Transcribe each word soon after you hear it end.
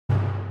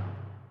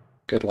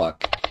Good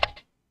luck.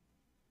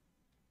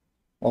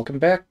 Welcome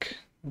back.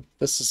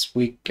 This is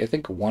week, I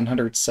think,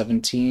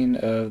 117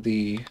 of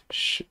the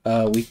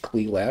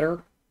weekly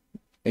ladder,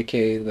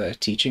 aka the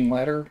teaching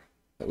ladder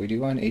that we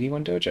do on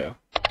 81 Dojo.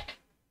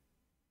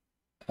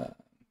 Uh,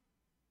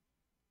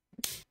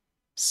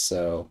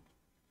 so,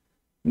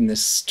 in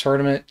this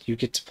tournament, you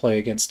get to play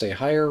against a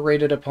higher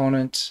rated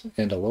opponent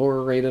and a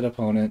lower rated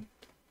opponent,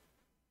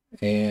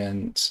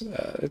 and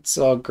it's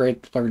a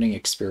great learning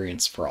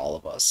experience for all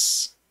of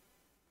us.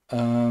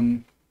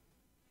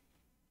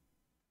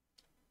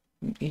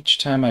 Each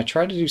time I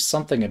try to do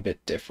something a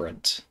bit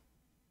different.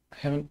 I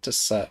haven't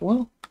decided.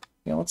 Well,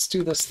 yeah, let's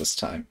do this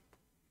time.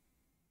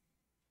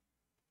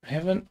 I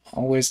haven't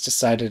always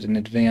decided in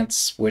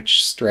advance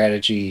which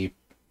strategy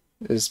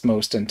is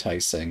most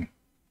enticing.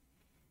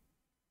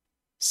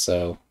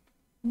 So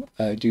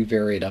I do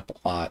vary it up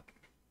a lot.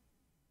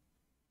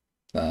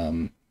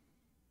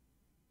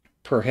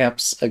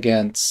 Perhaps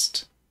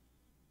against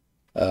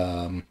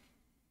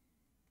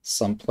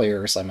some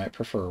players I might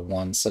prefer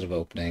one set of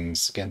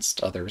openings.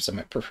 Against others I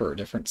might prefer a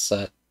different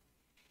set.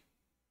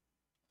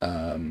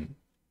 I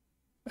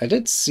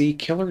did see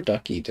Killer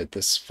Ducky did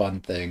this fun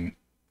thing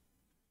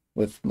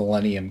with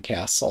Millennium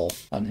Castle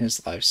on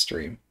his live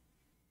stream.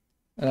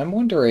 And I'm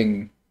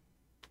wondering,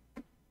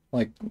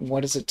 like,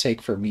 what does it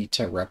take for me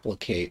to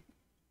replicate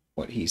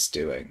what he's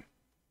doing?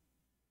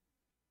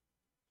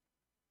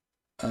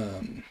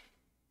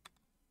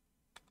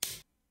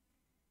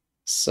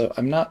 So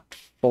I'm not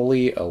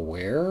fully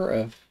aware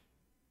of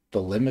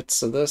the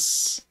limits of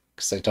this,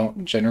 because I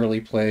don't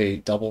generally play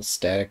double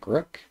static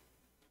rook.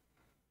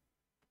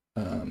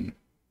 I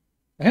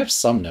have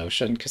some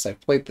notion, because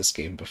I've played this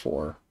game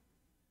before,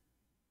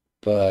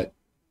 but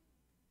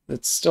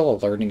it's still a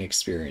learning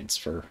experience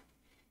for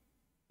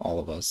all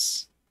of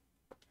us.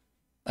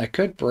 I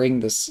could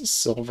bring this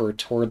silver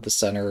toward the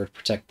center to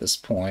protect this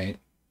point.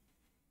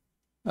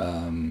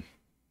 Protect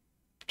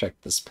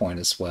this point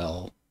as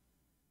well.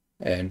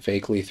 And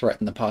vaguely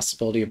threaten the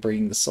possibility of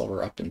bringing the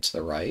silver up into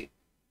the right.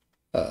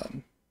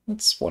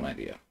 That's one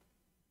idea.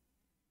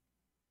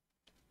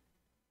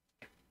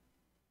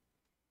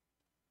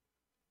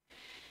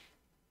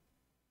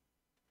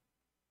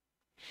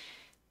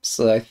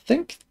 So I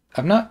think,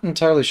 I'm not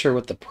entirely sure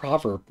what the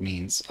proverb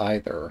means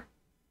either.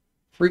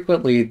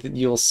 Frequently,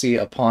 you'll see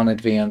a pawn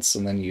advance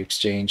and then you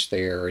exchange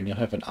there, and you'll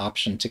have an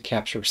option to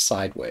capture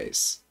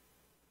sideways.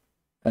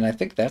 And I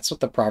think that's what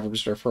the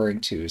proverb's referring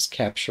to, is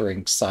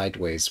capturing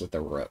sideways with a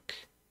rook,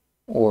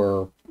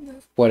 or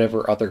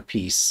whatever other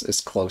piece is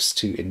close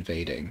to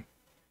invading.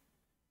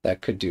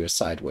 That could do a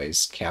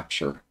sideways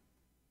capture.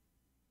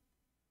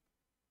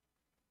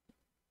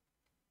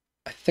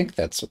 I think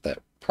that's what that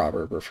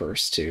proverb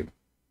refers to.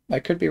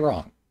 I could be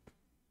wrong.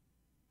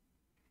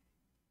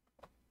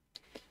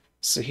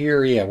 So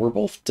here, yeah, we're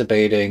both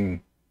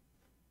debating,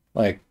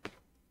 like,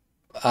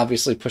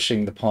 obviously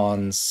pushing the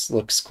pawns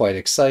looks quite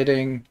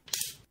exciting,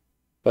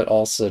 but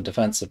also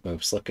defensive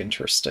moves look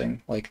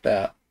interesting, like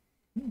that.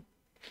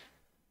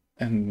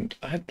 And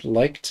I'd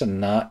like to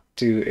not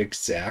do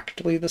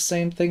exactly the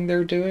same thing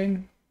they're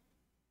doing,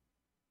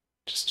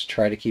 just to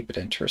try to keep it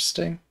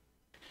interesting.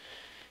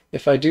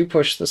 If I do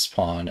push this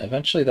pawn,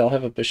 eventually they'll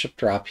have a bishop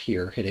drop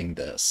here hitting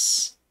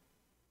this.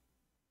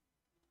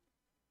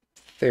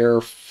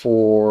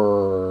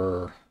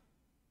 Therefore,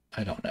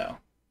 I don't know.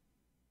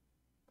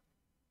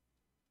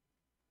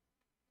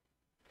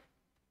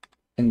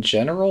 In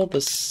general,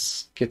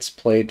 this gets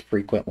played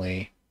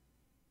frequently.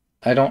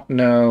 I don't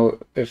know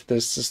if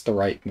this is the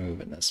right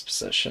move in this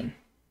position,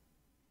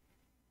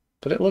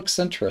 but it looks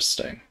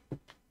interesting.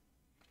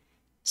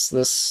 So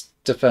this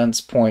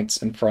defends points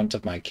in front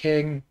of my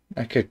king.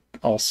 I could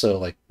also,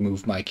 like,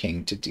 move my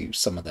king to do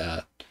some of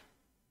that.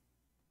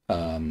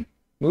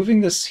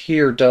 Moving this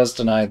here does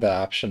deny the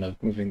option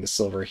of moving the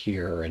silver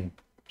here and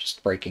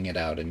just breaking it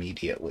out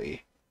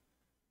immediately.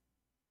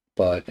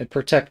 But it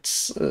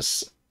protects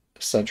this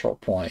central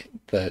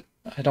point that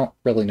I don't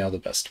really know the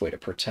best way to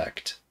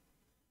protect.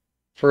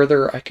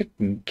 Further, I could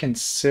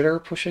consider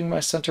pushing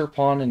my center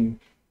pawn and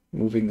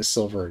moving the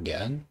silver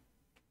again.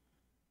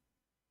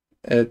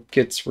 It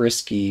gets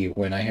risky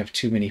when I have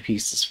too many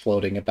pieces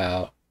floating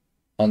about,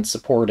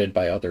 unsupported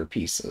by other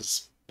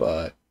pieces,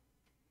 but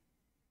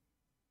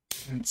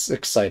it's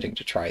exciting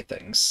to try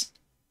things.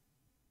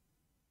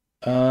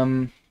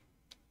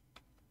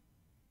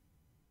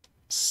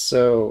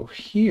 So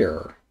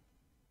here,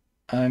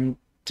 I'm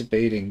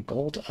debating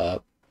gold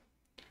up.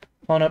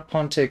 Pawn up,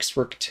 pawn takes,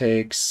 rook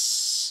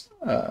takes,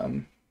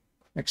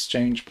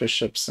 exchange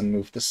bishops and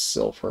move the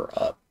silver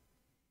up.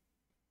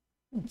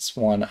 That's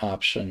one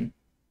option.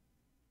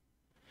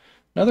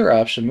 Another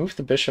option, move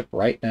the bishop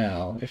right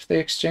now. If they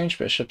exchange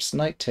bishops,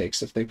 knight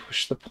takes. If they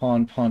push the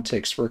pawn, pawn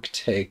takes, rook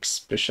takes,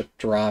 bishop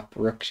drop,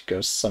 rook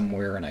goes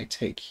somewhere, and I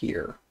take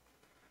here.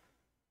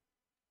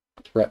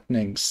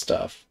 Threatening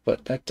stuff,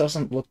 but that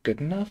doesn't look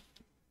good enough.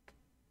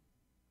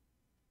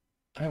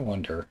 I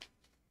wonder.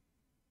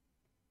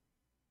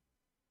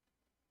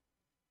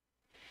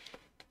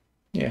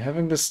 Yeah,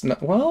 having this...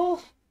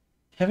 Well,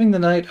 Having the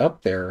knight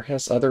up there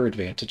has other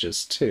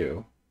advantages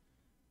too,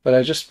 but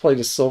I just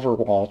played a silver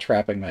wall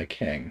trapping my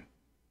king.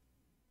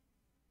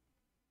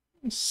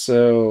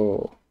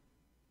 So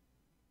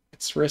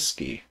it's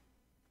risky.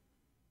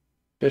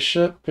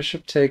 Bishop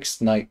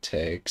takes, knight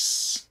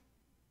takes.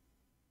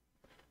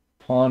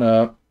 Pawn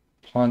up,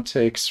 pawn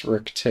takes,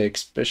 rook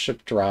takes,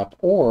 bishop drop,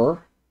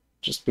 or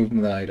just move the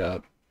knight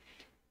up.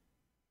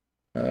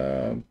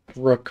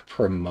 Rook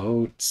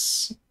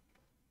promotes.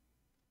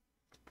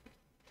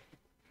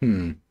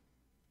 Hmm.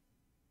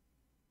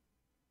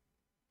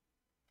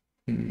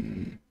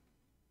 Hmm.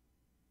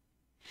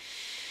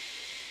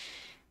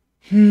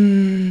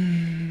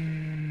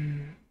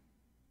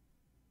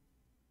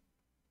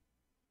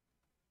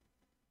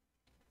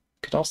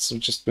 Could also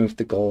just move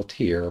the gold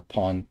here.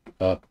 Pawn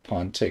up,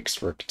 pawn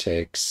takes, rook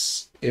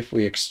takes. If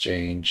we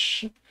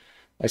exchange,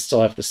 I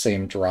still have the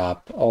same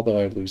drop, although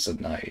I lose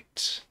a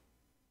knight.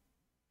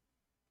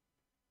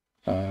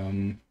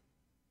 Hmm.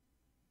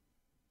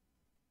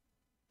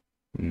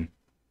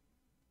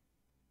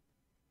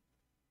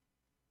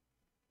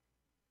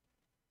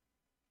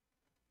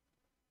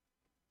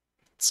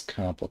 It's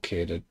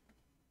complicated.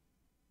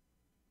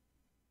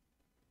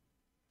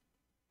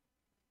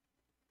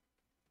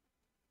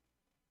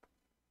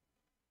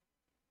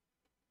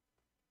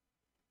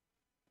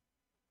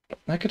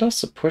 I could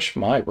also push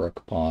my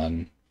rook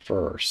pawn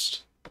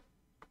first.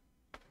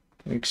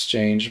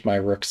 Exchange, my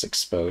rook's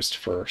exposed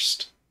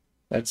first.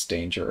 That's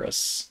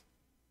dangerous.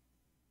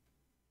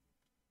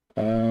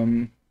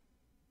 Um,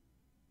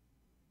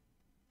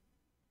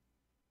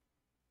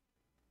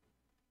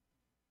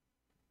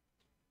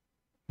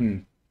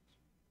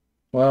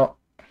 Well,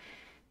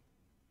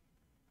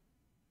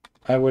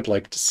 I would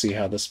like to see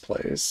how this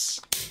plays.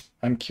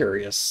 I'm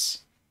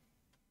curious.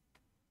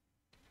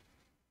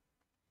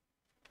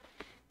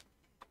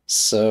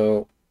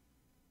 So,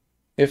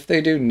 if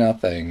they do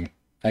nothing,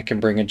 I can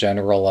bring a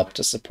general up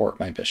to support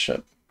my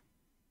bishop.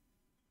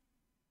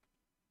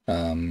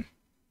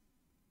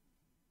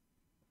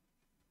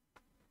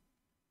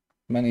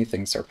 Many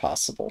things are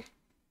possible.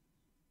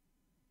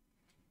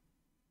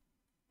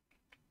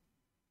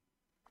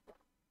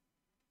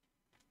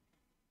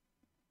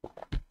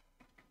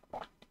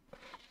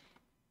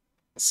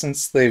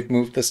 Since they've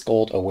moved this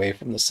gold away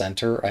from the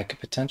center, I could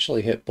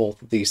potentially hit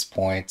both of these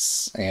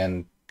points,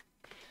 and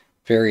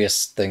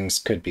various things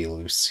could be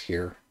loose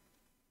here.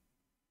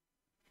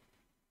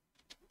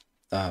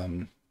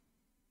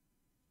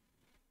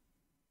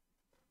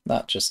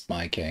 Not just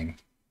my king.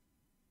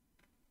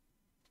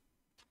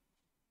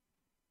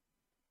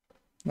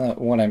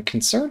 What I'm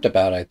concerned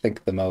about, I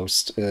think, the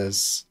most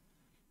is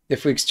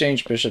if we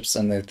exchange bishops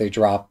and they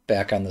drop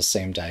back on the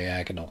same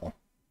diagonal,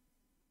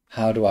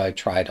 how do I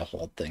try to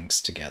hold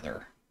things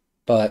together?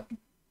 But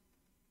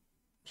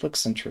it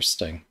looks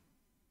interesting.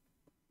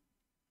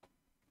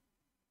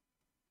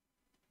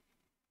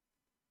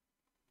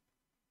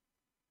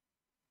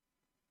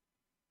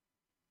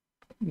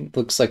 It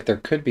looks like there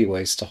could be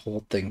ways to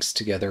hold things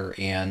together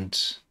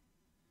and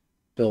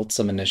build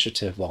some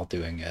initiative while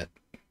doing it.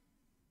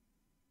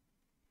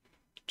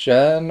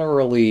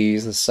 Generally,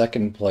 the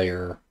second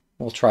player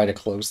will try to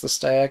close this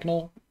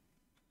diagonal.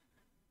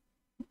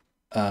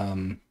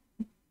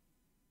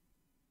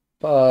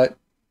 But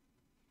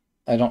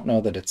I don't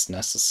know that it's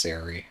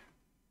necessary.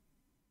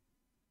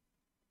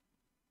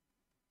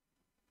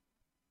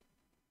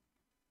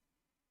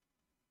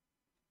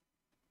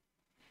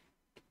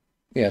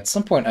 Yeah, at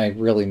some point I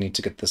really need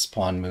to get this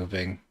pawn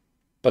moving,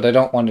 but I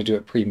don't want to do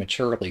it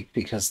prematurely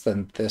because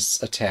then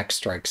this attack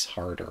strikes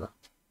harder.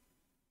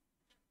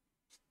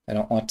 I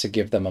don't want to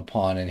give them a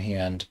pawn in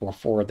hand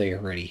before they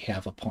already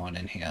have a pawn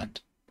in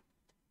hand.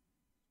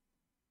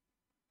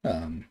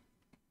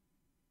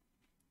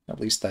 At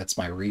least that's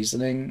my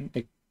reasoning.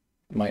 It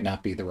might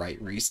not be the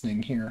right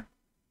reasoning here.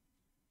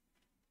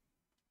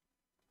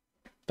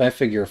 But I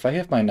figure if I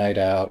have my knight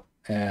out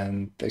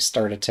and they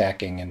start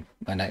attacking and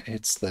my knight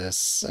hits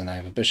this and I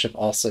have a bishop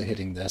also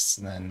hitting this,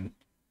 and then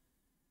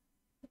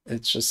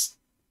it's just,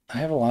 I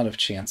have a lot of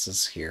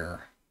chances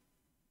here.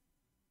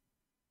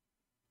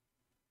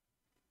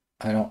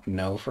 I don't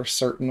know for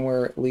certain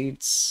where it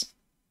leads,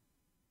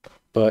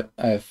 but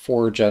I have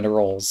 4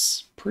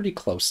 generals pretty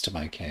close to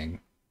my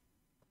king.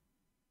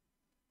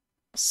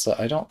 So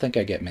I don't think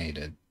I get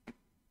mated.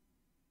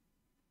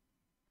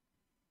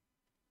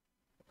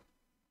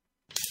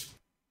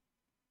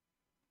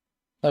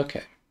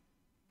 Okay,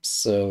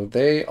 so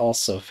they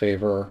also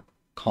favor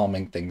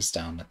calming things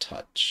down a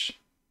touch.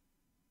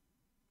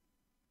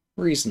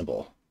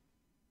 Reasonable.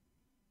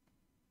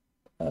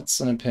 That's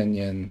an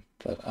opinion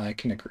that I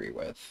can agree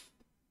with.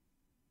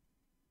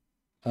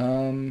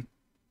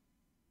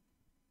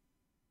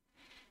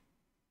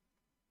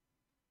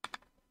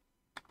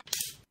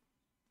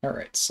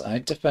 Alright, so I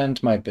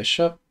defend my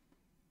bishop,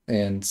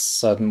 and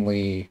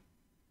suddenly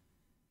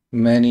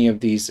many of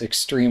these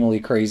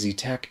extremely crazy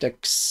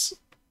tactics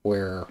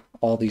where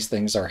all these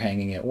things are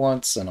hanging at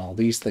once and all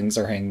these things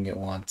are hanging at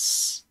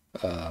once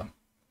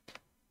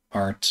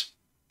aren't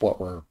what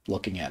we're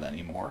looking at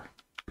anymore.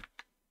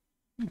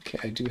 Okay,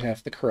 I do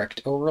have the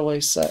correct overlay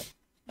set,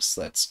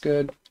 so that's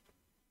good.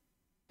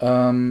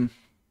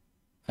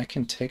 I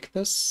can take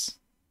this.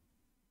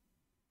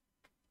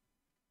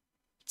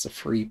 It's a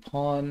free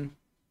pawn.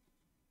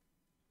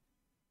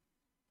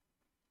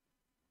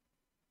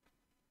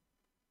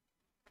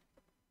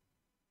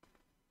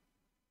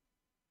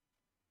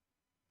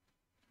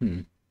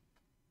 Hmm.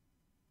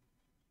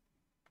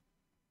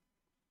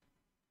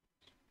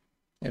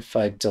 If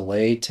I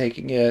delay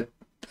taking it,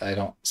 I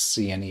don't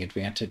see any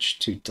advantage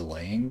to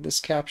delaying this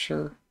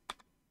capture.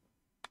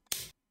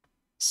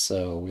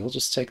 So we'll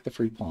just take the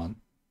free pawn.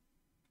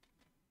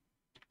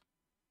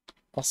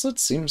 Also, it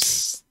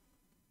seems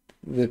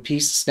the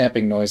piece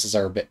snapping noises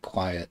are a bit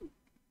quiet.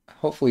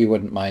 Hopefully you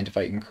wouldn't mind if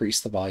I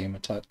increase the volume a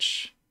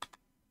touch.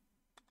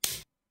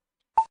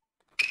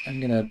 I'm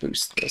gonna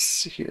boost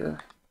this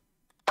here.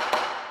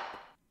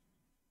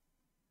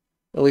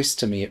 At least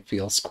to me it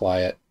feels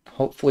quiet.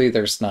 Hopefully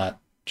there's not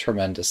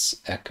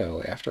tremendous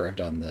echo after I've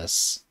done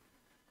this.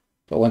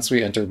 But once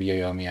we enter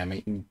Byoyomi, I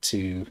might need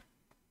to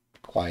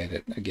quiet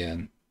it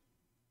again.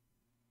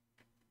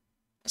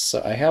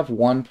 So I have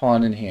one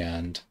pawn in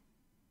hand.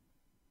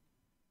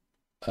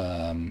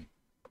 Yeah,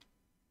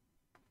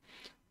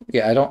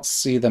 I don't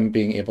see them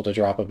being able to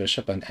drop a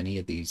bishop on any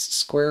of these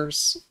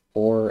squares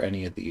or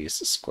any of these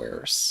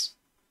squares.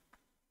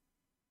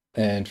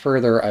 And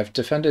further, I've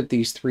defended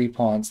these 3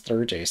 pawns that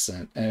are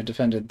adjacent, and I've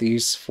defended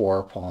these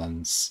 4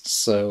 pawns,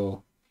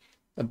 so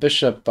a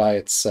bishop by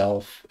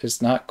itself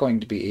is not going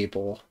to be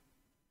able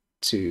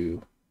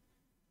to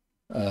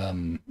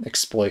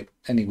exploit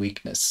any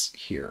weakness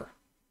here.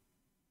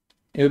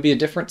 It would be a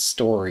different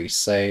story,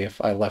 say,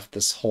 if I left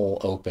this hole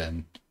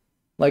open,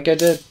 like I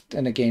did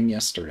in a game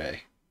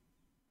yesterday.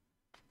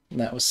 And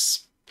that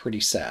was pretty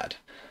sad.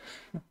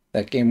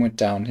 That game went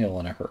downhill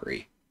in a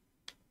hurry.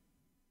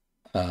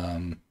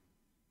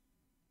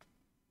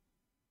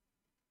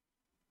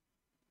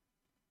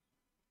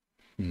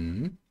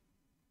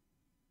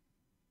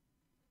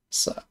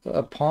 So,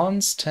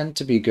 pawns tend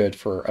to be good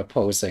for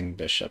opposing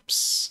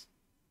bishops.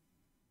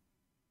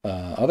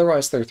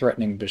 Otherwise, they're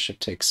threatening bishop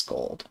takes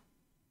gold.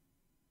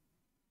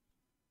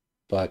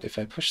 But if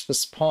I push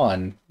this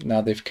pawn,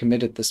 now they've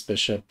committed this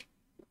bishop,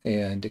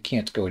 and it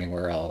can't go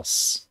anywhere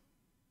else.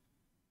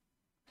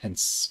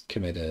 Hence,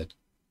 committed.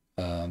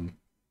 I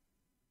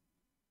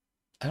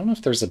don't know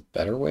if there's a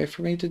better way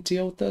for me to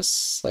deal with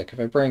this. Like, if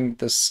I bring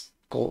this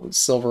gold,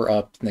 silver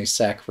up, and they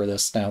sack for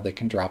this, now they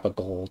can drop a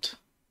gold,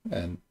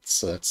 and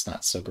so that's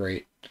not so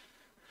great.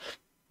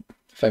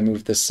 If I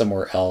move this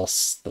somewhere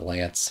else, the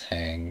lance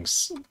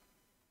hangs.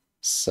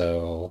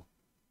 So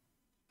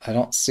I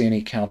don't see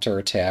any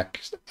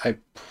counterattack.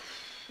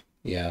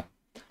 Yeah.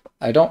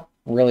 I don't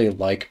really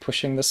like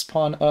pushing this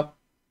pawn up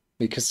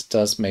because it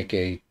does make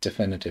a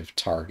definitive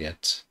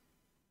target.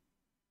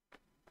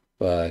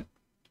 But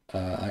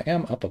I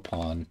am up a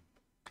pawn.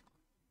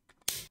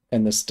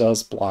 And this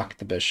does block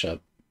the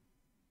bishop.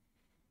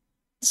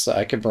 So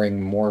I could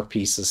bring more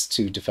pieces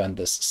to defend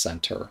this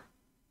center.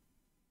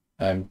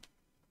 I'm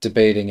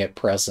debating at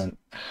present,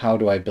 how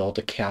do I build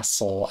a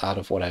castle out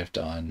of what I've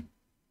done?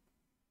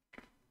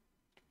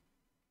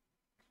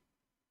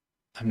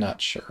 I'm not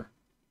sure.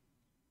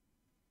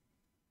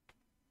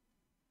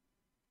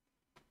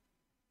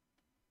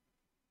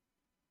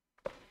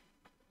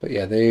 But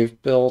yeah,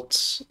 they've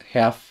built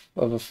half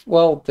of a,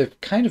 well, they've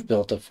kind of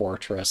built a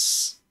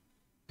fortress,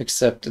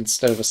 except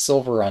instead of a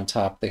silver on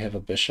top, they have a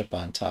bishop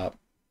on top.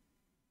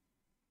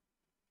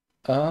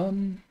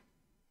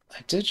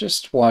 I did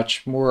just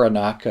watch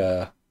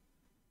Muranaka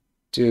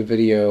do a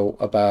video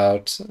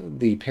about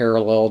the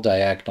parallel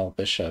diagonal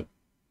bishop,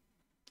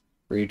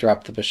 where you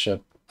drop the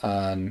bishop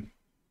on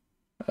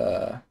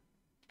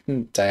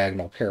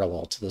diagonal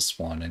parallel to this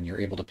one, and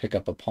you're able to pick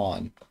up a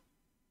pawn.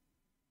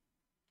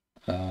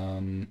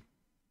 Hmm.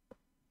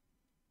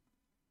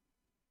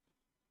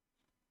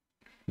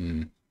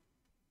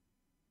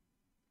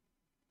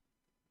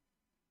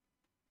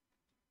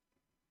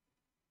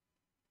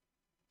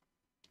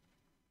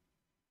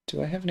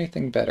 Do I have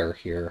anything better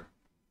here?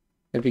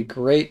 It'd be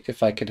great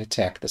if I could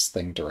attack this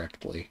thing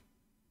directly.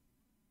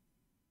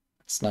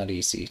 It's not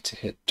easy to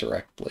hit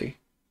directly.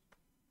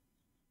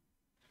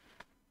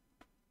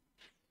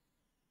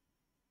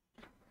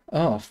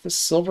 Oh, if this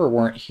silver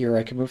weren't here,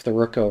 I could move the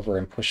rook over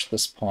and push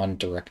this pawn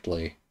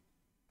directly.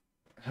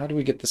 How do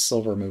we get the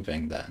silver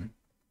moving then?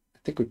 I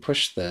think we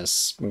push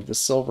this, move the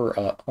silver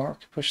up, or I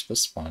could push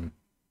this one.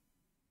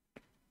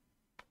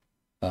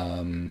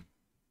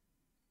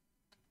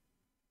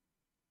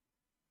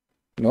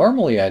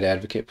 Normally I'd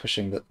advocate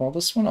pushing the, well,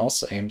 this one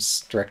also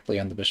aims directly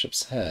on the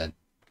bishop's head.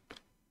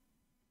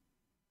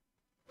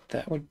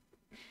 That would,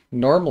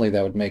 normally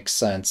that would make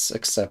sense,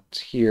 except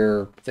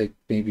here they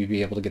maybe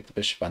be able to get the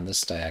bishop on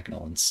this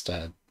diagonal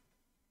instead.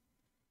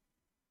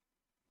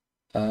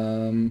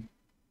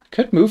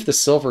 Could move the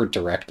silver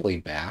directly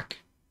back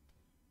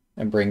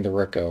and bring the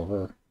rook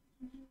over.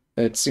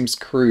 It seems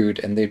crude,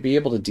 and they'd be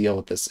able to deal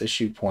with this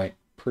issue point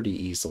pretty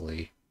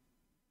easily.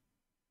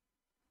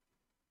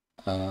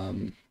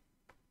 Hmm.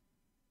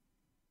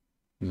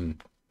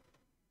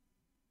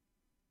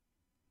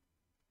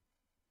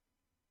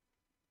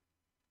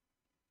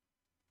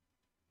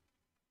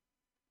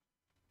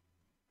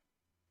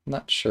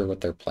 Not sure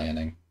what they're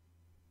planning.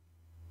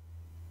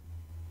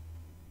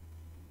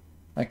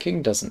 My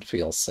king doesn't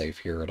feel safe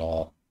here at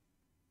all.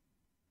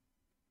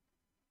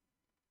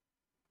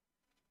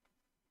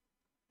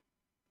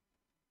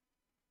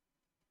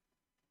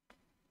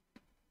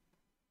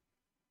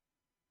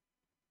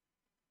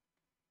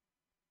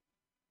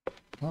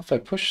 Well, if I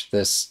push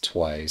this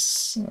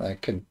twice, I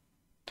could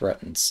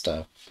threaten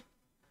stuff.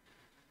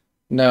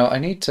 No, I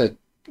need to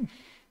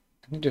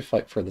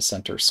fight for the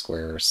center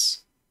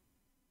squares.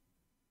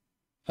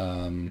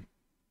 Um,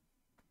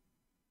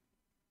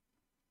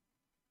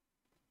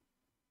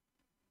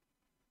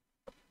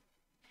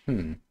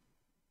 hmm.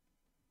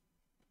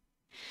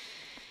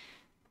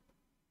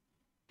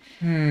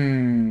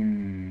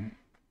 Hmm.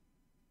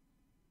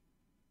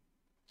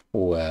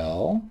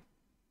 Well,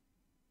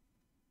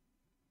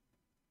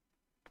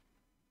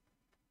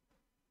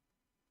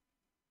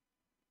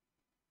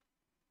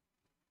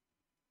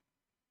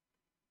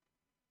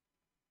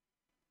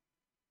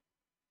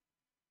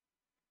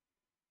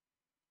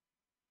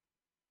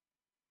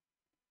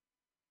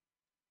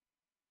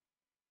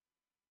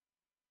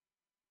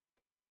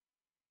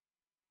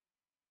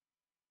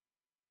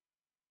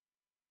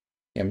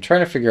 yeah, I'm trying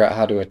to figure out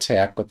how to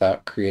attack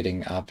without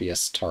creating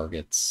obvious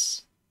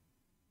targets.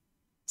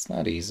 It's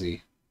not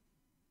easy.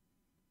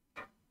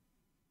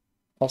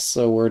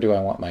 Also, where do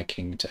I want my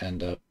king to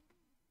end up?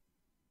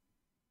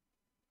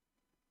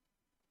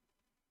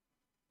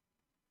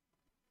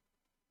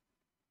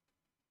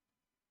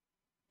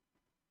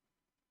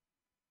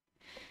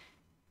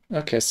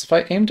 Okay, so if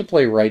I aim to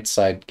play right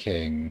side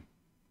king,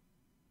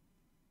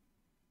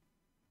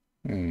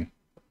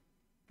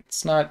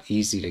 it's not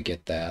easy to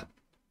get that.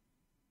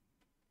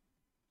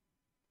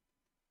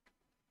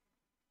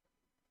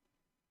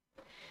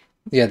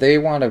 Yeah, they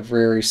want a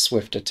very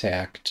swift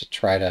attack to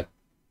try to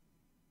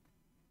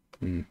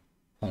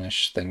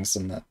punish things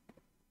in the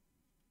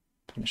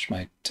punish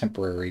my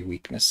temporary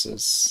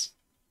weaknesses.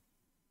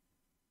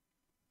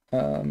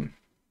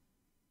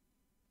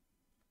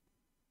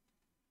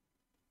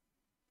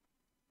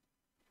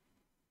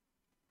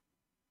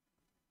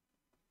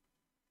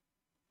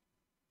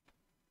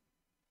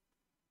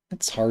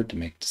 It's hard to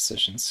make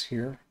decisions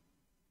here.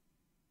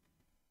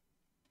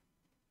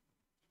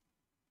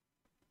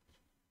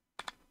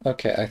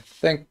 Okay, I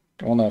think,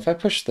 well, no, if I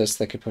push this,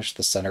 they could push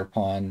the center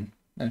pawn.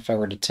 And if I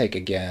were to take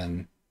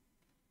again,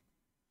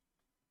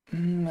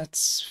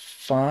 that's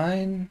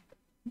fine.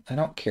 I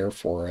don't care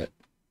for it.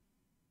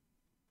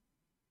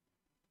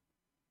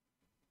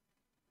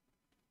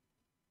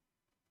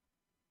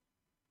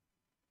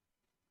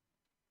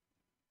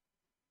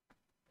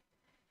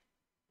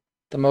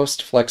 The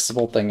most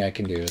flexible thing I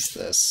can do is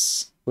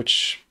this,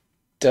 which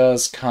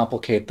does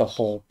complicate the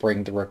whole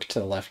bring the rook to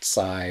the left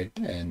side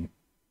and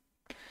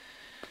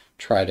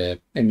try to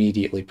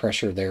immediately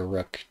pressure their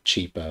rook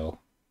cheapo.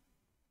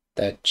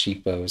 That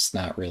cheapo's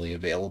not really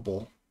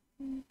available.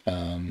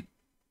 I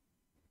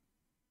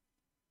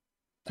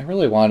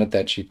really wanted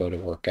that cheapo to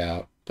work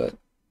out, but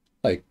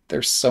like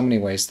there's so many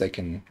ways they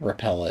can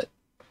repel it,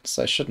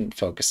 so I shouldn't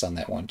focus on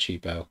that one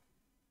cheapo.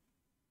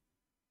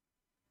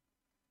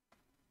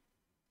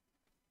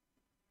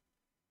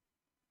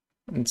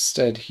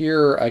 Instead,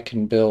 here I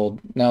can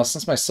build... Now,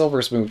 since my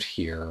silver's moved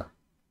here,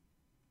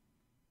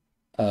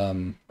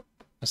 I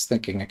was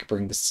thinking I could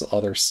bring this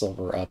other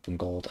silver up and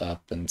gold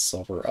up and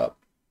silver up.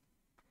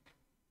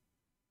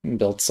 And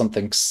build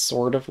something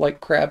sort of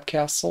like Crab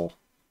Castle.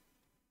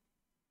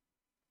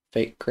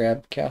 Fake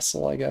Crab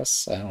Castle, I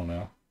guess. I don't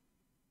know.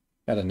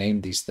 Gotta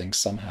name these things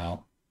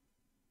somehow.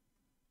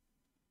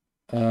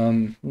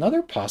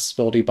 Another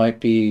possibility might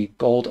be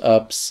gold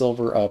up,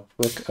 silver up,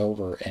 rook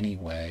over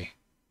anyway.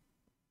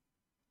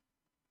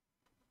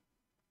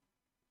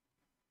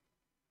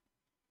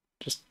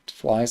 Just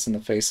flies in the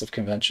face of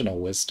conventional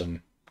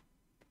wisdom.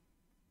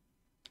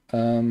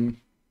 But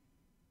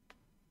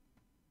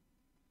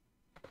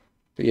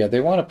yeah, they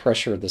want to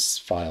pressure this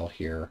file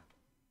here.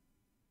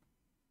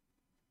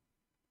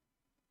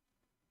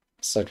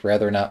 So I'd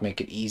rather not make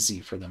it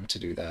easy for them to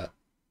do that.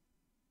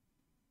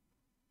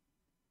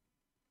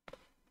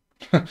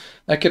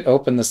 I could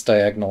open this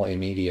diagonal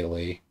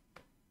immediately.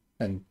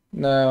 And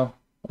no,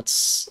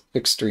 that's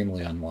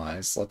extremely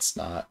unwise. Let's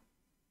not.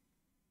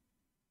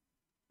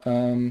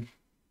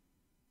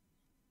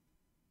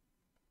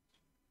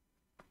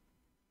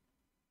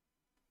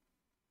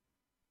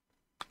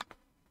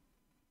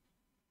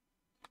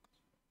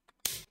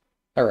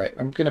 All right,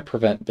 I'm going to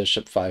prevent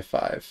bishop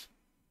 5-5.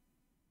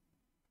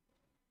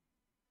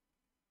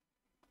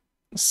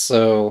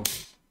 So,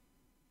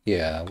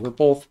 yeah, we're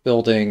both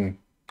building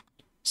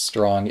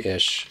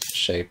strong-ish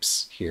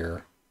shapes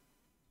here.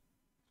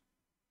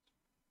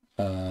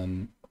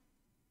 I'm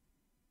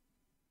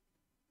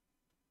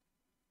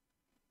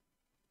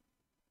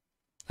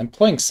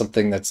playing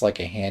something that's like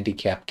a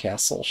handicap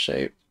castle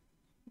shape.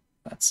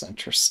 That's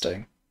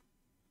interesting.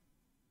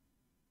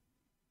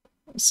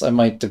 So I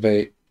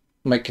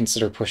might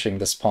consider pushing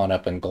this pawn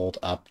up and gold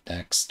up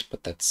next,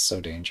 but that's so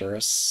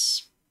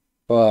dangerous.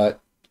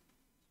 But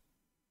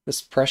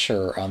this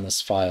pressure on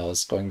this file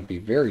is going to be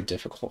very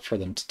difficult for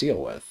them to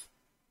deal with.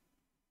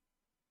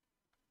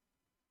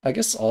 I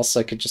guess also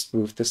I could just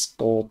move this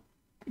gold.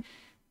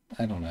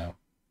 I don't know.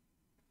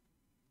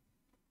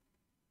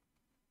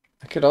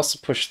 I could also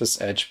push this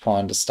edge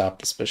pawn to stop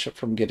this bishop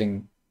from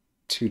getting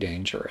too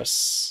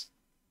dangerous.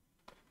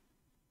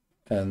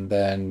 And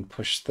then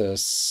push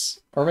this,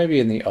 or maybe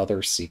in the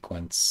other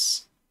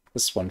sequence,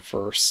 this one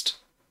first.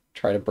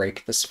 Try to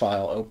break this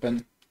file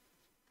open.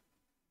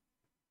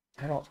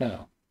 I don't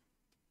know.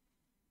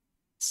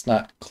 It's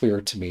not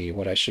clear to me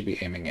what I should be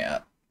aiming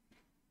at.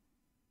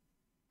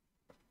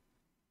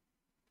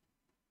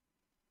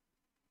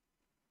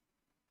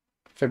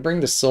 If I bring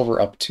the silver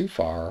up too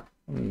far,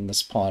 and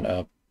this pawn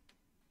up,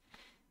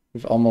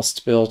 we've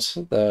almost built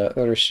the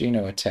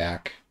Urashino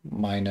attack,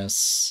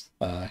 minus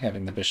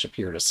having the bishop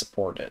here to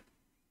support it.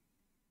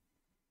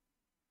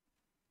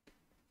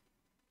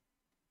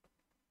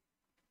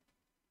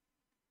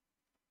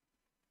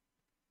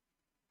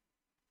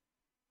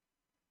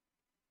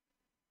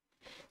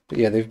 But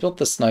yeah, they've built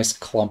this nice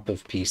clump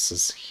of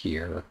pieces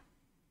here.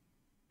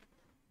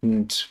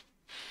 And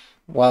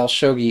while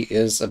shogi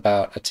is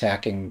about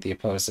attacking the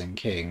opposing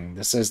king,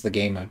 this is the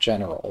game of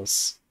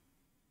generals.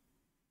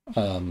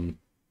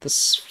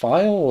 This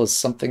file is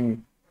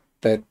something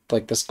that,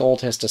 like, this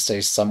gold has to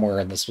stay somewhere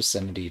in this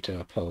vicinity to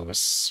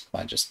oppose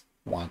by just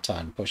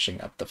wanton pushing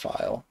up the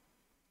file.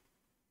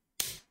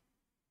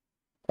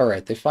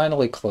 Alright, they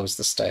finally closed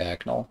this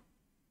diagonal.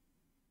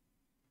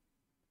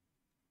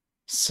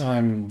 So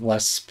I'm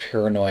less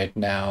paranoid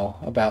now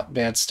about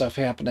bad stuff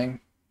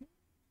happening.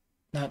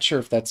 Not sure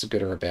if that's a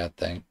good or a bad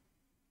thing.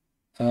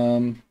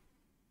 Hmm.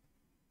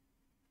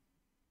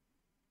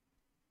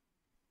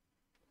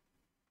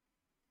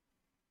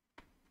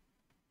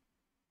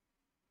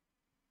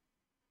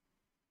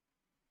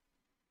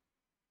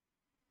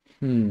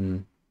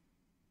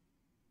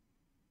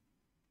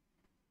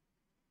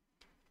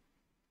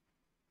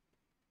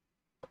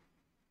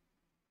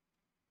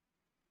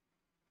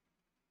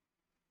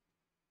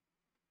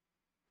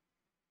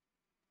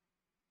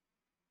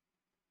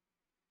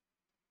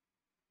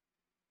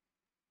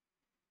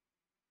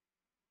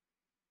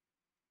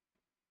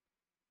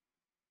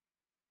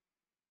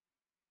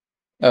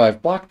 Oh,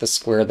 I've blocked the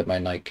square that my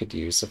knight could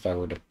use if I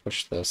were to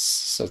push this,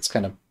 so it's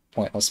kind of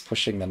pointless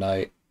pushing the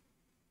knight.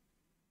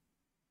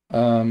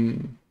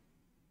 Um,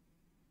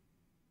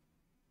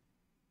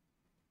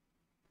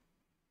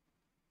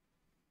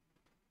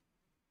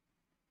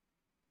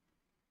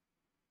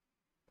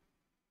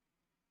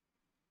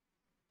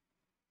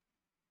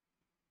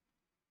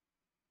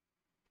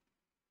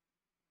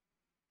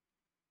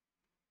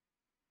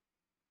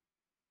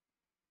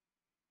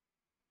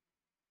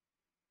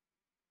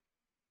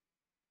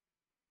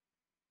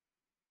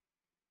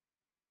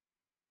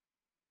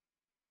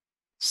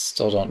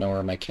 Still don't know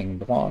where my king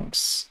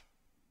belongs.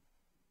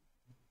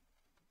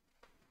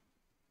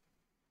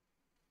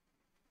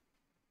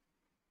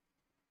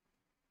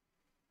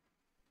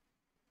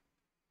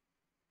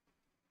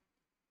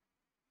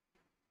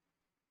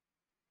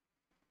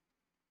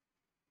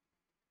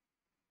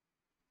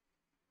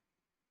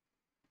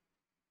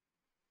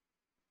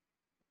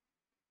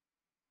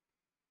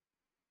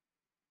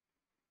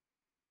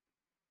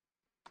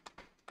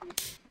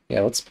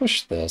 Yeah, let's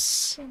push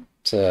this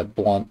to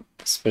blunt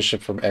this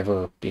bishop from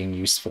ever being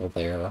useful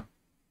there.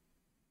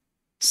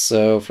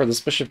 So for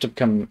this bishop to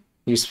become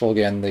useful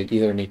again, they'd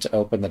either need to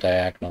open the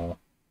diagonal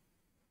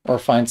or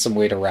find some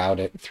way to route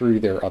it through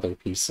their other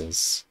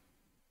pieces.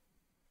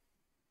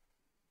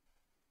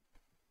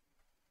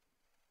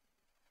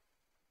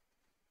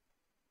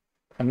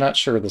 I'm not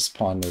sure this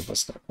pawn move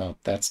was... No,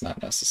 that's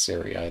not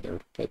necessary either,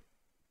 but...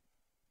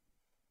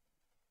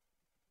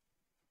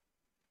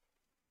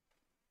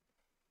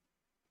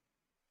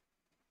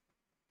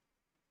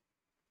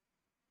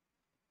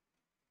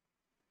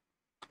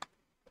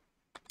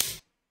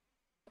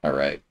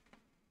 Alright.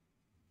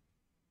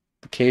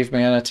 The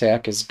caveman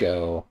attack is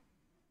go.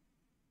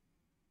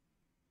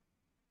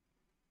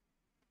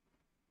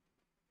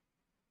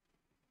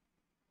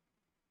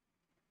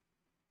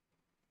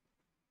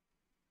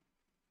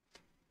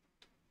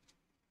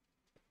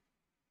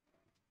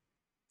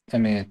 I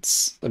mean,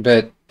 it's a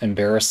bit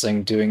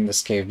embarrassing doing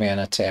this caveman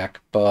attack,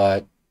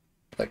 but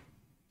like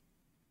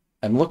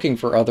I'm looking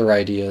for other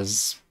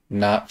ideas,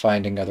 not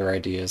finding other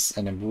ideas,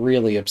 and I'm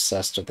really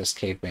obsessed with this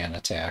caveman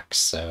attack,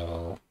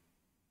 so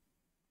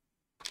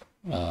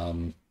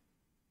um,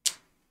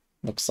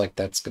 looks like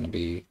that's going to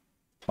be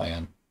the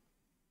plan.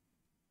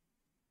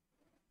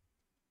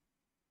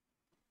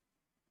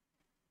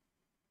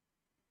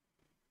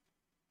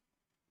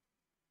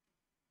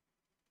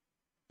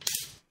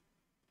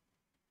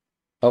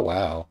 Oh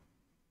wow.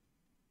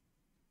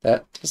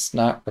 That does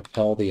not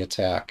repel the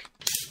attack.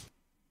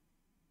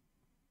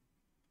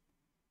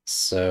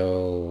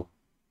 So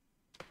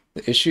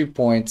the issue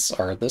points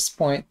are this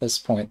point, this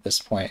point, this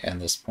point,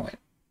 and this point.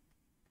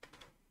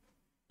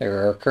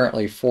 There are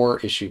currently 4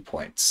 issue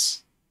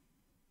points.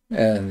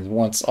 And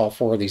once all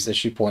 4 of these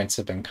issue points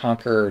have been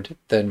conquered,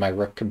 then my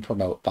rook can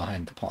promote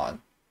behind the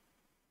pawn.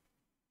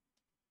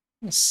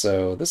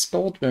 So this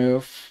gold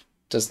move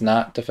does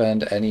not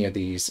defend any of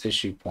these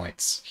issue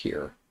points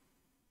here.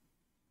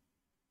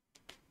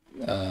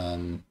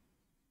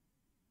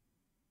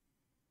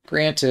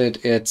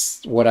 Granted,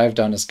 it's what I've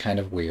done is kind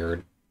of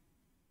weird.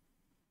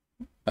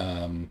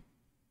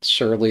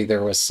 Surely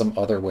there was some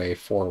other way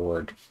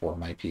forward for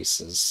my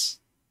pieces.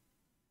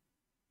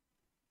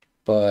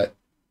 But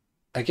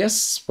I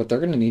guess what they're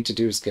going to need to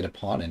do is get a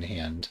pawn in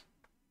hand.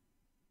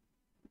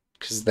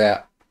 Because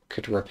that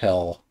could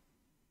repel.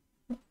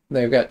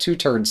 They've got 2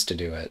 turns to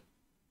do it.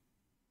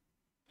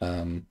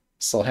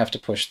 So I'll have to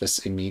push this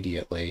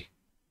immediately.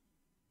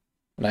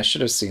 And I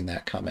should have seen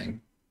that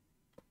coming.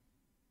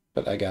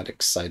 But I got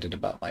excited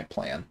about my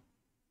plan.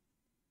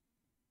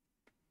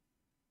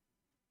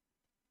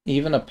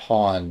 Even a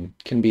pawn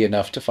can be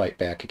enough to fight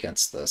back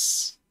against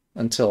this.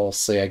 Until,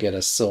 say, I get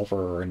a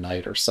silver or a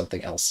knight or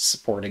something else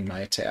supporting my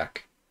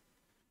attack.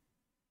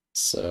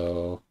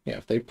 So, yeah,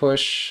 if they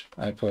push,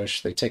 I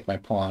push. They take my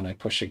pawn, I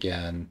push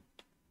again.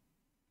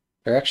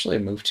 They're actually a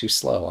move too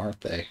slow,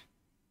 aren't they?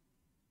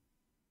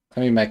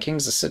 I mean, my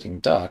king's a sitting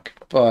duck,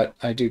 but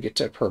I do get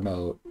to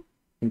promote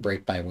and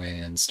break my way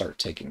and start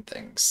taking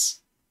things.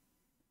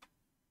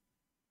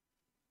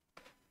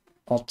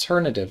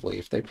 Alternatively,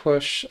 if they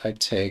push, I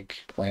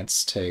take,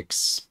 Lance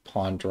takes,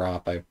 pawn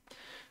drop.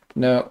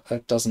 No,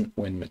 that doesn't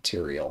win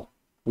material.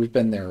 We've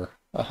been there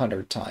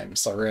 100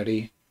 times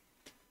already.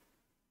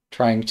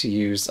 Trying to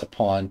use a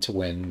pawn to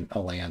win a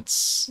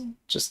lance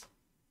just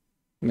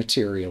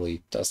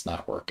materially does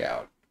not work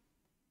out.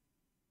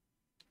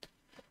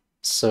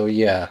 So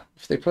yeah,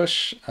 if they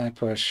push, I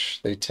push,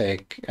 they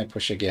take, I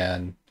push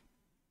again.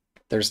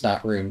 There's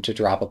not room to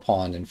drop a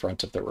pawn in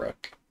front of the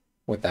rook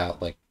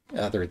without, like,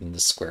 other than the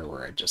square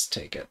where I just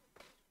take it.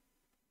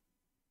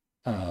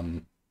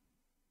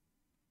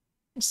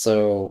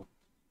 So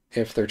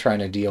if they're trying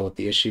to deal with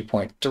the issue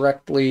point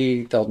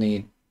directly, they'll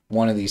need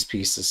one of these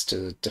pieces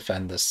to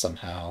defend this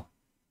somehow,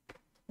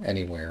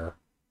 anywhere.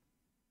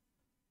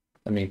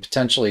 I mean,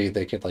 potentially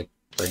they could, like,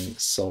 bring the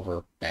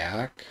silver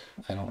back.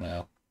 I don't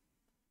know.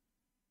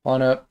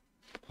 Pawn up,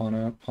 pawn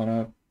up, pawn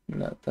up.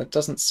 No, that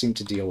doesn't seem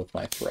to deal with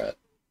my threat.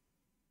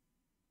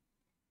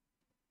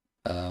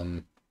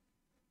 Pawn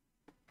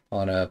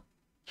up,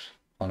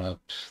 pawn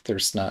up.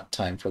 There's not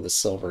time for the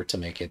silver to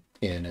make it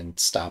in and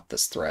stop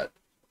this threat.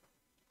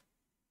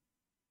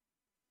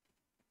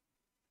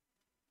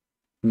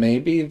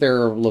 Maybe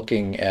they're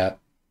looking at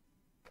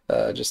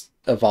just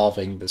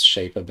evolving this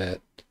shape a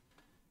bit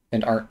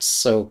and aren't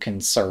so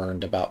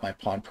concerned about my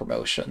pawn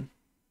promotion.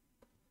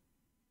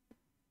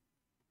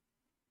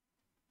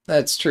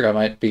 That's true, I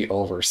might be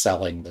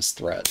overselling this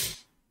threat.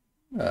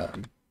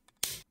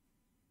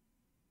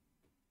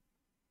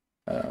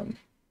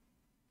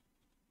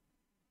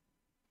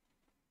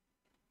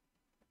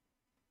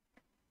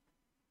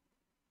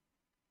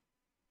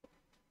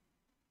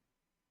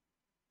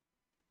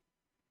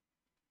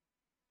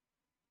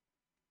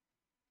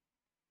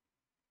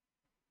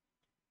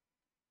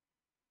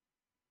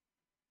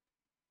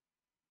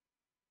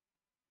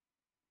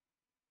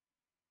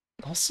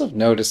 Also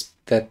noticed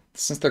that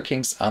since their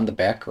king's on the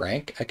back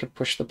rank, I could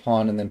push the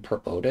pawn and then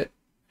promote it,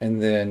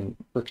 and then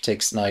rook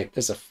takes knight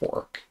as a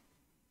fork,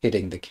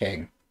 hitting the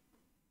king.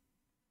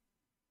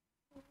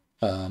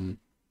 So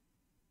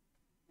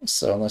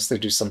unless they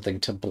do something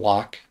to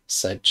block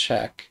said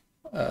check,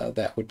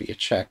 that would be a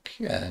check,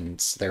 and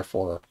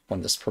therefore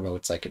when this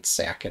promotes I could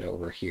sack it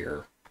over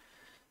here.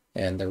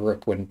 And the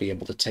rook wouldn't be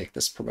able to take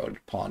this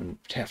promoted pawn,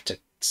 would have to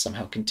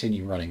somehow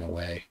continue running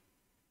away.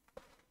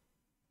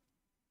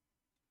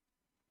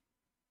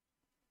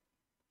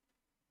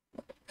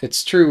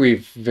 It's true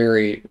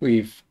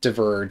we've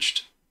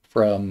diverged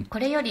from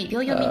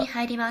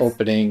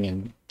opening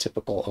and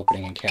typical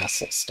opening and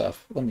castle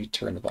stuff. Let me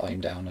turn the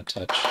volume down a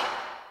touch.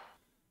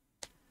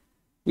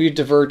 We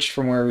diverged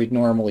from where we'd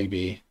normally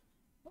be.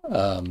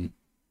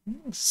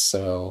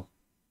 So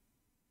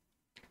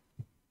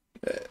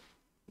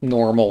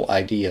normal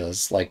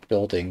ideas like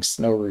building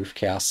snow roof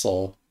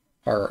castle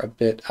are a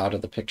bit out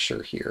of the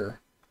picture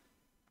here.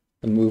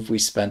 The move we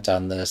spent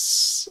on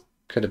this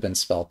could have been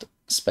spent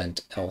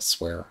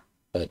elsewhere,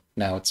 but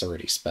now it's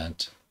already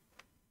spent.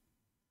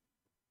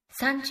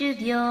 30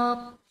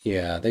秒.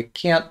 Yeah, they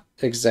can't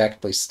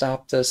exactly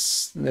stop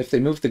this. If they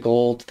move the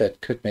gold,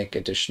 that could make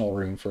additional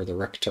room for the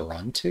rook to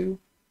run to.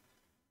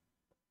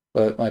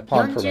 But my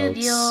pawn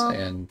promotes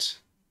and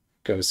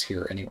goes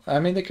here anyway. I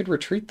mean, they could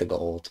retreat the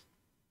gold,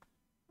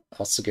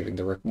 also giving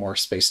the rook more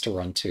space to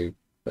run to.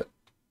 But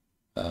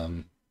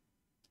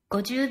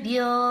 50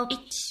秒.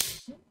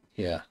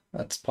 yeah,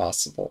 that's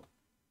possible.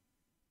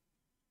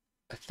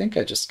 I think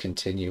I just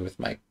continue with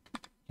my...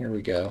 Here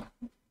we go.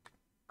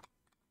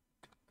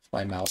 If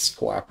my mouse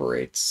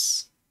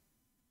cooperates.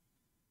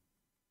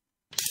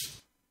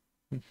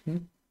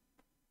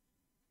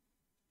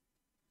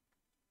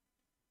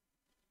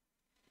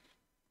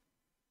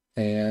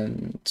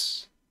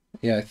 And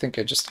yeah, I think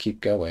I just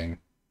keep going.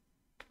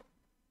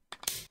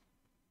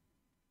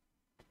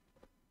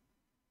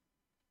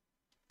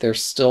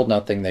 There's still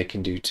nothing they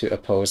can do to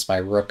oppose my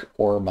rook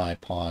or my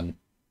pawn.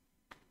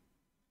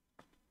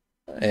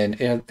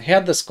 And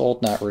had this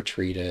gold not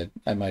retreated,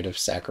 I might have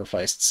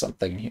sacrificed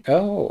something.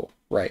 Oh,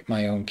 right,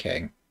 my own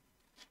king.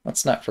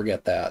 Let's not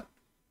forget that.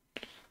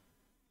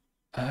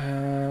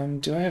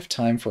 Do I have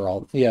time for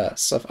all? Yeah,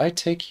 so if I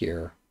take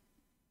here,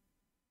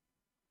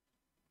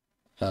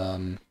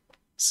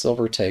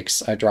 silver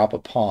takes, I drop a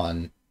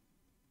pawn.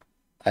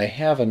 I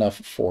have enough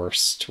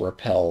force to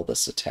repel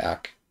this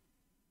attack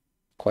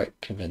quite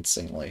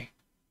convincingly.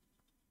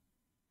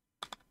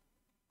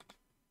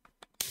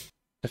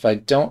 If I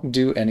don't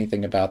do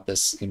anything about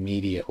this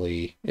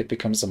immediately, it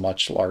becomes a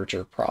much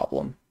larger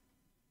problem.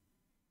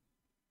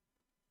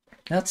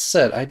 That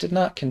said, I did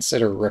not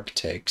consider rook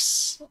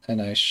takes,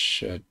 and I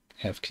should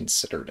have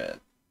considered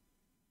it.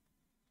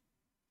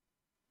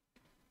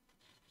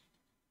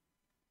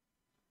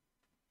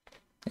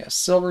 Yeah,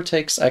 silver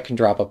takes, I can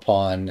drop a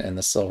pawn, and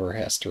the silver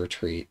has to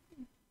retreat.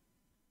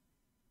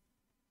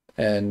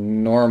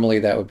 And normally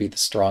that would be the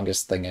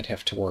strongest thing I'd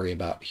have to worry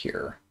about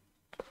here.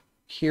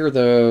 Here,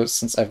 though,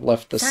 since I've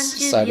left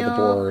this side of the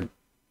board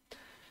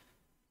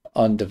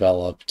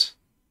undeveloped,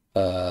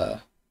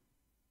 there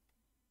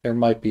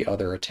might be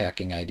other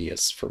attacking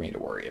ideas for me to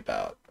worry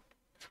about.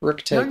 If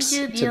rook takes,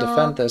 to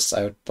defend this,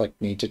 I would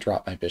need to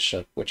drop my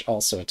bishop, which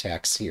also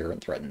attacks here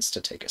and threatens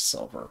to take a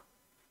silver.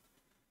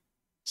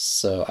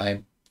 So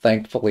I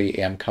thankfully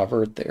am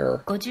covered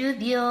there, but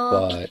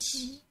I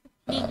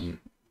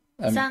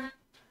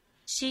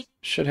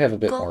should have a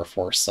bit more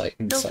foresight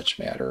in such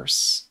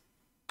matters.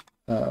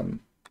 But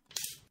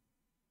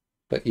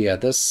yeah,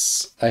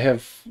 this, I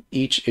have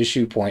each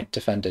issue point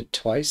defended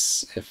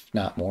twice, if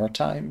not more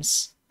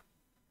times.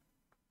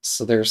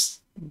 So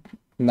there's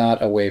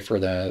not a way for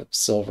the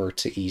silver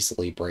to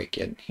easily break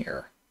in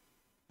here.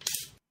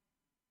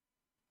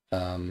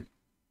 I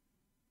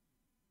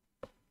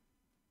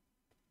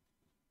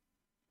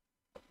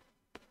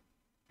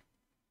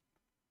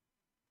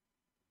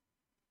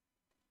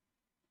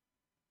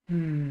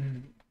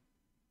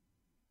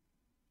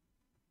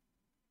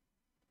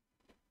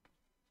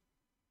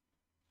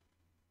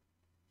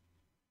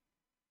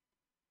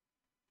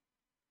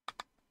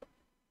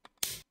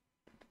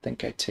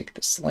think I take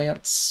this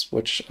lance,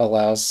 which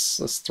allows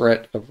this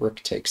threat of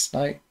rook takes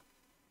knight.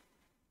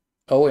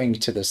 Owing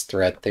to this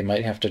threat, they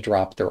might have to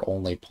drop their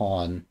only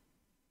pawn,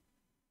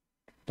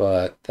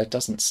 but that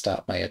doesn't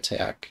stop my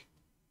attack.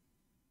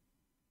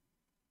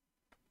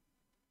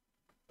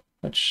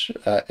 Which,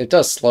 it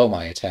does slow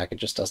my attack, it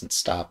just doesn't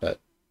stop it.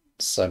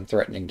 So I'm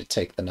threatening to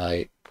take the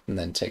knight and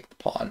then take the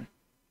pawn.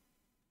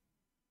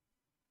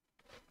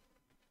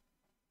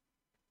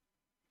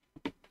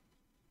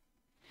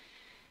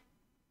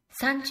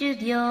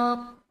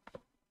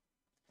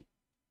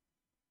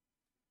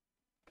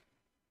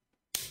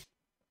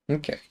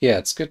 Okay, yeah,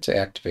 it's good to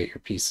activate your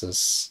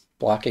pieces.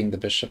 Blocking the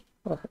bishop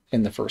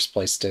in the first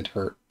place did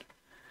hurt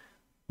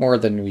more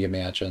than we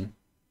imagine.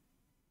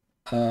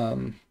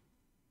 I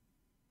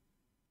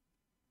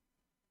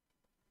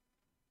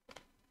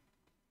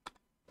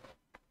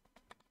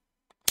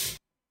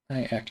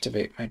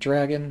activate my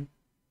dragon.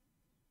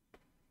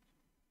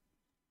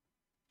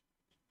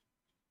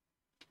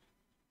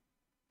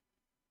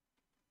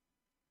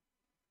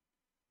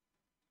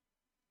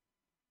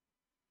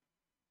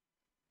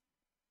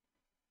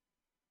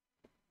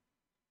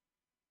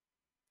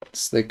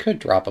 So they could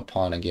drop a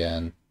pawn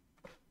again.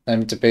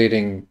 I'm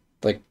debating,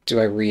 do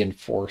I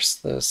reinforce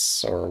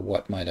this, or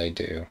what might I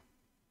do?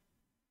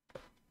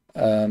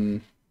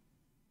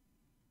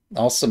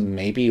 Also,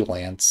 maybe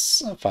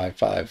Lance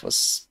 5/5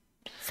 was...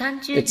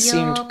 It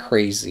seemed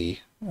crazy,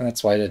 and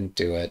that's why I didn't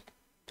do it.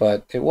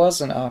 But it was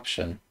an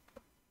option.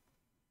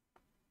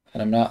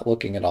 And I'm not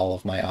looking at all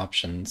of my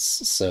options,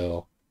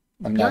 so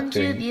I'm not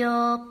doing...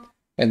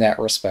 In that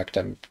respect,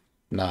 I'm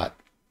not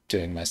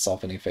doing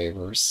myself any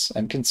favors.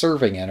 I'm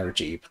conserving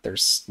energy, but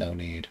there's no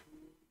need.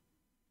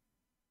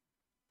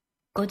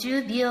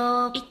 50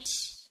秒。1、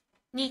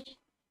2、3、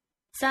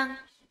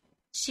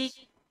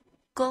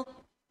4、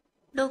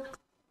5、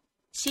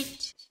6、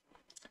7。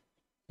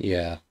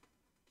Yeah.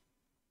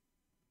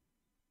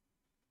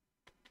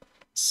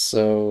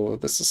 So,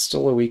 this is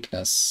still a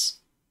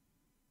weakness.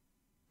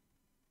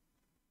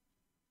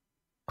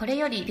 これ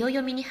より秒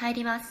読みに入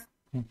ります。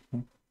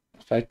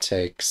If I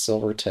take,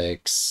 silver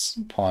takes,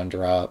 pawn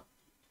drop.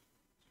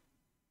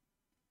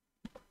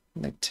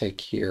 I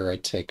take here, I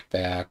take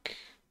back.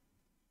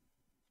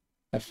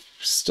 I've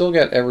still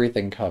got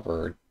everything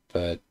covered,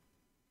 but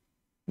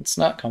it's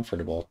not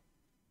comfortable.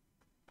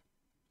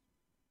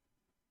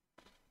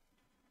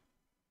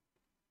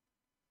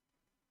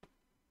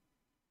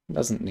 It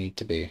doesn't need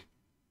to be.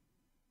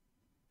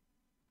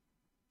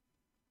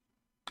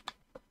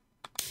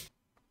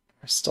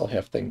 I still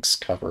have things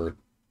covered.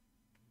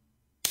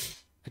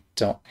 I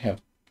don't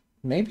have...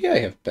 Maybe I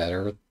have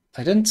better.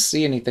 I didn't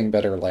see anything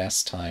better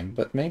last time,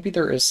 but maybe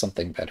there is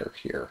something better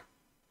here.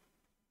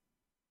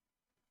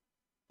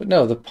 But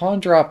no, the pawn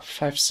drop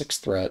 5/6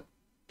 threat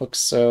looks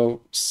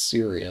so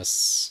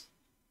serious.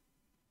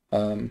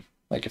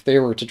 If they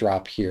were to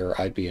drop here,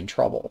 I'd be in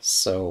trouble,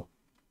 so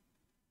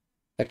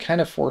that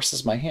kind of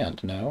forces my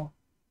hand, no?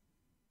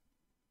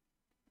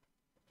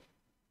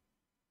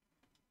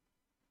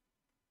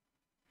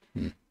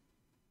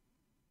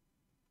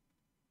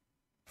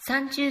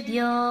 30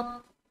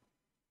秒。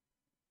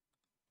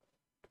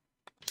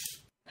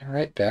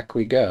 Alright, back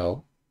we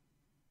go.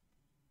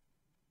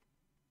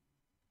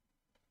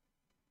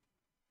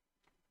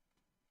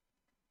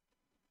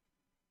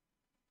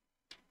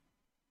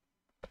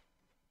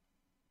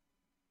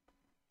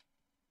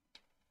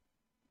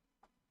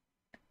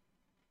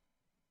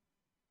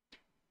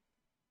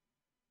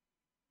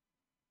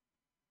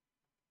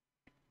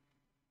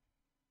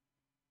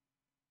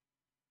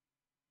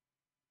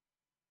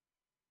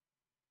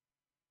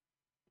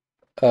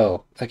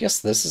 Oh, I guess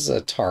this is a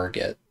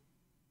target.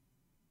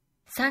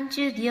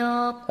 30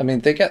秒。 I mean,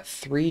 they get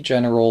 3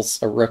 generals,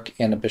 a rook,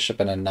 and a bishop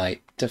and a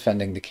knight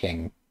defending the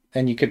king.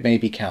 And you could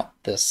maybe count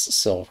this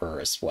silver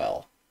as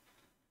well.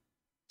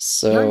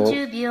 So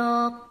 40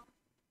秒。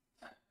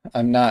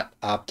 I'm not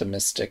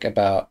optimistic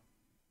about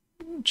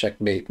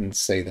checkmate in,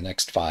 say, the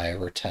next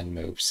 5 or 10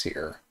 moves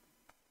here.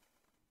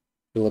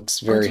 It looks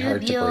very 50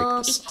 hard to break 秒。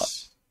 this up.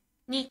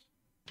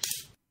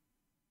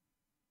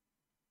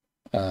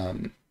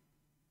 1、2。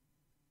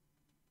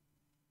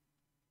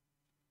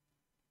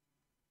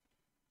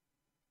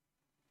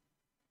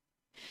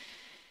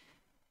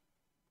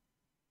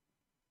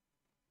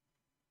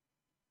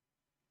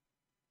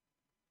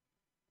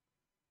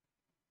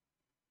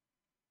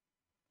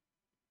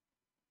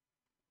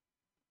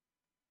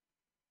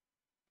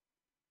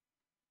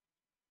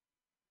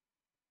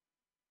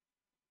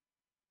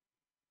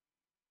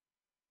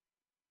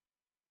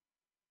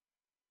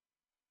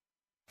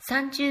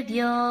 Um,30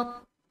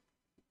秒。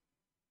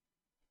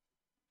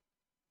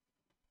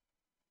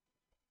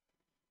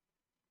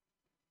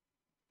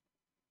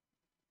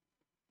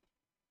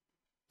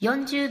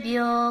 40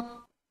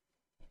秒。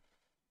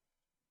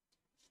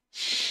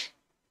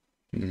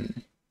 hmm.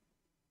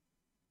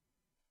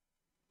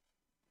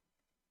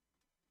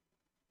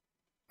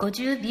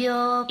 50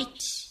秒。1、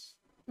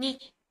2、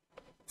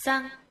3、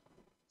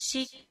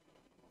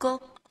4、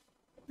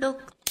5、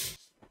6。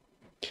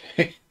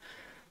 Okay.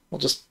 We'll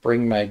just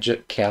bring my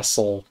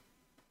castle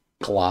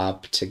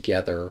glob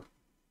together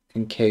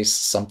in case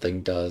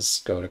something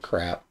does go to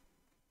crap.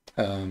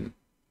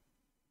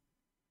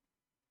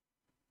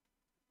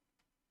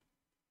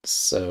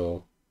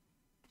 So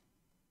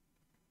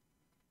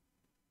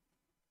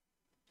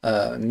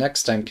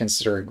next I'm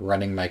considering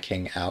running my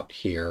king out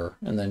here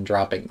and then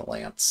dropping the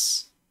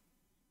lance.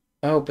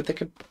 Oh, but they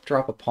could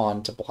drop a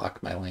pawn to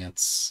block my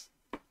lance.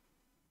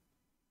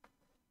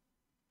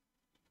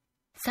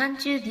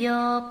 30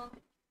秒。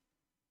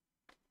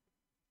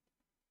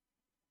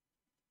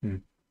 Hmm.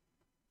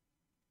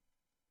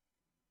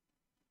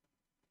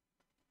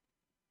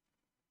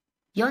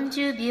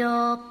 40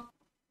秒。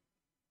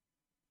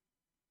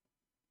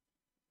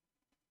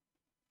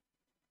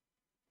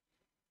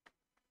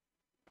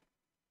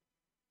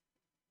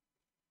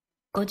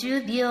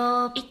 50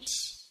秒。1、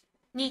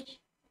2、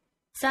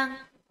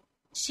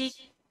3、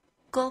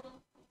4、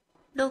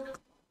5、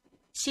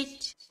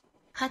6、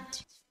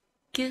7、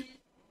8、9。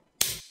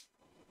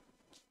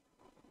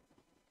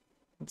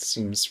 It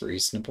seems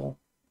reasonable.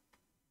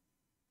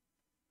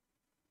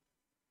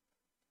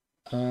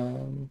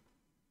 Um,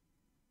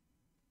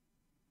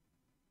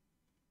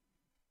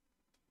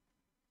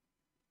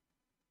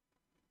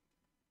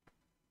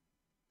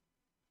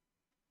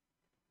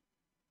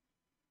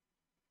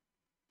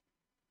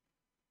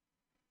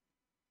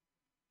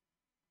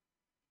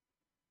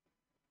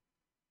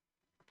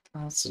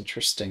 that's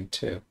interesting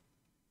too.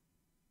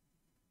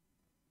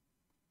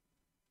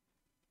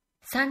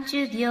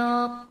 30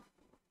秒。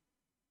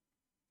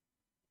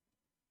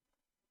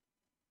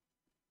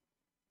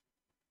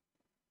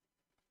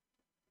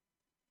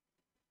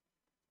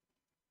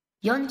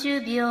 40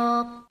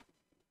秒。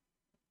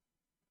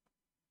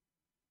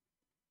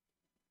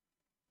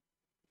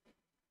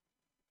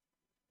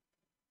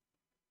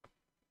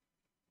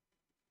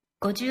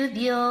 50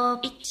秒。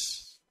1、2、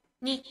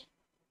3、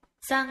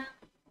4、5、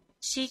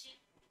6。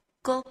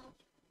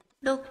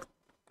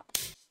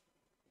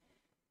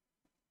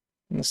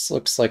 This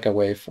looks like a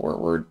way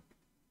forward.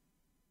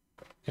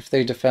 If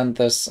they defend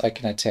this, I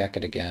can attack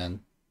it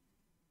again.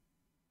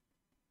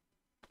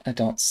 I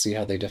don't see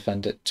how they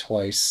defend it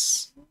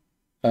twice.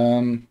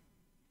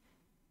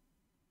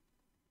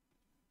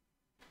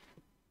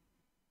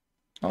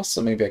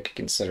 Also, maybe I could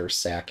consider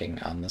sacking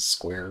on this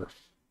square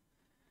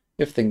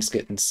if things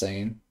get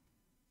insane.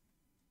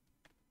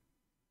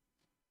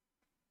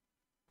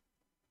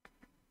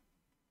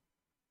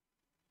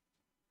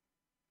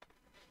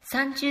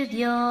 30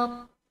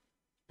秒。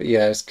 But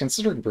yeah, I was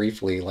considering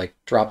briefly, like,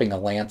 dropping a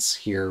lance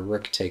here,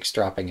 rook takes,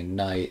 dropping a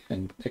knight,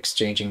 and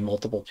exchanging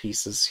multiple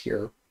pieces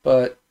here.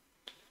 But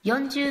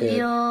 40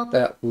秒。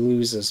 that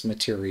loses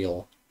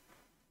material.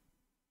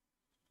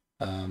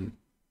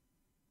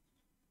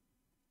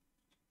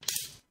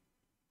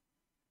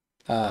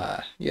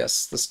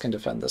 Yes, this can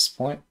defend this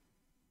point.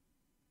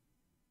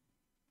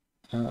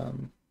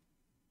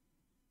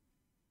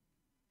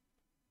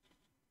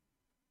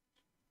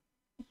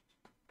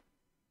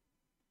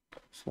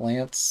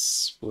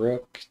 Lance,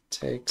 rook,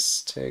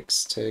 takes, take.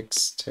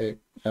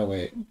 Oh,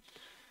 wait.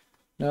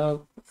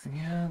 No,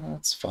 yeah,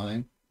 that's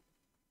fine.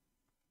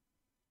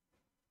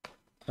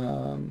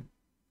 Um,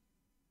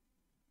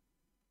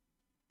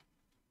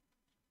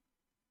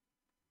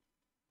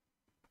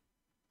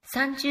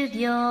 $30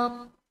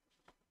 秒。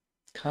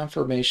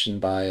confirmation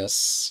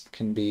bias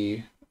can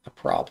be a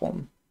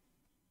problem.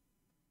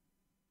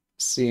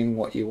 Seeing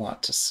what you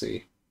want to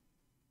see.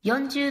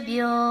 40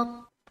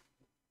秒。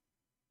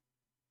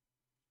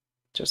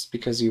Just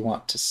because you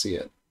want to see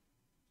it.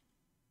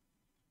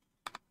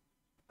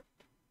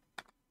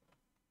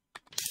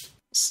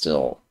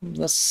 Still,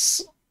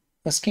 this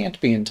can't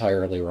be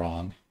entirely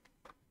wrong.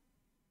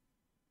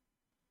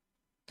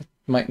 It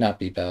might not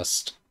be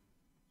best,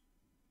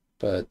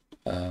 but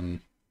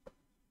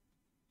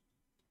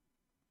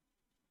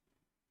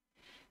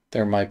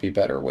there might be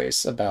better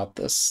ways about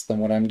this than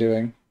what I'm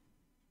doing.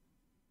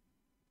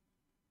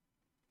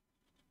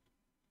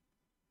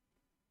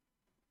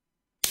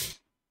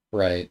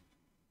 Right.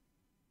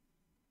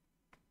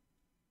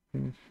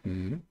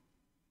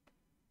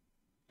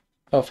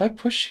 Oh, if I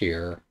push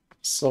here,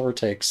 silver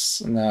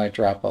takes, and now I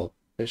drop a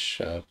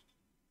bishop.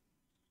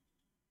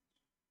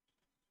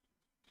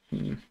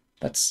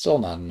 That's still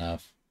not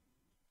enough.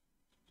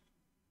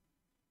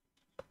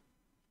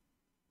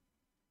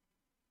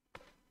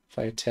 If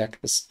I attack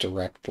this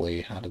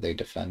directly, how do they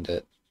defend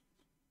it?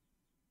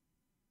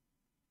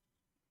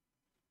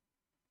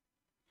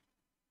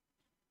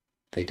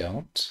 They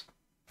don't?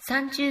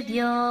 30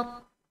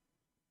秒。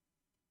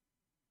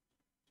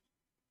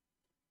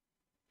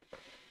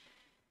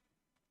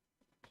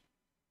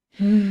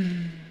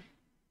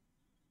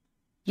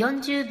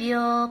40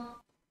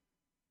秒。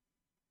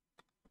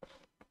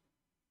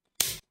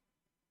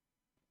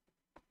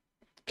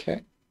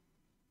Okay.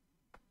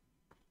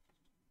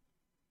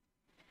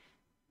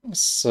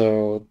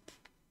 So,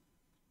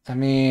 I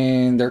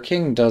mean, their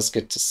king does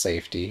get to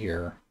safety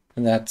here,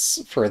 and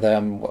that's, for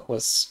them, what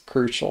was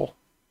crucial.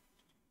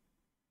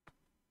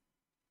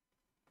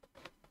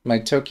 My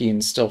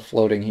Tokeen's still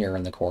floating here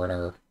in the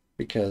corner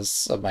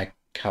because of my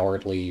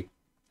cowardly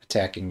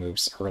attacking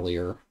moves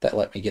earlier that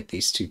let me get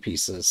these two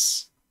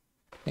pieces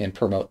and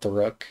promote the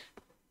rook.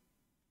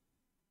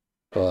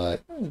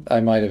 But I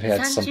might have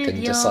had 30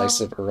 something 秒。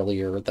 decisive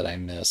earlier that I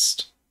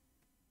missed.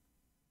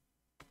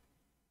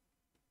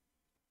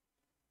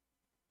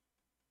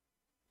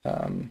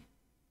 Um,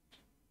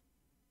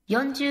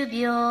 40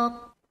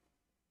秒。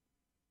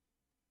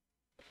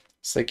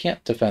so they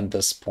can't defend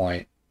this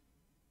point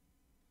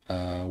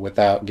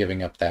without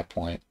giving up that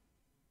point.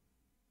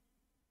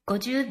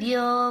 50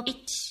秒。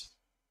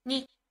1、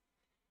2、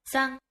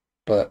3、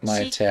But my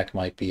attack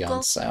might be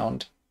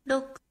unsound.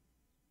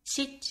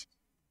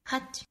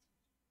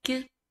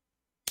 6、7、8、9。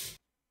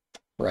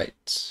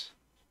 Right.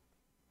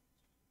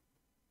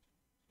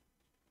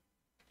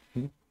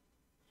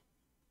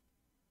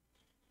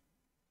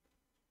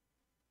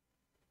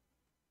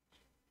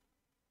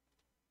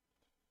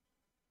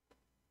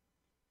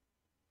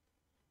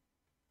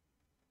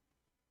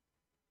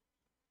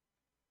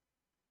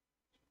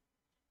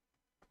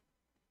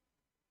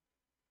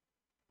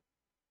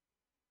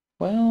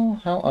 Well,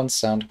 how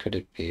unsound could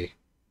it be?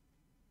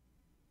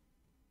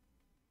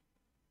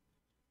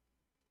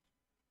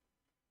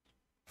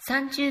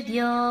 30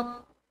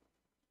秒。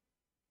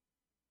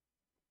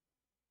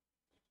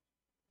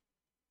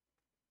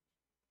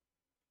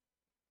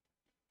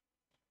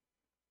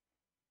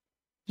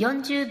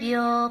40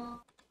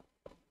秒。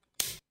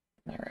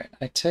 Alright,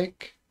 I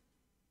take...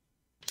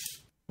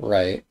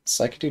 Right,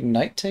 so I could do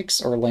knight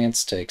takes or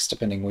lance takes,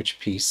 depending which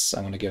piece I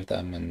want to give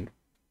them, and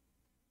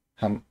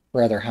how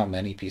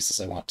many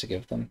pieces I want to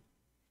give them.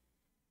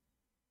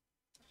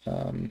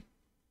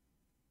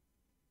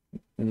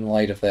 In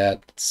light of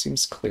that, it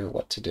seems clear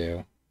what to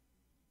do.30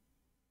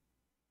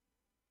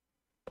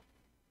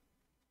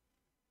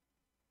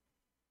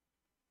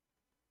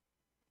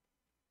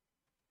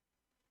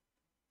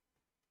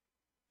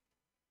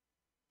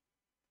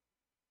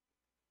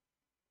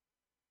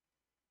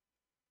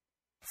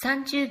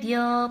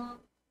秒。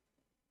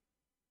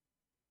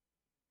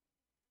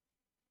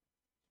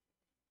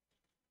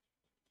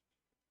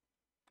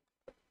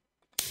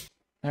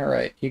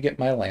 Alright, you get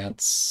my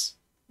lance.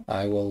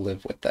 I will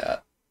live with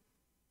that.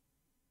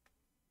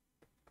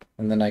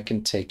 And then I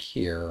can take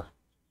here.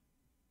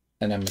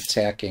 And I'm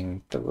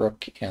attacking the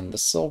rook and the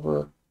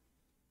silver.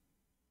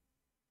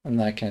 And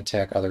then I can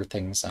attack other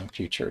things on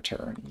future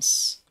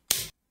turns.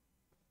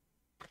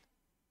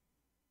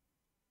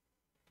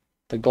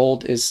 The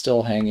gold is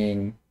still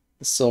hanging.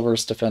 The silver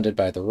is defended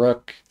by the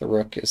rook. The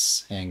rook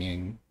is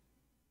hanging.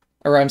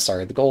 Or I'm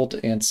sorry, the gold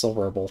and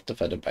silver are both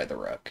defended by the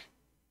rook.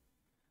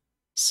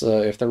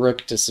 So if the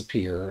rook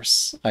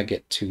disappears, I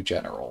get two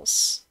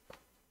generals.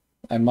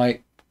 I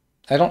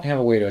don't have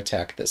a way to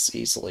attack this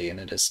easily, and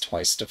it is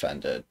twice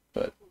defended,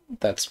 but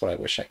that's what I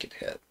wish I could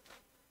hit.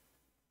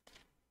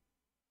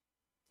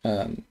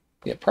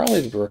 Yeah,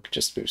 probably the rook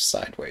just moves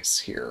sideways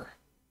here.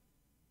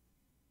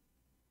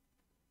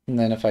 And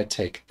then if I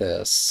take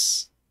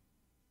this...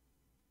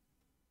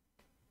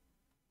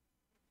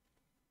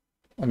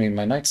 I mean,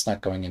 my knight's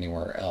not going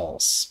anywhere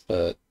else,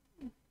 but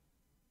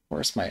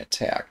where's my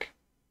attack?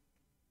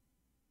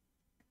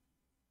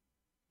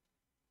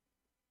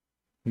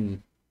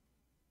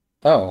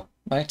 Oh,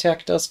 my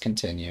attack does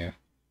continue.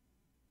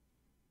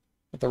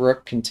 The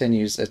rook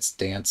continues its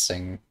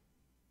dancing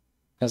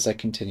as I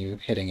continue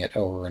hitting it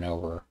over and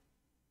over.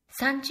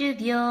 30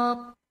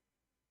秒。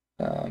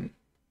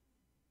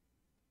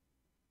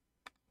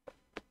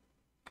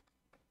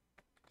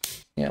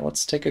Yeah,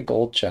 let's take a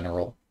gold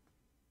general.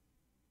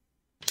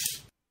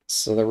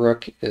 So the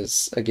rook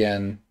is,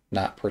 again,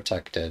 not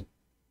protected.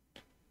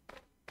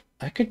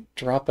 I could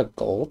drop a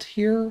gold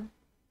here.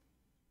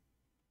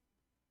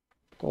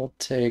 Gold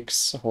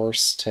takes,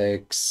 horse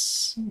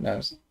takes.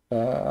 No,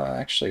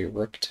 actually,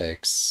 rook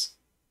takes.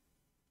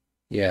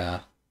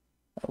 Yeah,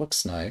 that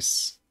looks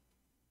nice.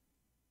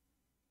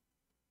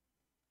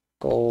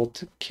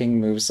 Gold,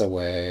 king moves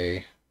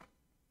away.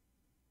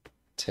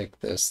 Take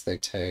this, they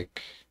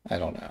take. I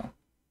don't know.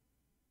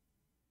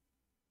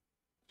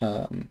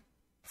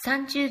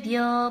 30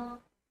秒。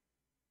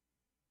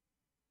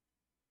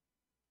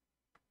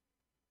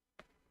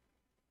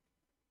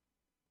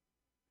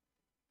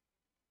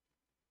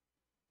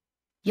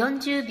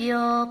40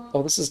秒。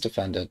Oh, this is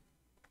defended.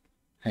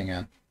 Hang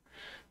on.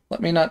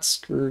 Let me not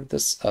screw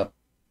this up.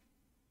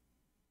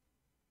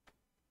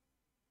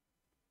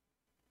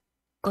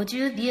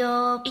 50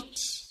秒。1、2、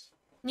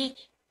3、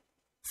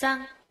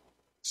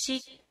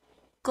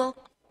4、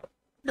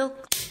5、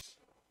6。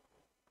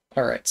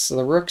Alright, so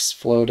the rook's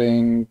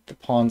floating, the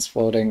pawn's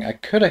floating. I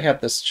could have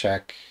had this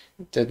check.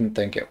 Didn't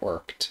think it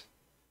worked.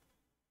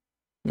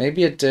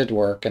 Maybe it did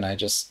work and I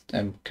just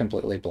am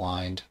completely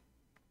blind.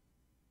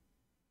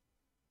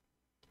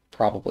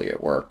 Probably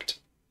it worked.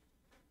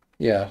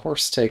 Yeah,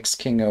 horse takes,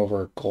 king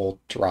over, gold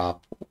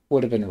drop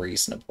would have been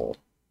reasonable.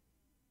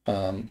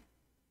 And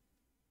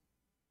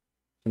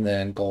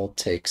then gold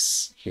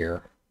takes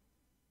here.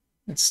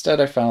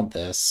 Instead I found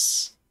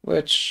this,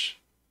 which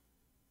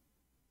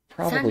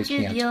probably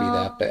can't be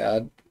that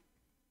bad.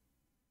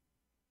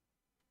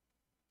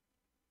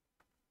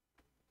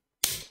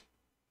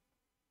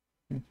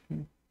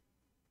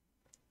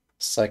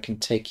 So I can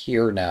take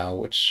here now,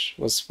 which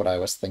was what I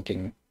was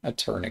thinking a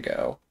turn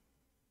ago.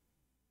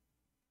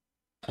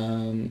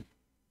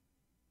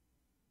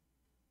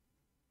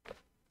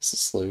 This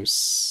is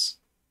loose,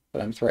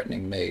 but I'm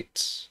threatening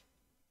mate.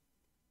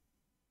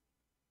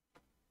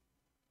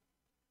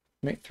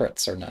 Mate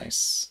threats are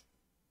nice.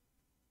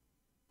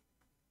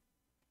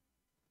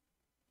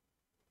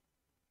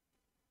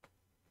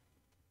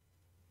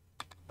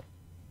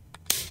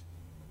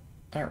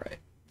 Alright,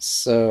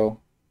 so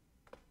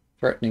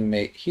threatening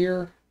mate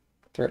here,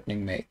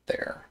 threatening mate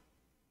there.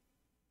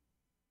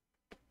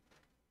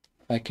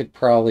 I could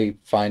probably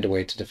find a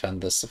way to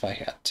defend this if I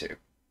had to.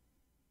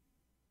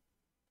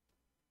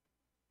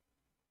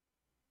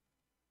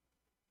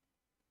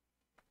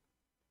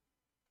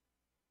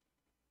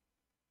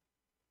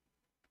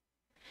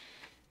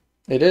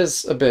 It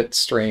is a bit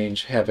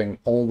strange having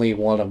only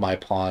one of my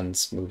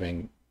pawns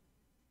moving.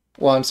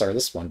 Well, I'm sorry,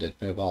 this one did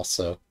move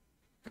also.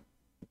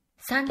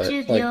 But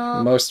like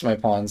most of my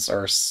pawns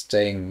are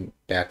staying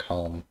back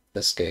home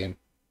this game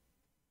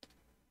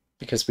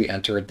because we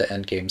entered the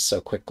end game so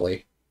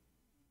quickly.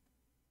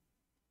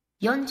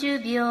 40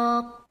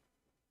秒。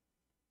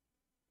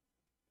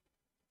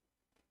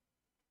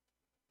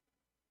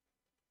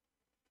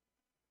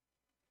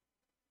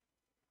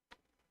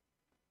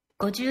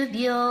50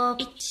秒。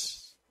1、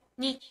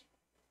2、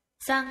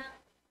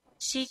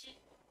3、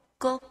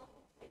4、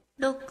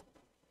5、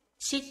6、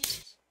7。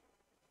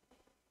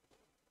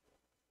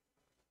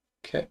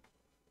Okay.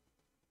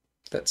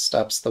 That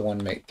stops the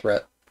one mate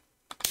threat.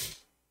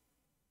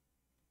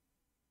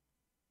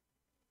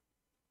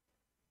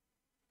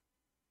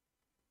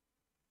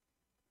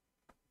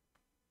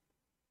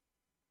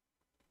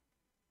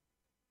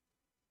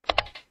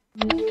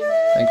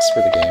 Thanks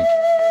for the game.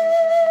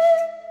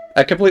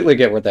 I completely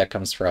get where that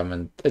comes from,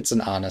 and it's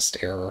an honest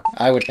error.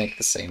 I would make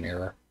the same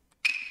error.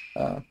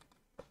 Yeah.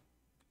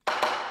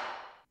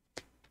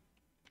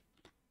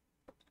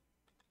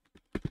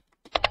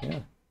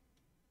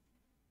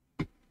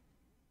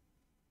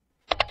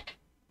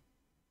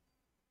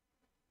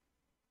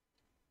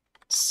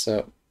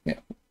 So, yeah.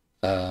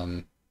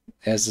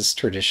 As is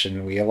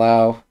tradition, we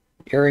allow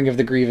airing of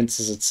the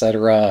grievances,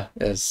 etc.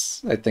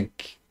 As I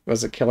think,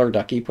 was it Killer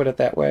Ducky put it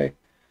that way?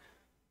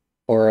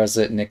 Or was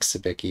it Nick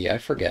Sabicki? I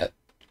forget.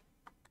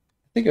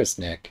 I think it was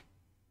Nick.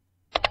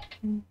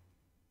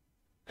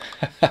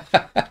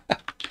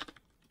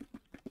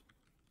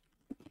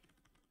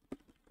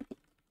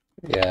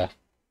 Yeah.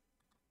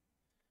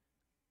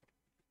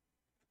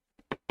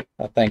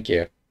 Oh, thank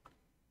you.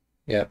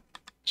 Yep.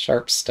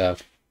 Sharp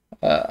stuff.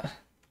 When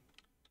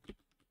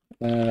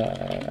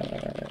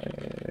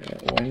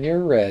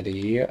you're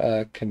ready,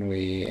 can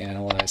we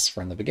analyze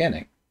from the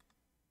beginning?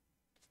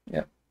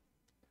 Yep.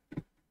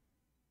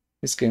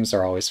 These games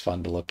are always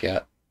fun to look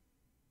at.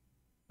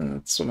 And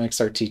that's what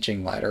makes our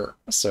teaching ladder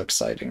so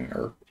exciting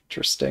or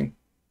interesting.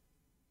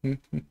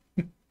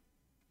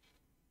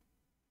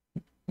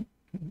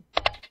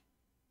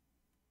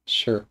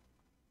 Sure.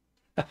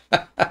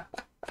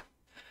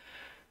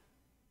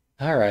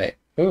 All right.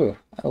 Ooh,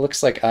 it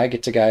looks like I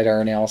get to guide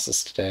our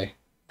analysis today.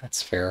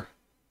 That's fair.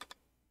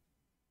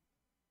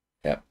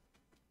 Yep.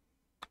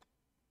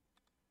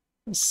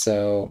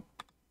 So,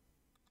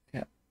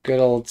 yeah, good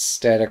old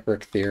static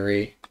rook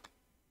theory.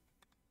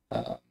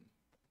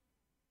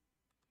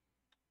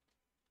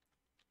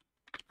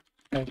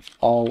 I've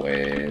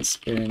always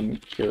been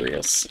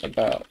curious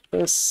about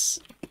this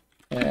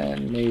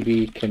and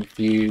maybe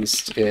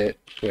confused it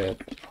with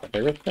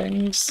other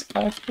things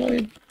I've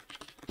played.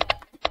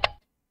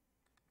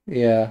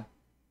 Yeah.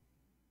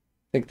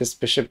 I think this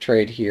bishop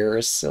trade here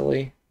is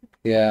silly.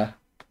 Yeah.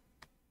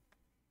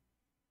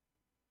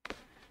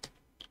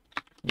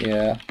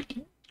 Yeah.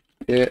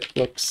 It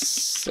looks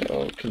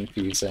so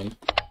confusing.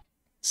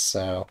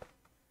 So,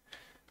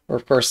 we're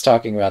first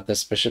talking about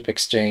this bishop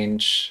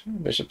exchange.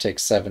 Bishop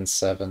takes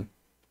 7-7.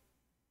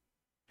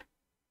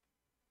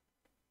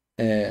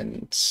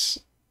 And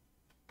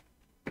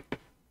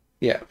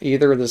yeah,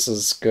 either this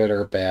is good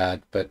or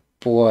bad, but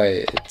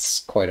boy, it's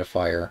quite a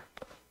fire.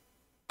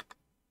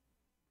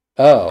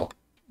 Oh,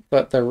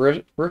 but the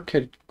rook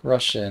could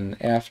rush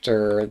in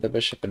after the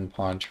bishop and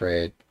pawn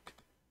trade.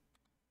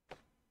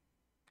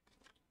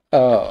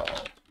 Oh,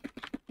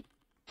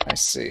 I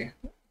see.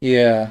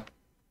 Yeah,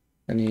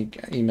 and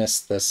you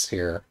missed this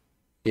here.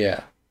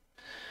 Yeah,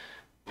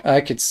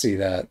 I could see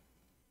that.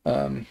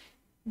 Um,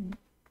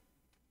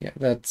 yeah,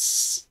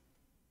 that's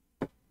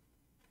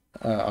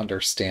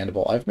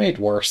understandable. I've made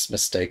worse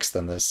mistakes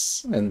than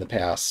this in the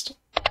past.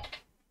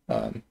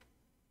 Um,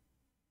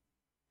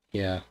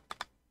 yeah.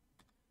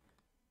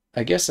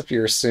 I guess if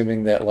you're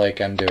assuming that,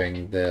 like, I'm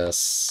doing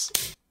this,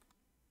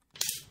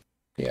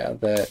 yeah,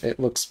 that it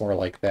looks more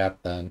like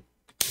that then.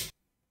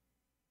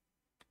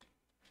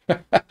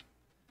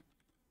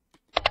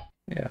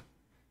 Yeah.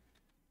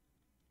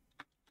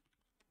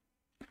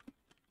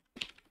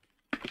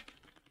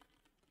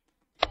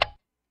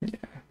 Yeah.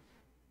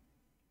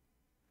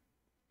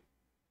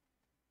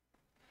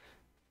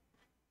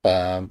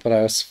 But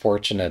I was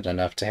fortunate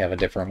enough to have a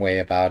different way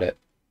about it.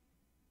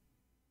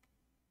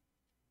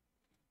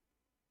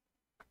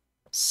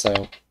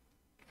 So,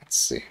 let's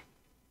see.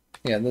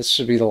 Yeah, this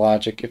should be the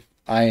logic if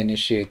I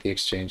initiate the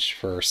exchange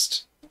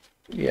first.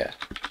 Yeah,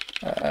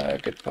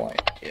 good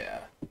point.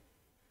 Yeah.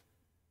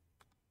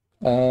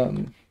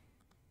 Um,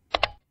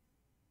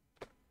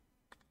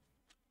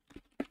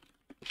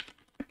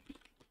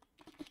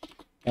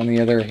 on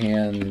the other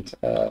hand,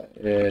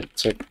 it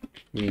took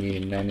me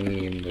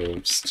many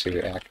moves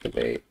to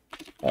activate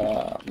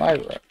my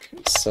rook.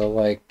 So,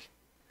 like,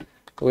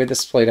 the way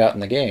this played out in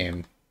the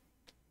game,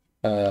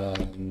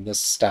 this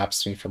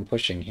stops me from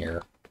pushing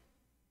here.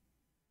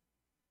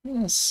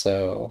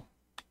 So,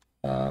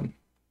 um,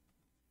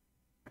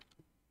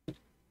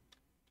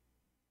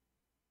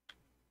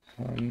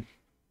 um,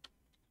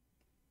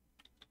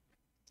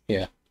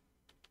 yeah.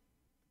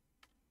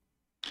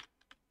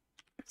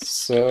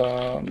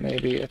 So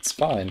maybe it's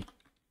fine.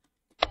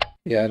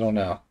 Yeah, I don't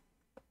know.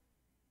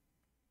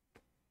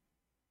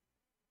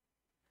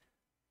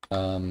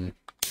 Um,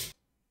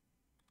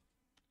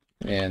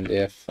 and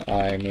if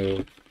I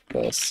move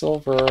the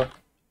silver,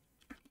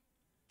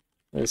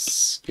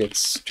 this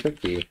gets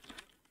tricky,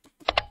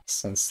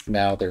 since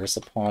now there's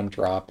a pawn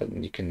drop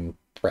and you can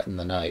threaten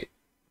the knight.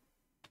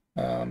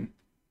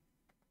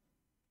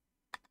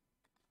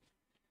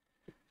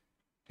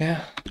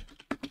 Yeah,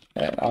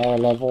 at our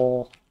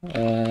level,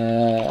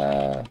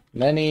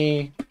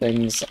 many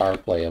things are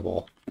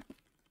playable.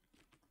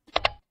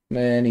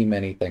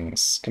 Many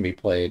things can be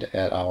played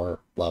at our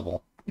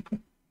level.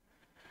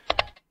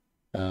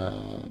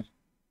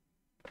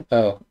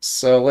 Oh,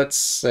 so let's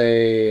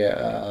say,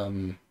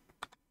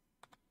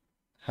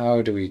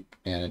 how do we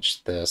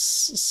manage this?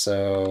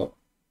 So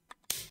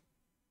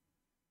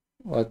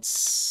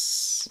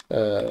let's,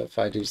 if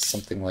I do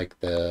something like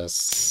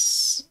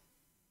this,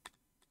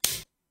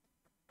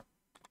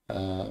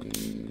 uh,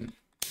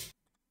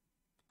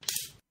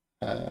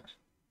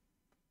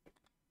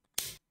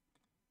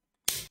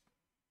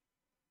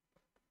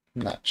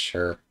 not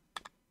sure.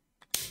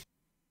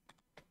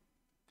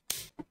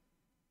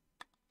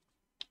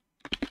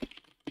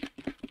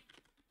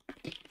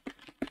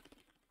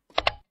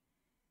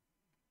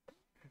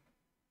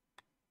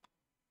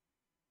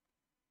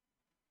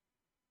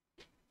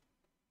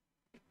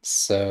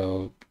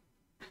 So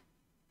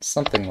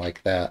something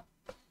like that.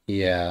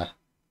 Yeah.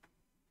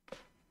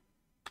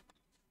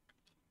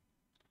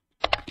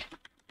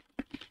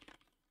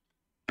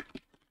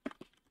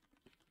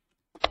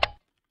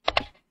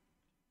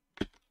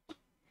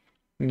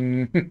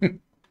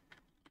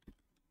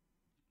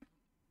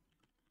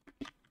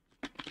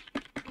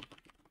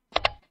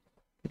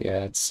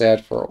 Yeah, it's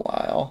sad for a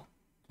while,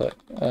 but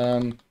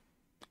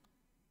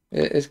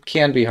it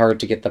can be hard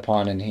to get the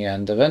pawn in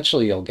hand.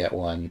 Eventually you'll get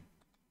one.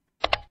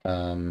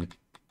 Um,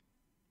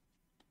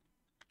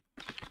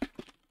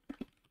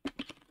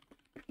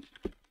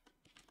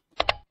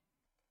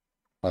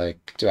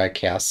 like, do I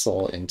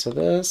castle into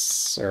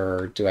this,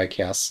 or do I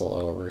castle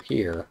over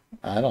here?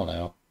 I don't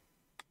know.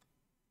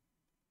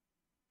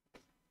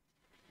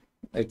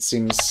 It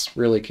seems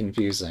really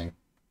confusing.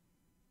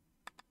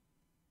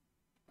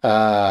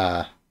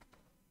 Ah,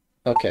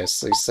 Okay,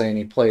 so he's saying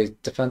he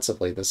played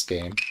defensively this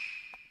game.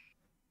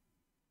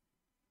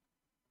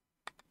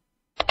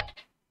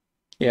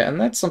 Yeah, and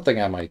that's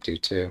something I might do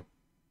too.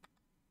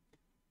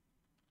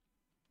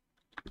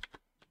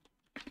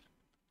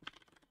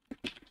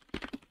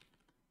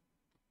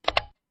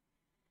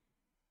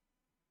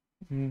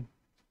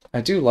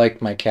 I do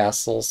like my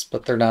castles,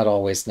 but they're not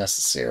always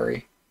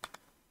necessary.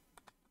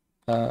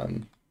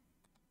 Um,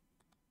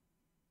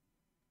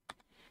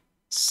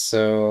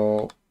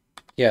 so,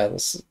 yeah,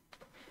 this,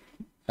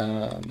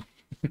 um,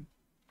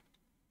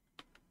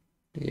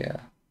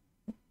 yeah.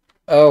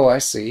 Oh, I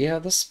see. Yeah,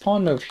 this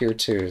pawn move here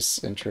too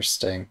is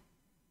interesting.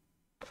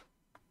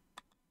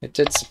 It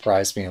did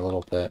surprise me a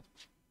little bit.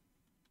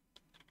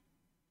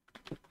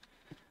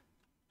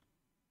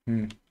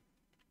 Hmm.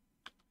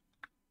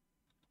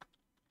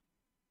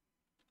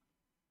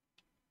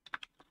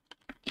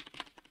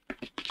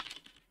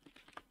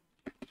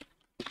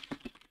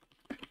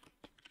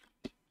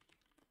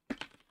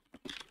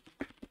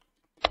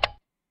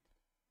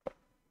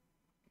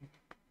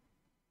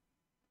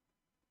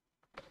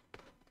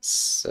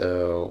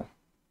 So,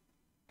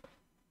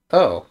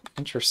 oh,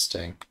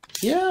 interesting.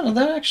 Yeah, no,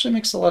 that actually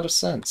makes a lot of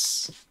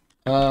sense.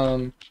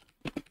 Um,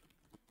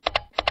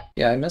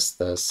 yeah, I missed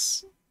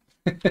this.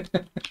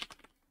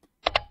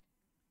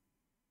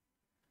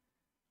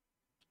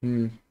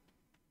 Hmm.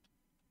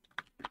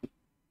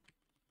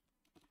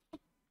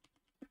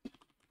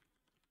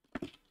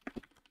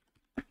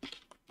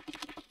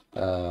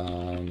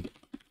 Um,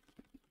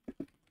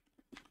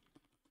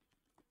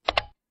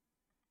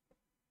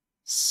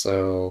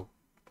 so,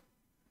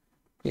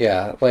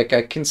 yeah, like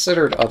I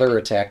considered other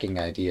attacking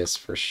ideas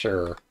for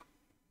sure.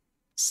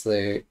 So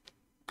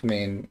I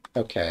mean,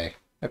 okay.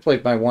 I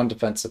played my one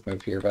defensive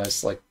move here, but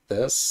it's like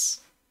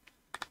this,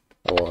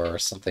 or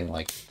something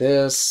like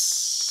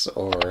this,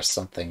 or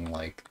something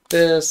like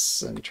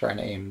this, and trying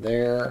to aim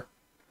there.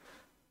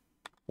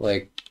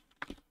 Like,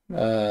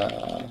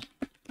 uh,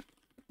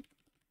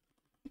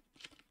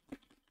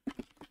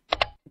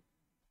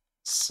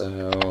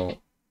 so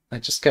I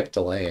just kept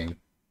delaying.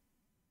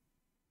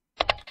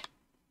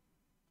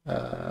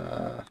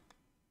 Uh,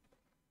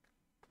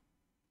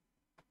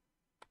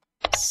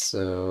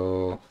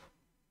 so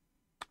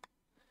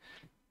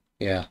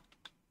yeah.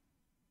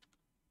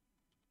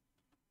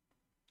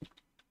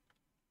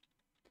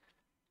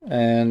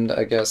 And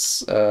I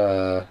guess,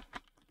 so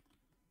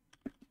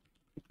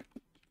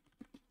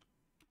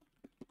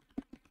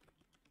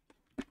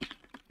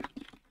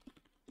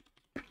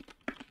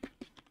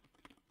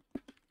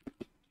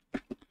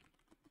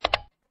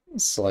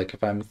like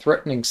if I'm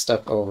threatening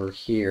stuff over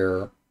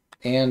here,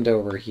 and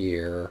over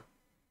here,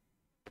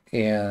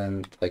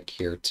 and like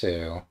here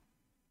too,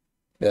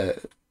 uh,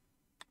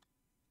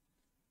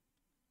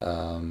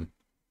 um,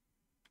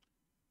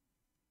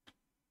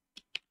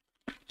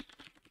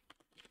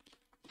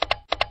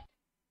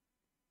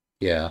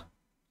 yeah.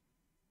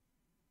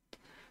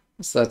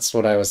 So that's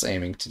what I was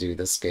aiming to do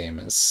this game,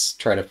 is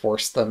try to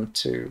force them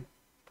to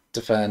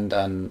defend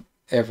on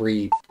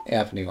every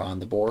avenue on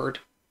the board.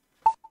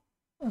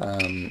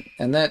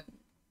 And that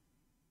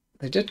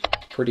they did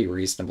pretty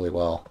reasonably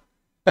well.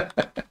 uh,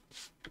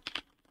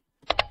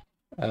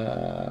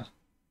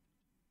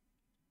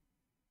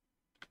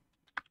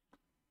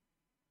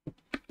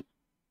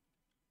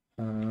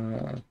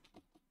 uh,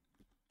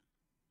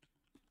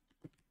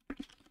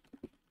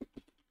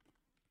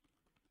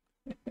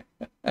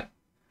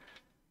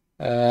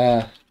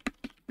 uh,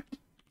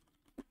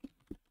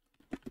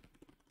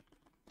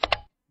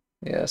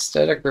 yeah,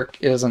 Static Brick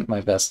isn't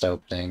my best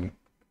opening.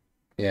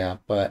 Yeah,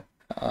 but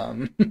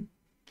um,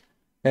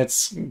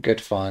 it's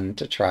good fun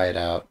to try it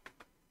out.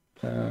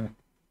 Uh,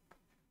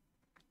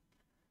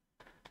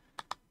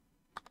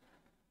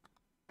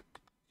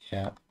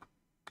 yeah.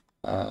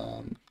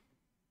 Um,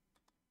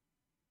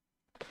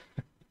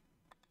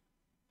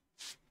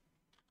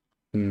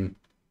 hmm,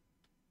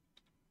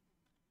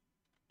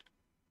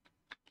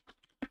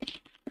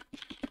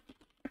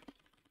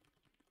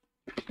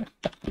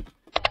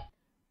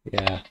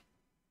 yeah.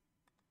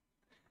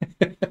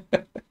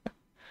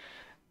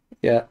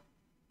 Yeah.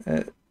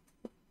 Uh,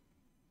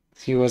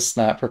 he was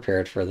not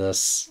prepared for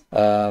this.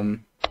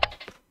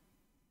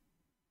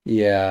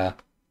 Yeah.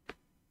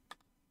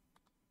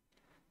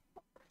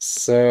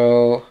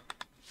 So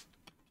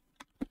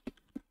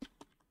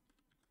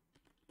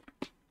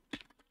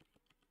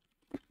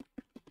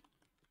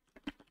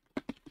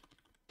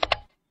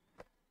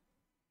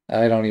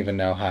I don't even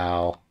know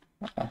how.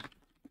 Uh,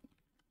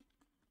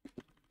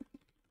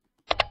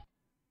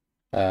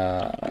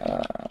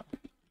 uh,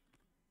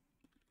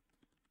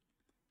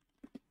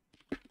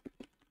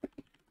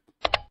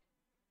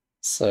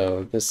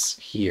 so this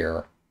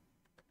here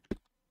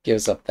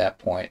gives up that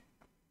point.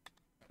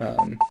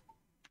 Um,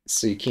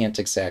 so you can't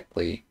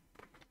exactly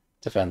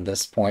defend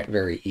this point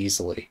very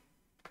easily.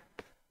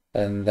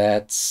 And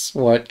that's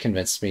what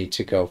convinced me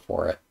to go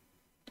for it.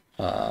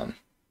 Um,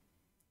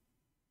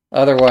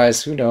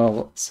 Otherwise, who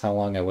knows how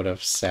long I would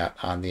have sat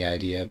on the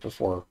idea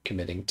before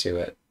committing to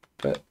it.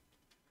 But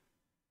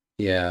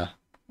yeah.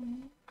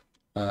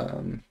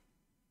 Um,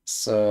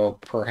 So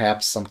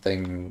perhaps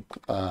something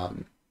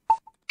hmm,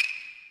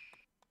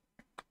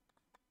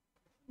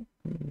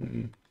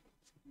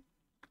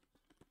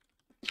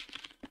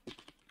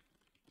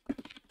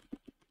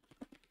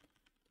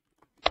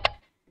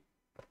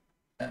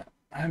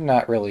 I'm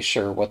not really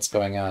sure what's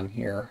going on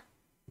here.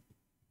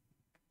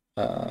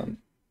 Um,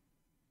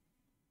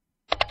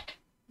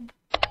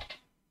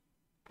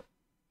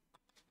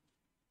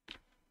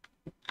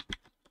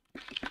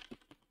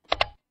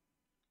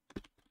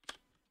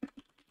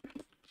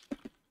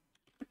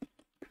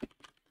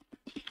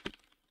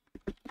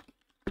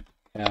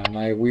 yeah,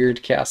 my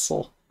weird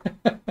castle.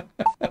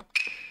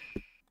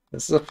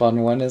 This is a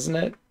fun one, isn't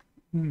it?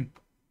 Hmm.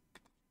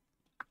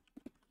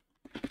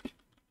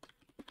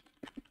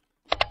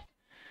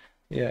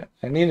 Yeah,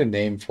 I need a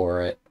name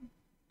for it.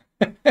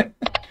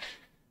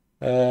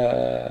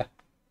 Uh,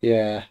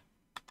 yeah,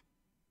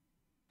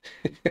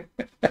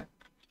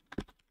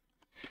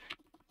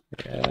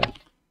 yeah,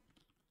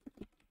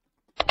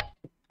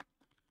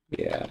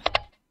 yeah.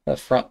 The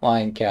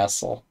frontline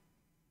castle.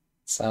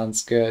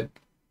 Sounds good.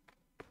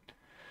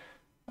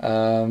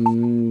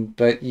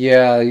 But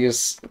yeah, he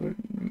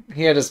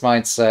had his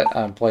mindset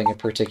on playing a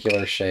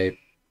particular shape.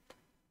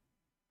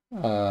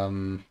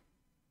 Um,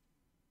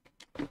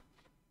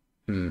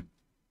 hmm.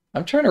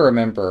 I'm trying to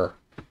remember.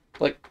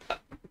 Like,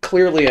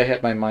 clearly I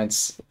had my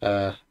mind's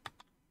uh,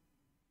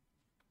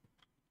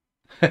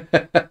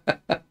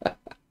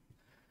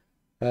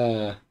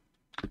 uh,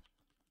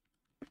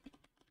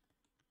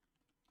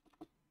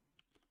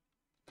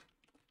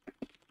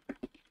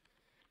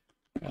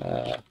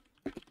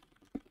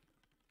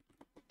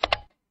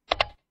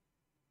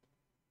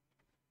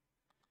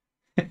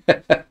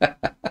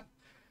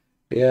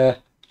 yeah,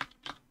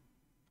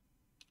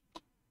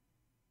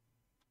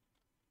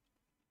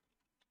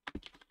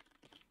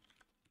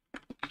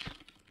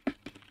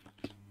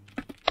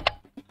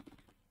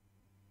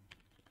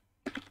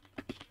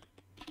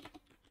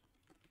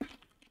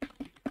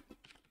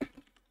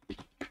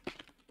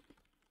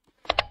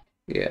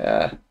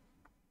 yeah.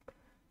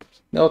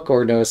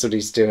 Melkor knows what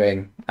he's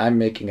doing. I'm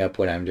making up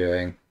what I'm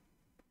doing,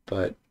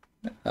 but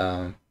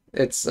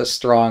it's a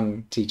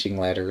strong teaching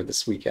ladder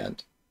this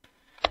weekend.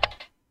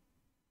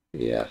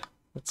 Yeah,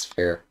 that's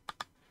fair.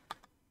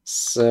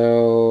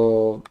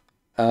 So,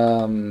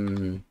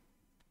 um,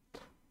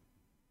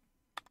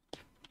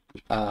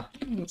 uh,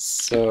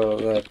 so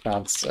the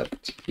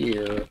concept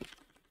here,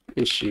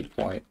 issue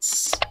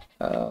points.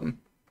 Um,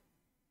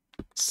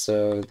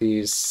 so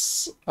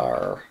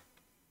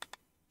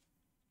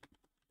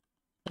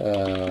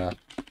uh,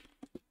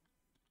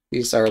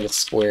 these are the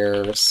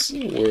squares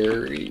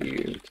where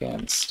you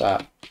can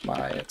stop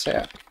my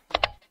attack.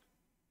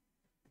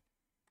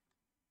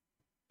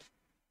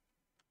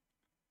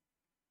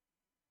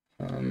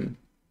 Um,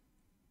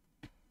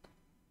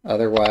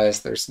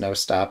 Otherwise, there's no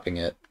stopping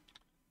it.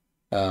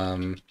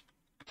 Um,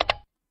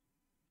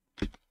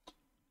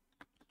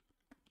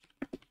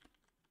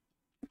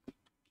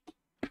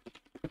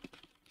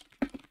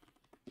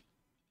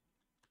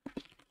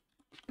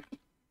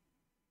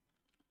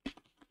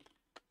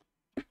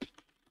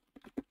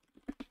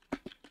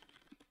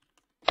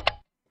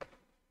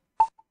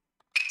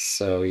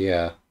 so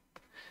yeah.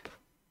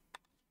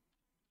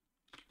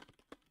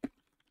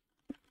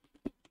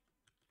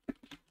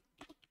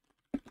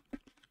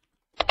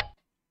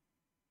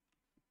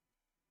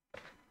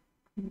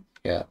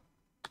 Yeah.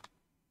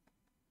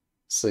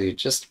 So you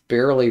just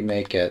barely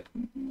make it.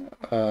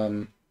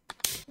 Um,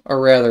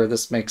 or rather,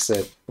 this makes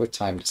it with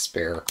time to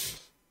spare.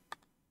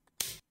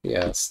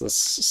 Yes, this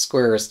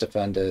square is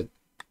defended.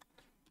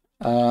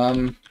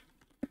 Um,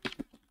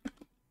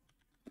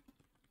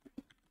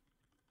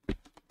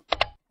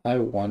 I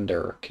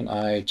wonder, can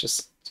I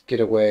just get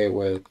away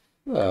with,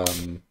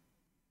 um,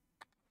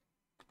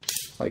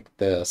 like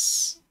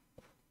this?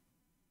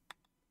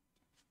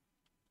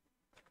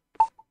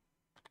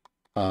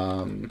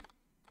 Um,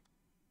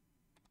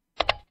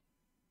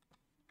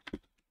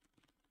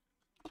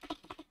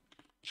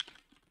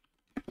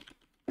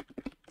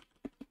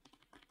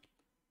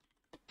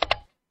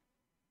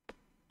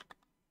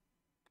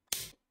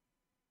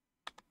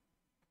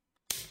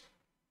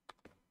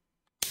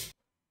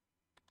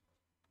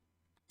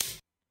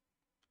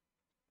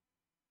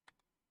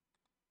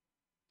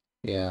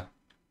 yeah.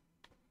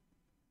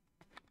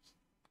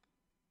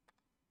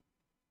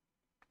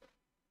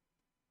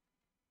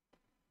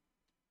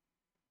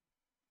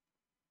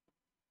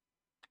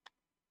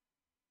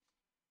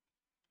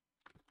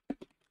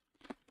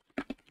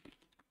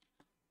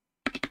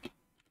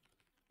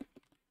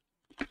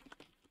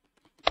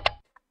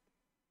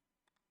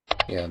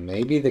 Yeah,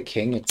 maybe the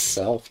king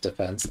itself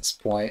defends this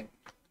point.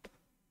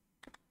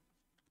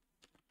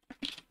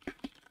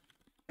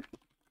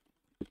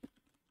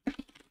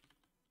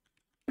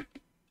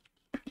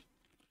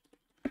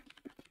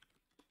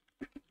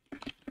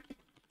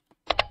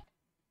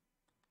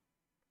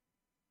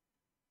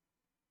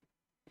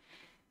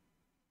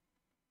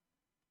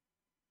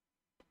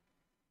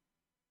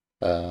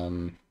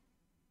 Um,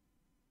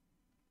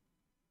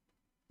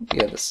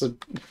 yeah, this would...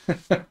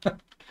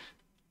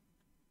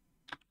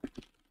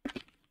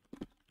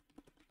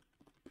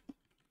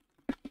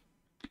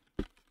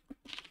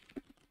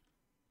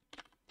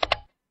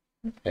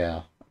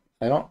 Yeah.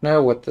 I don't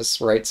know what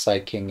this right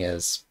side king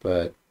is,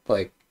 but,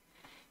 like,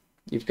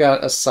 you've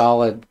got a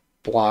solid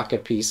block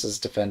of pieces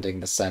defending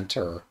the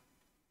center.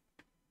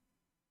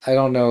 I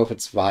don't know if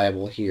it's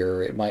viable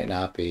here. It might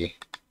not be.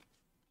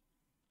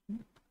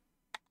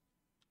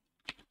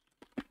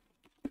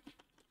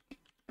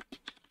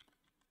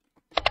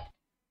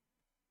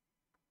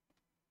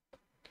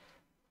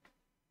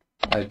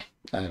 I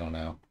I don't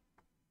know.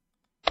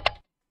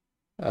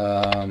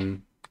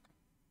 Um,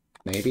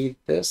 maybe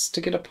this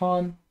to get a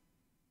pawn?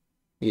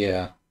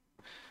 Yeah,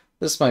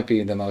 this might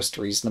be the most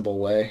reasonable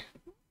way.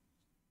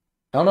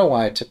 I don't know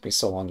why it took me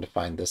so long to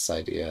find this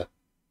idea.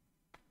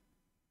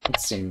 It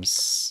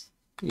seems...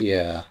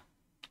 yeah.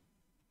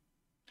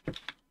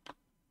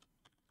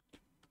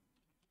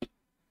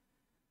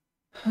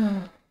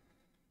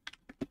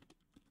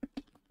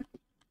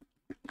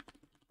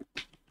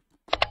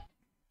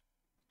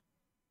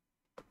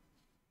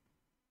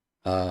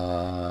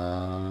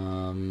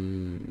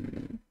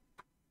 Um...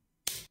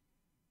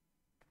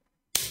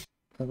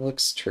 That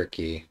looks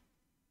tricky.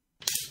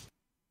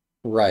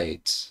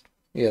 Right.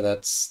 Yeah,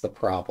 that's the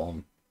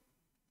problem.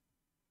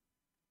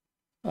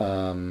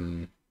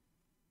 Um...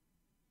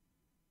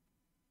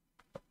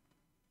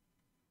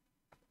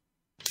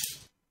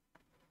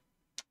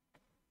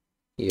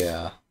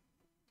 Yeah.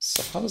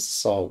 So how does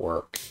this all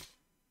work?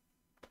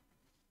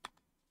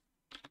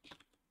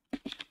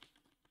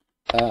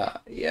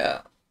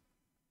 Yeah.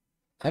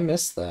 I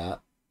missed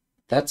that.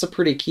 That's a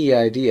pretty key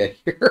idea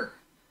here.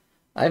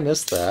 I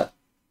missed that.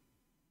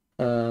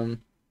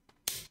 Um,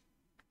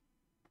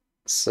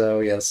 so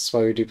yeah, this is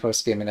why we do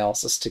post-game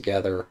analysis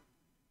together.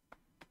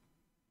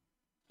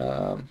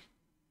 It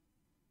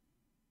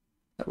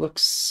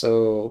looks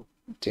so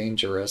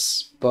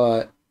dangerous,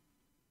 but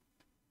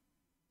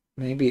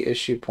maybe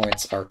issue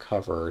points are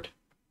covered.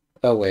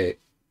 Oh, wait.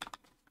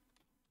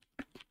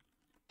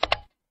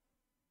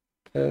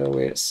 Oh,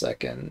 wait a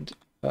second.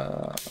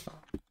 Uh,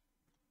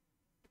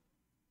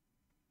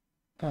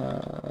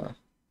 uh,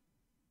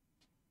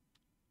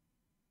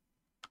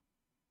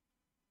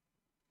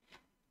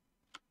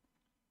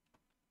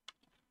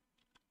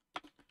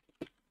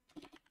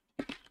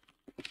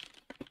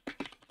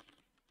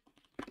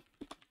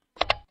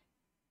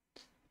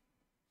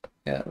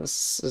 yeah,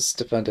 this is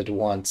defended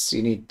once.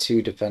 You need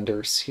two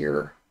defenders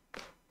here.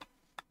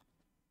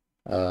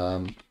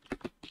 Um,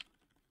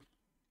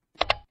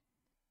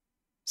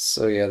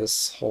 so yeah,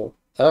 this whole...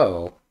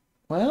 Oh,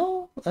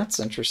 well, that's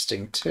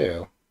interesting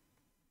too.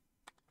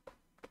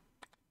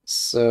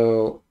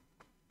 So,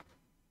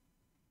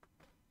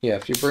 yeah,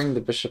 if you bring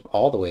the bishop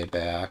all the way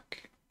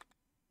back,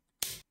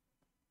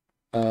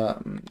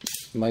 you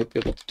might be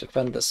able to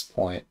defend this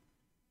point.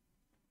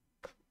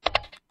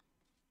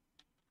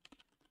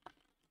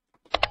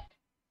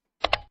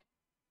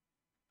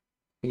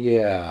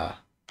 Yeah,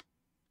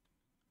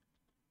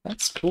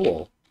 that's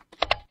cool.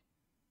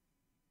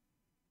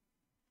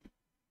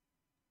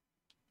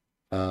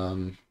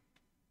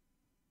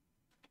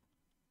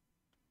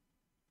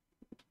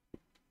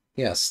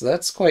 Yes,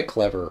 that's quite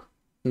clever.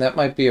 And that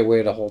might be a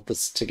way to hold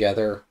this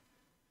together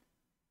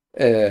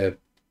uh,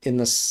 in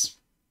this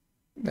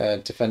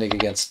defending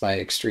against my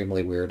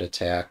extremely weird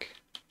attack.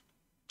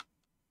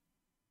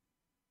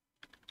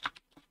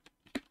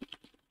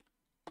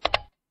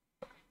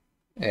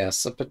 Yeah,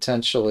 so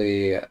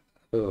potentially...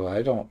 Oh,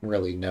 I don't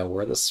really know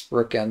where this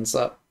rook ends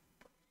up.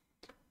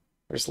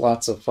 There's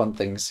lots of fun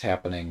things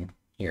happening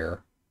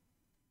here.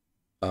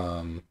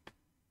 Um,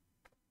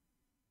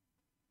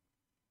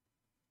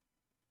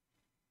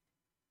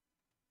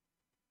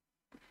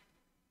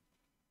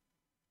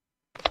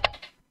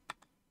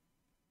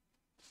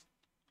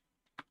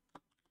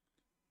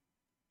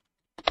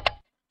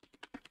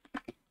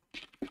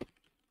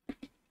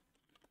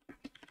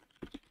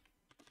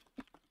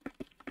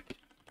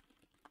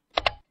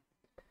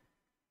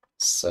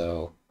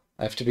 so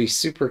I have to be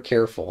super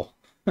careful.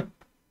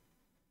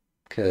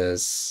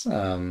 Because,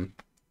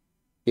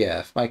 yeah,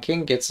 if my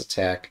king gets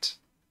attacked,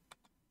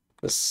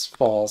 this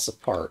falls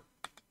apart.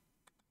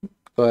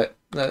 But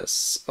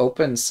this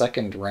open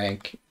second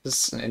rank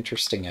is an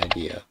interesting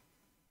idea.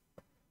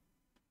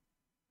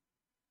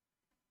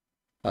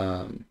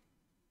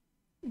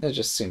 It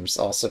just seems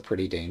also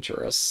pretty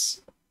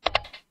dangerous.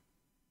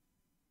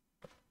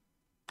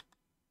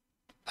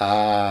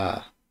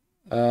 Ah,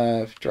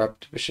 I've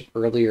dropped bishop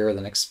earlier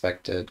than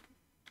expected.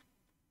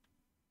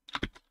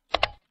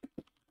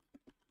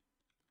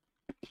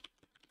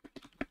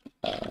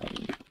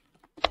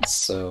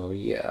 So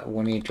yeah,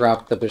 when he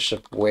dropped the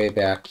bishop way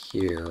back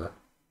here,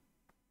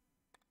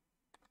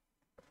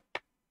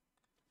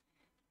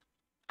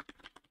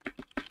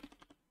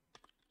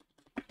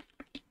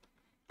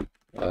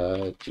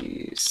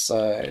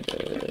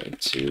 decided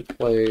to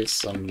play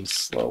some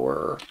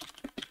slower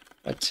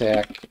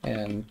attack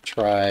and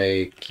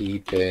try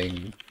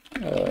keeping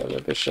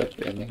the bishop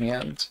in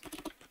hand.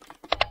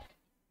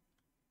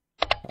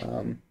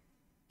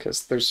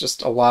 Because there's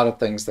just a lot of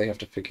things they have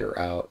to figure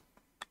out.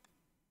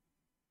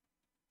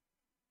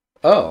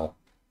 Oh,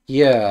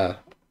 yeah.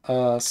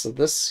 So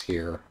this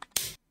here.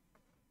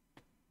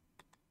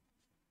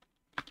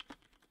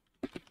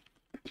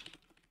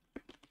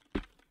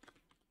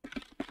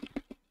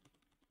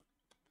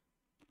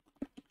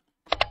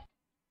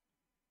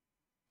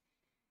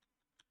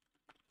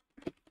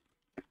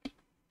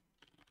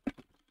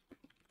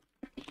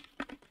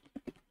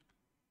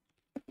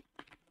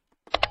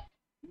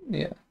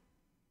 Yeah.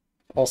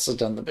 Also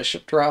done the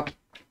bishop drop.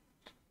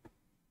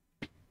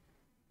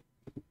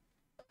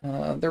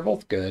 They're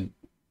both good,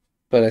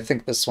 but I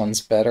think this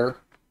one's better.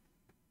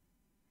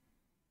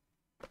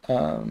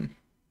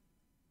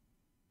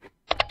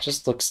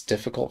 Just looks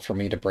difficult for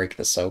me to break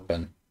this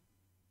open.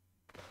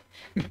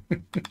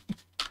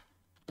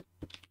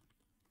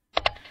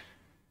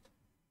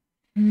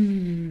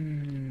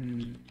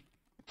 Hmm.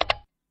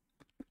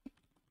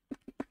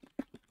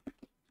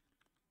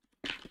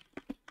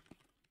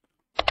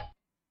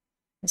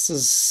 This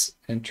is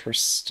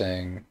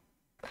interesting.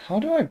 How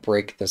do I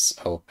break this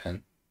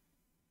open?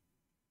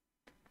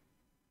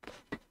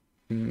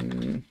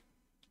 Hmm.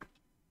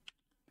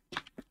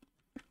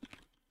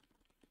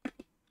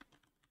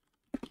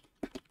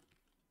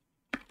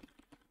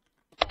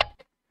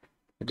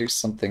 I do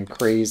something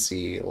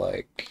crazy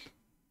like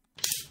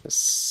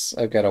this.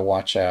 I've got to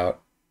watch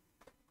out.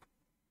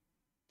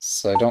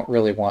 So I don't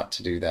really want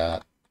to do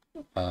that.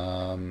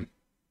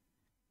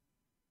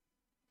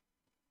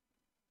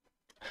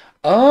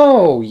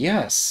 Oh,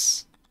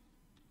 yes.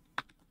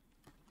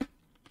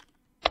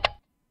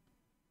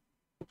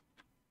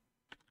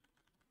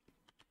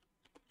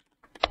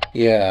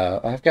 Yeah,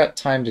 I've got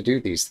time to do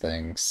these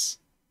things.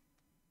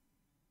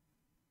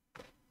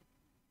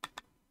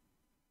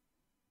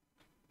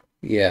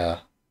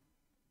 Yeah.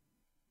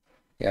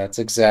 Yeah, it's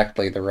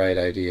exactly the right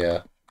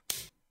idea.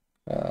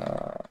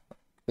 Uh,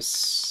 this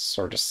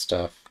sort of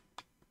stuff.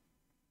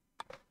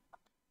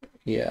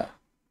 Yeah.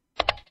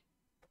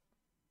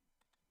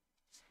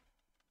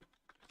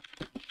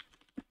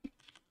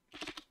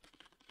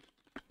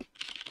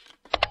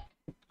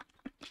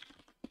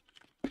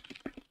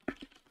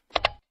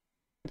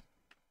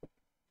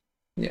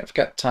 Yeah, I've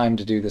got time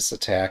to do this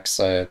attack,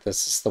 so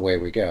this is the way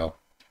we go.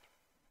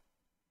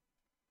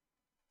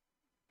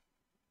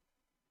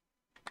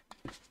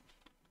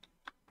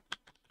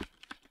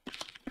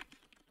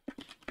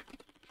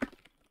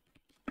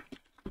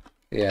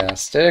 Yeah,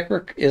 static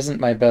rook isn't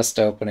my best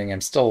opening.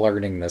 I'm still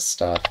learning this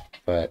stuff,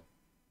 but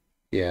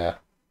yeah,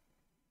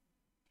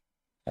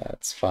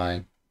 that's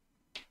fine.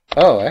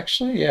 Oh,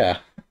 actually, yeah.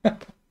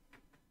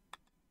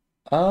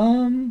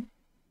 Um,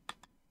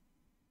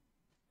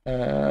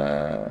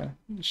 uh,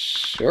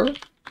 sure,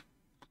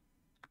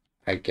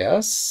 I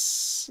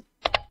guess.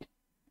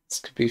 This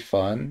could be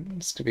fun.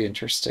 This could be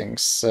interesting.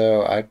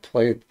 So I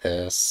played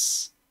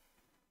this.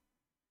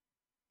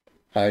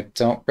 I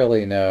don't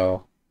really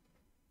know.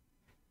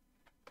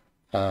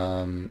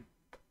 Um,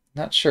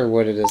 Not sure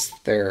what it is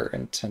they're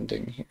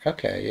intending here.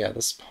 Okay, yeah,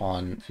 this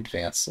pawn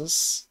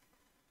advances.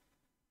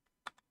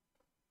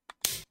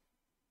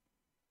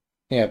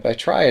 Yeah, but I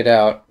try it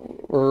out.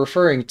 We're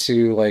referring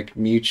to like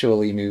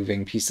mutually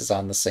moving pieces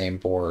on the same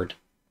board,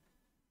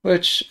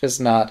 which is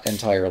not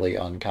entirely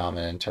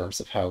uncommon in terms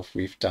of how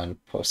we've done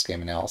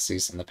post-game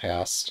analyses in the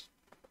past.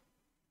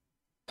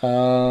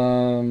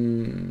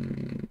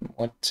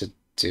 What to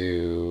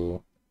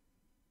do?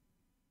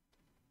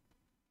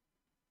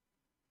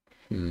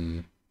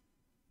 Hmm.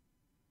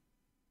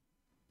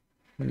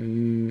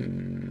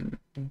 I'm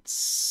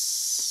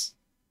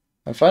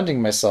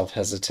finding myself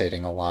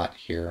hesitating a lot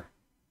here.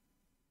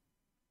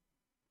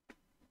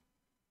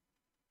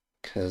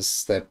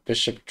 Because that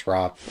bishop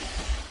drop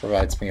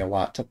provides me a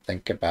lot to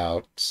think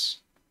about.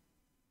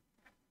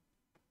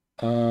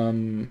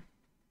 It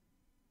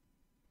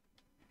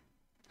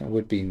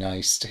would be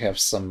nice to have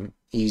some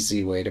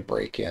easy way to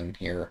break in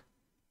here.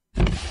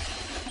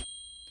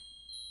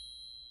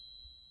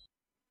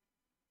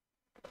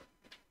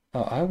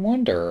 Oh, I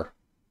wonder.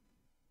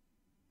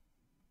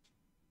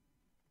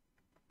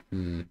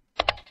 Hmm.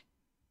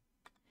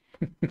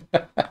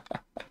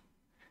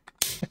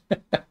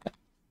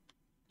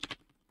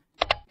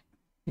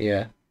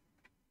 Yeah.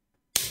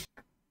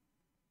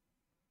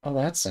 Oh,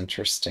 that's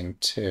interesting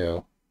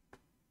too.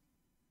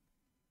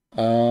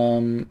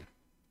 Um,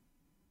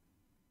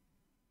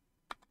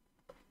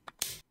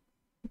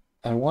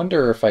 I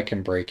wonder if I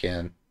can break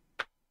in.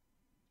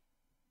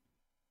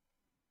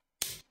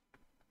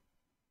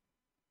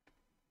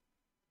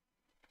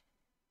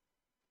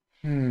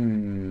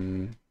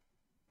 Hmm.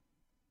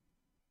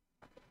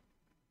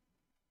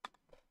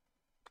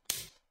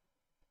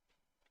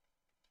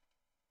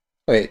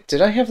 Wait,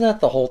 did I have that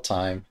the whole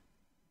time?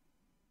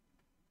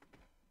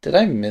 Did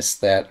I miss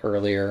that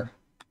earlier?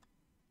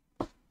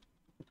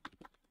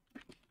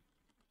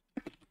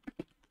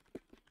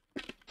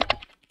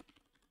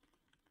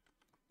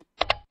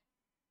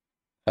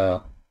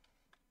 Oh.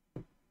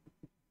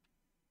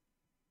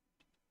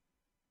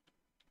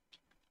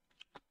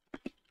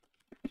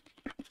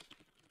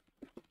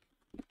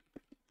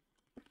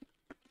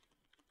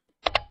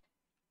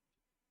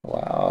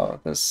 Wow,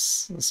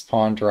 this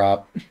pawn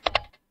drop.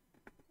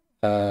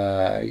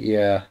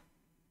 Yeah.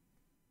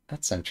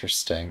 That's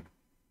interesting.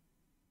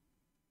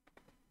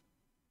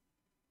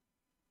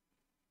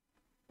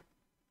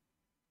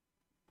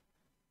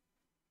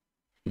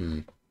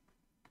 Hmm.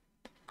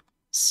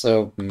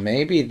 So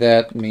maybe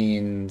that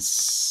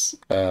means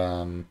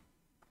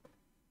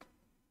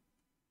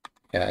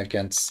Yeah,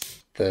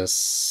 against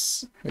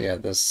this. Yeah,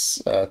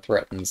 this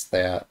threatens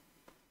that.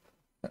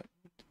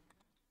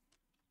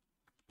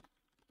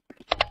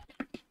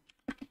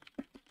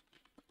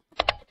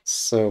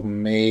 So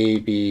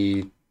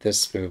maybe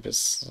this move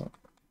is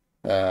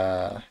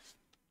uh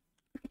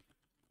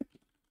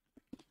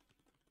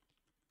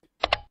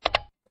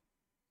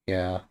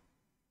yeah.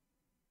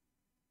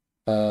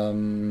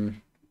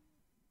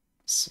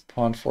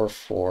 Pawn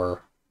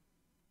 4/4.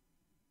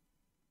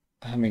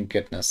 I mean,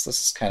 goodness,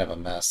 this is kind of a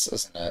mess,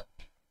 isn't it?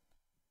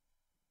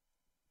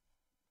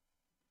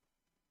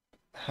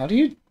 How do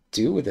you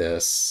do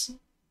this?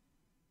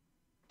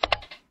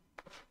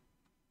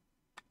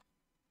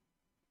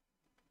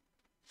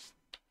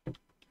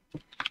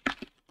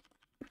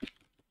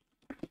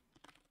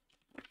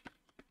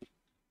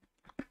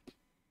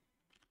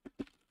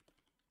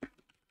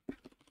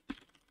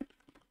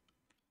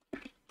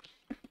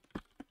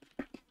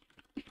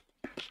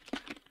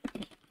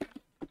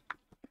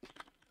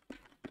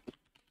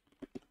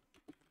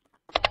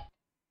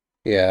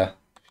 Yeah,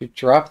 if you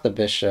drop the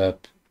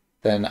bishop,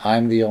 then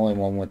I'm the only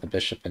one with the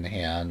bishop in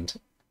hand.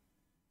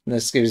 And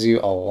this gives you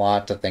a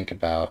lot to think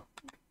about.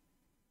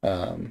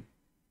 Um,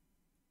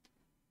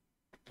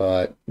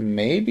 but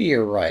maybe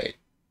you're right.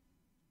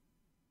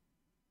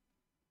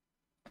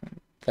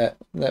 That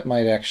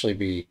might actually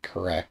be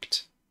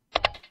correct.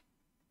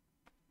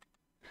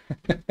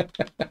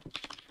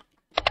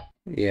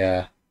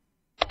 Yeah.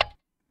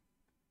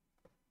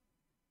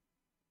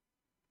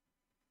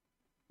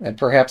 And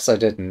perhaps I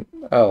didn't.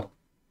 Oh,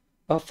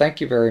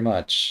 thank you very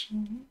much.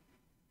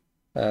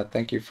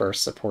 Thank you for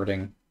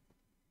supporting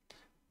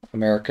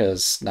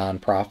America's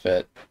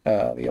nonprofit,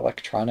 the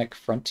Electronic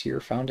Frontier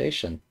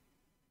Foundation.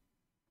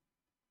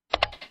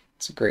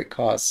 It's a great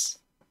cause.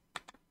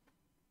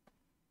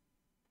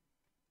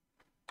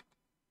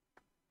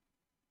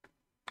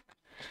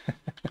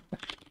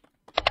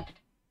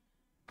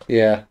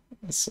 Yeah,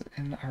 it's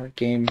in our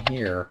game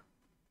here.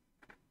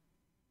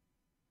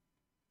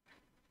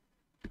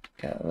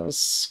 Yeah, that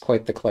was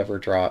quite the clever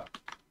drop.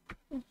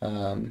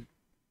 Um,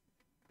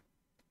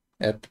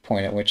 at the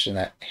point at which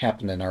that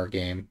happened in our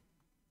game.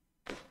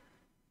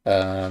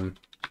 Um,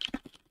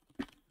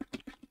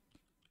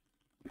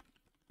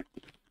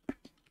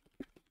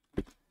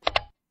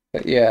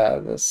 but yeah,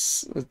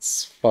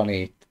 it's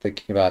funny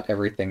thinking about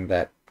everything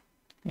that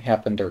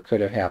happened or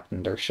could have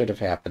happened or should have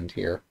happened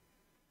here.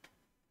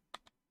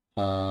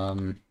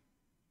 Um,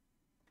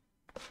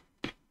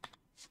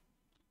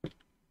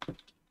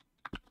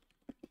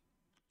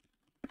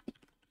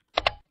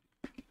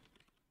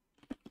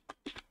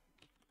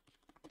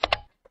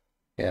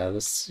 yeah,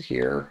 this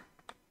here.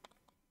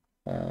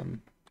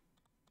 Um,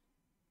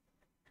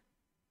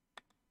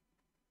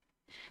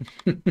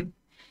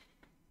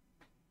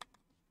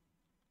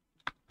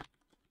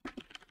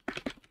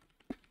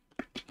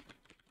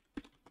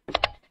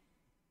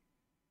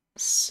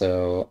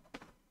 so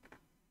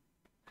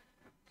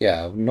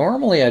yeah,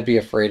 normally I'd be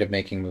afraid of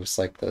making moves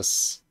like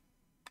this.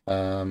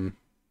 Um,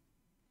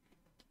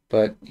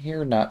 but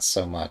here not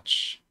so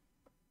much.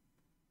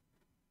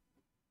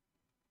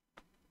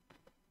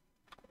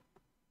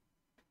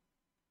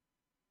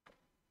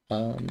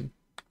 Um,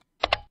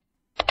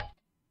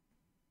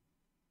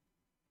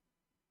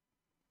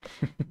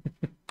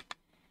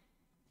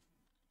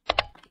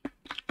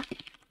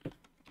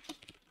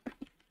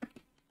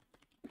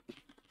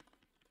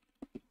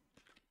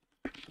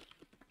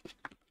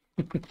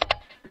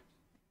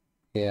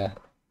 yeah,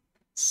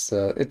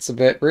 it's a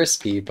bit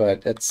risky,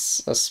 but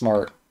it's a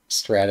smart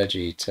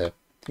strategy to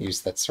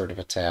use that sort of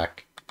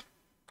attack.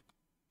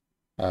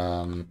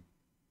 Um,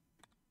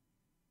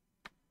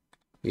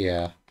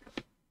 yeah.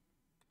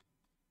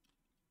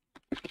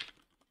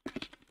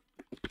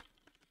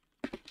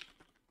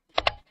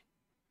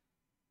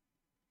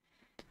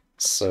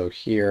 So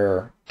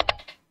here,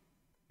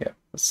 yeah,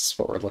 this is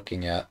what we're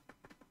looking at.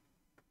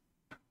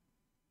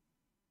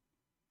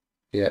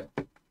 Yeah.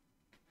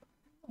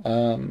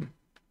 Um,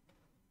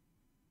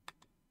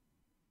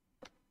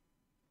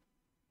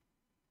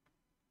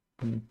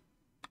 hmm,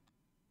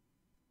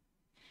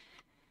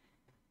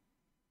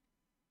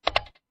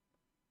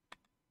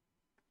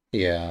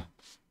 yeah.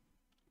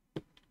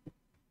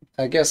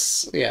 I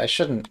guess, yeah, I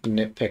shouldn't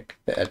nitpick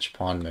the edge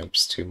pawn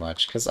moves too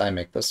much because I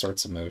make those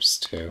sorts of moves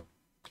too.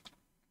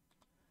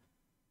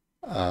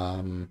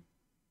 Um,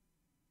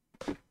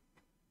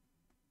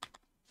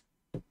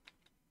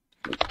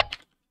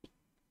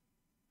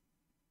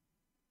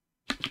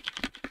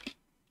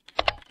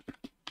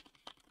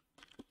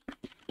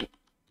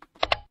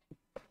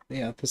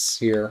 yeah, this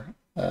here.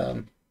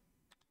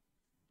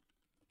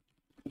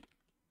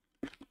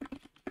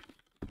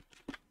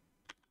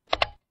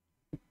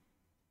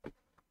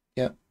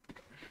 Yep.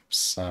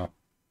 So,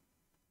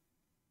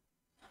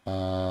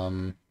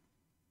 um,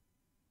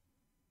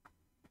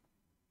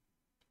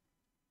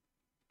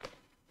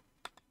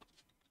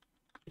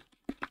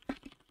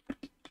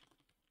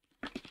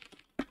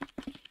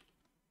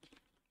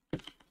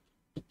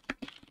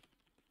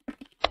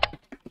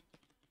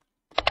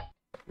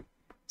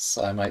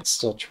 so I might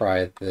still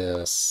try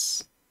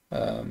this.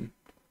 Um,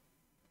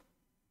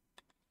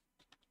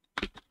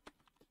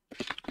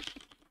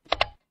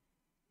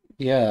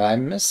 Yeah, I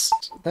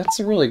missed. That's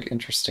a really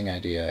interesting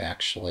idea,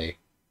 actually.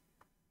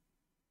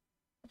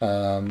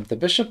 The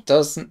bishop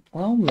doesn't.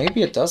 Well,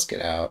 maybe it does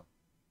get out.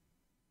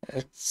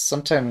 It's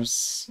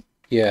sometimes.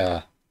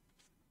 Yeah.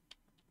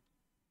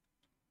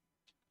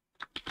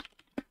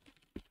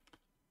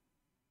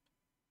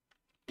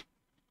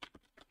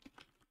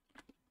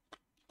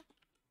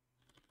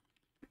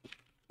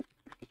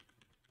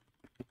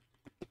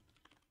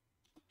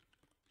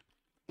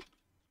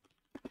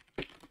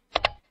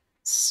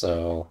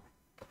 So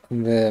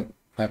my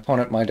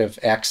opponent might have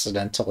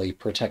accidentally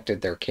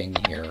protected their king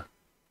here.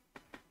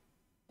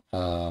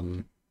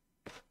 Um,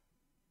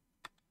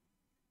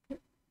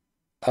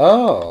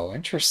 oh,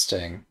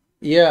 interesting.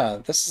 Yeah,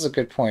 this is a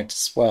good point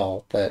as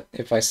well, that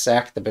if I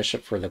sack the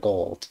bishop for the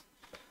gold,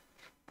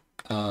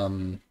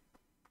 um,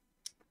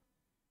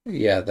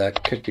 yeah,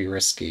 that could be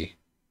risky.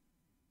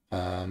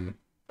 Um,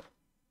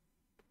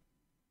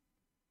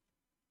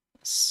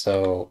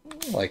 so,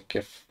 like,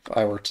 if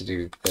I were to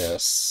do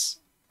this,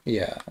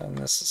 yeah, and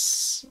this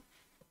is,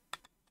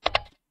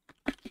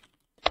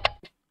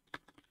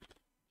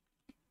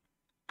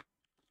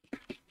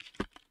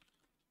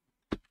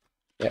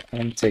 yeah,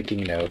 I'm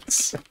taking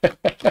notes.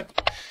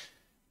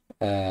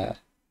 Uh,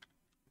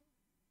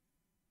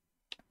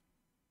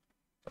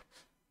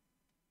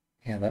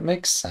 yeah, that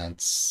makes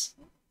sense.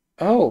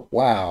 Oh,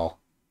 wow.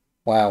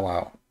 Wow,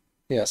 wow.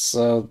 Yeah,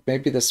 so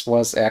maybe this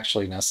was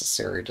actually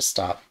necessary to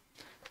stop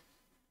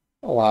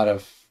a lot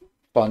of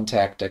fun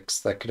tactics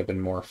that could have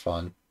been more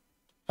fun.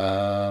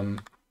 Um,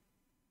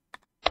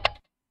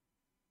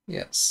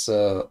 yeah,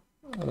 so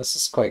this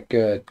is quite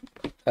good.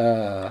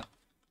 Uh,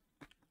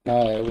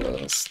 I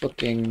was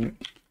looking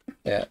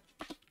at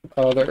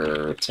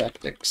other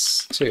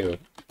tactics too.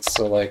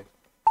 So, like,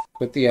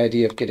 with the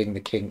idea of getting the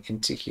king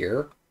into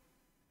here,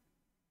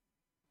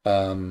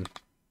 um,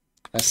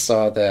 I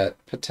saw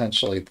that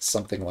potentially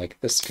something like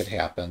this could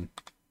happen.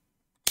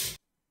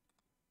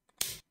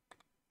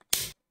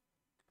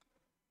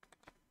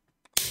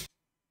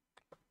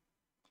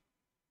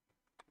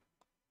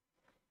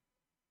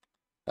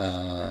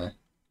 Uh,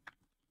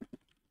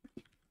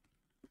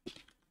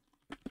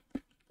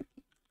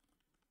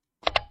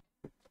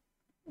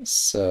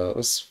 so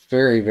it's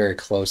very, very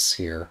close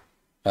here.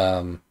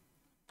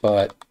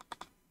 But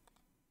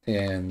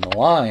in the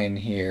line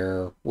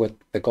here with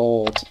the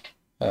gold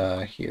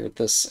here,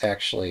 this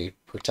actually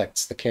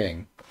protects the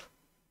king.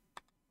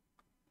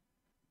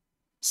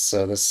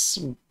 So this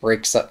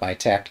breaks up my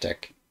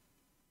tactic,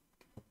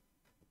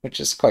 which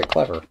is quite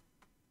clever.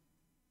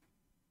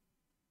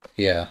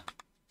 Yeah.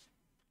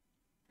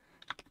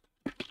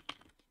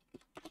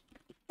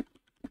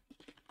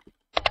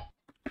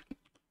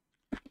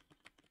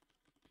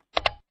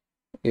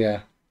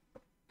 Yeah.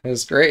 It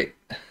was great.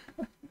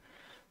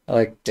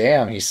 Like,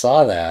 damn, he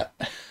saw that.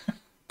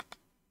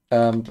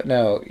 But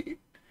no,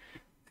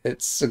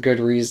 it's a good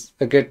reason,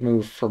 a good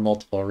move for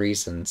multiple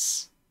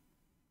reasons.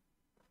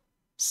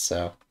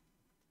 So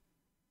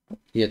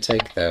you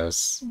take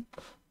those.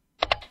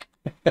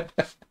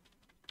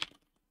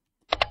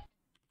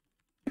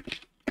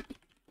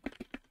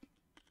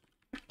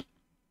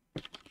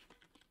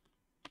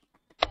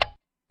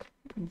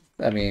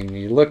 I mean,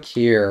 you look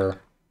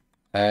here,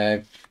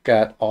 I've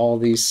got all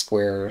these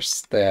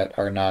squares that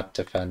are not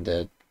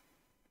defended.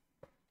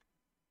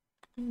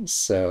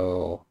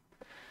 So,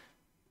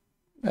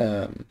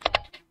 um,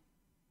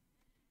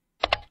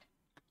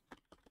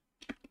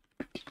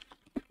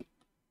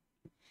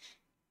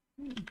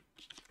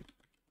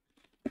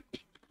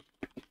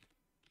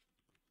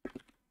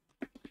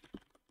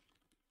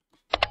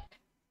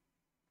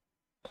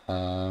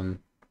 um,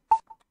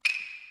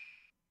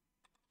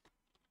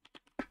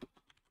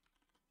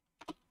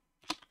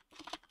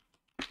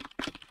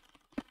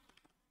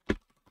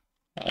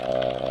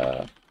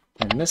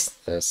 I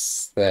missed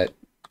this, that,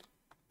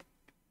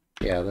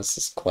 yeah, this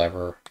is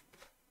clever.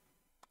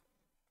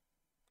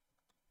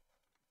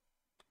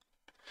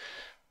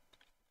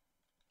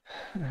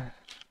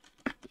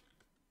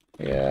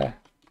 Yeah,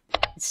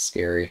 it's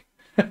scary.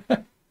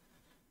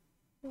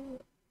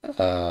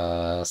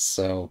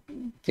 So,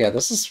 yeah,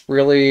 this is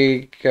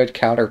really good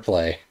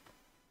counterplay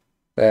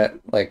that,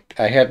 like,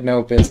 I had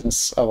no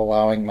business of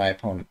allowing my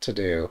opponent to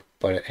do,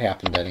 but it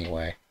happened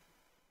anyway.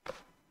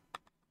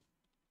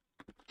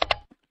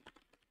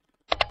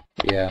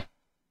 Yeah.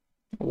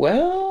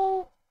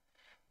 Well,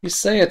 you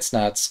say it's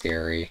not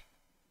scary.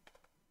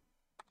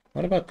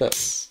 What about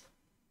this?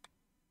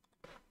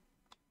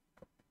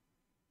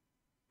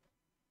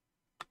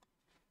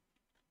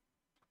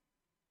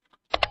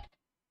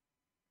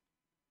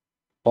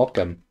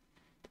 Welcome.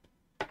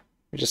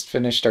 We just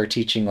finished our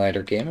teaching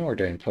ladder game and we're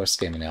doing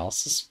post-game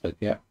analysis, but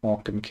yeah,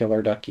 welcome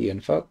Killer Ducky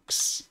and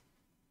folks.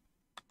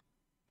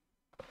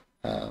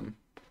 Um,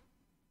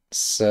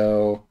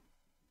 so,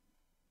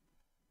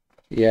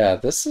 yeah,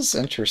 this is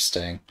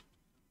interesting.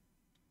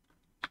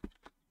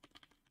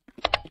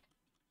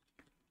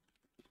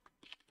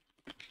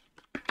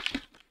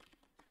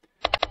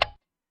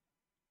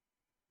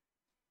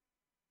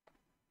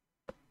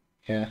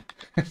 Yeah.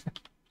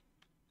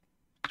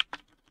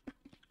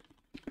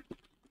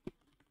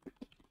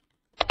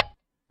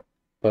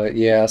 But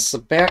yeah, so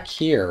back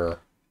here,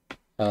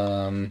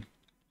 um,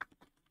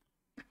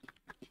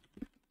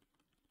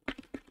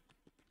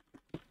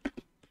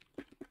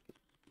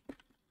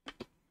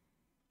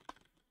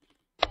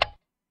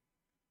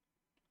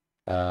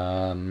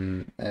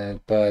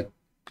 but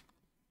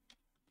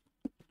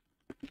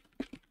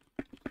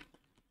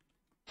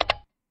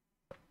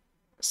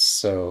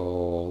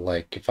so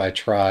like if I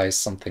try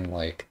something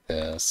like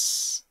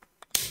this,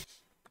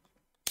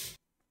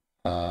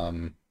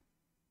 um,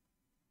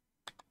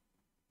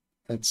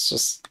 it's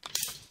just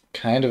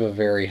kind of a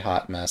very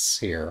hot mess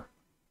here.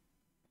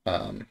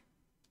 Um,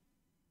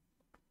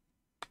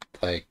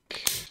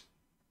 like,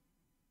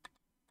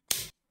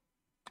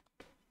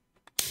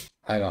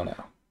 I don't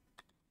know.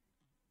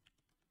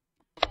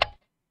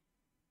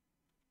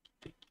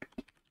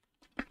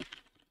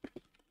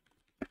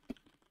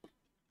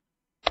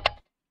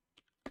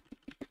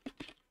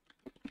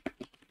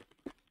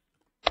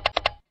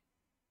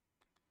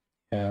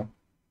 Yeah.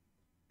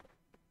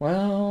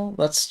 Well,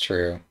 that's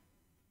true.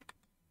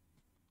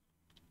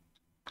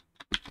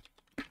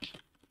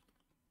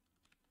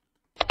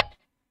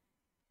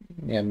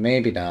 Yeah,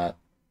 maybe not,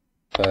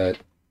 but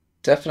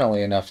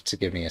definitely enough to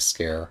give me a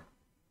scare.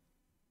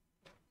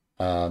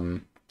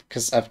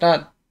 Because I've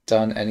not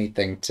done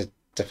anything to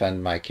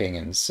defend my king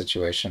in a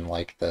situation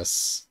like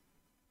this.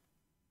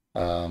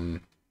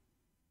 Um,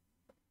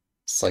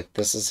 it's like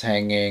this is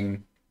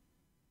hanging,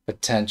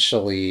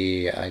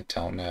 potentially, I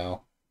don't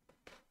know.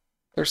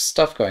 There's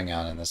stuff going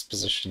on in this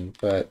position,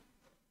 but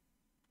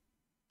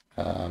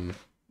um,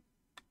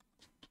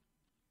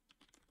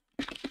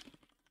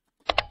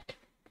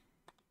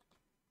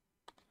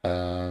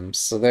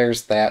 so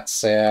there's that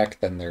sack,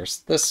 then there's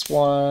this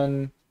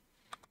one,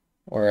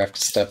 where I have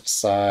to step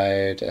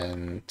aside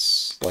and,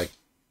 like,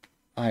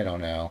 I don't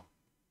know.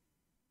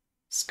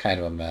 It's kind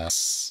of a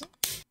mess.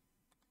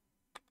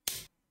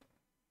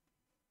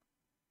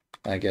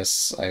 I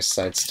guess I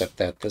sidestep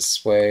that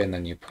this way, and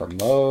then you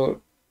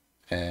promote,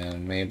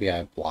 and maybe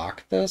I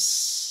block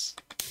this?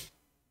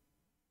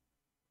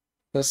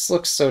 This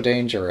looks so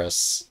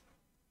dangerous.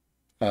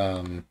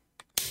 Um,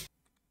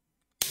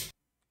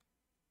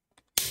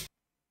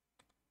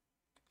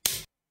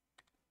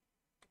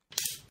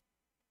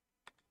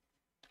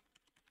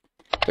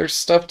 there's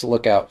stuff to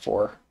look out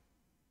for.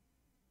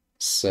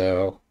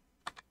 So,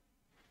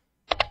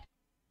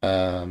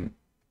 um,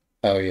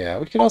 oh yeah,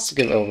 we could also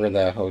get over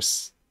the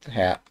host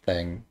hat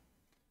thing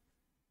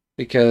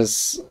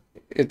because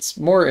it's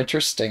more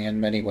interesting in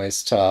many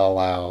ways to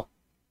allow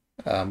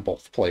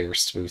both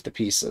players to move the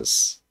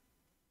pieces.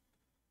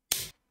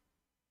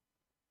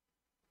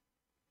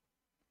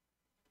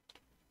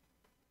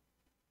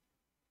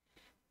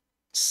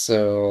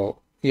 So,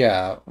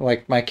 yeah,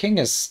 like my king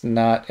is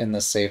not in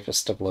the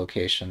safest of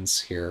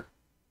locations here.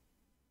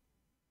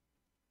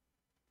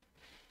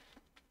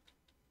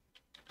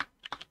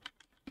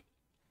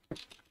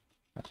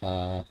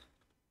 Uh,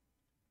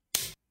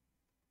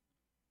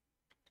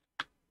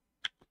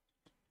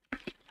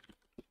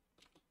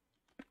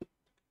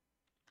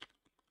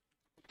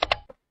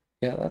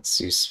 yeah, that's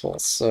useful.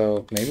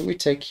 So maybe we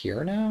take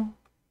here now?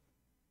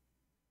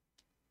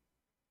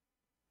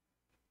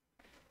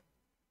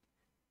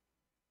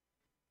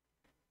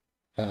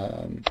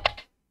 Um,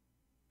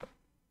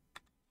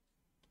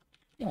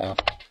 oh,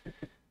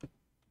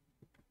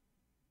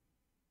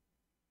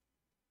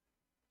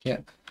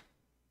 yeah.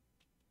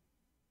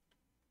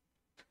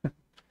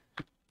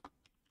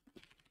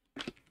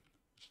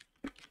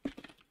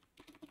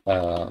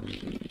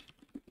 Um,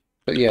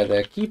 but yeah,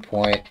 the key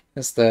point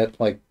is that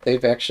like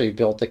they've actually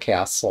built a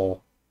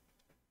castle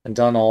and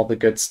done all the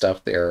good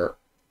stuff there.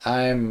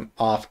 I'm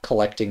off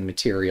collecting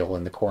material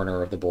in the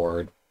corner of the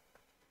board.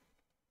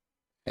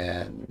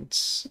 And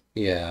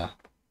yeah.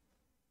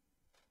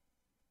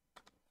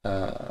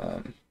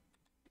 Um,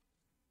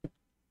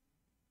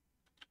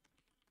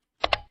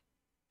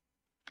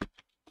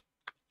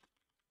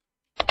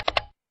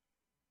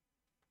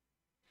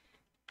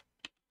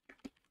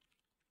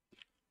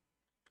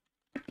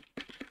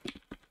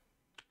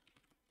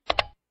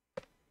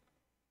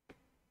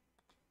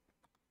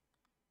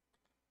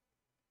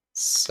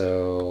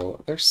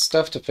 so there's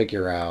stuff to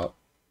figure out.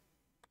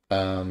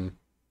 Um,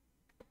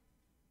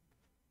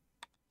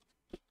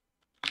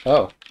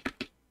 oh.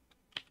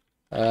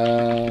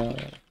 Uh,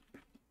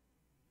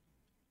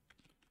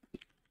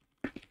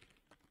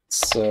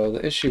 so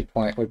the issue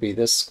point would be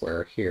this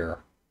square here.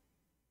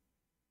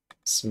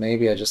 So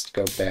maybe I just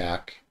go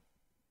back.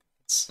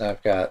 So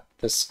I've got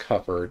this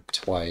covered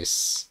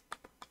twice.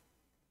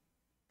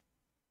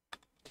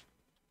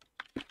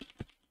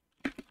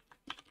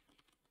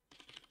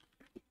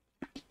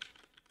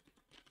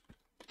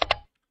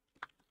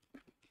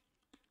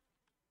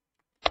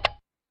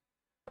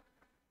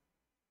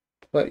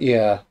 But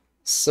yeah,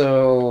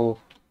 so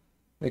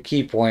the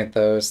key point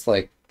though is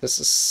like this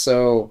is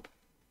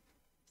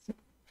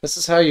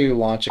how you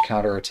launch a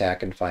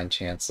counterattack and find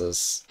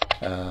chances.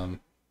 Um,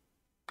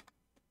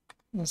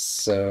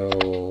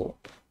 so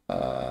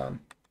um,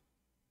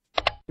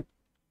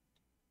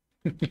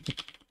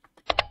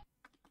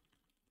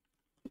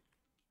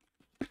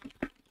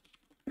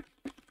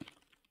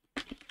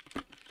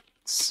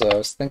 So I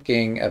was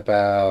thinking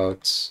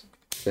about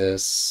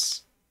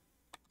this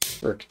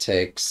rook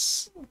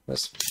takes,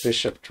 this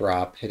bishop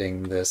drop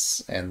hitting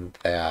this and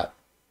that.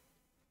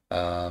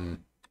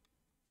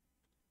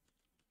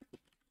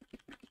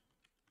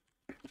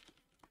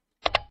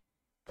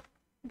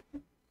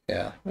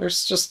 Yeah,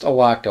 there's just a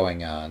lot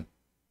going on.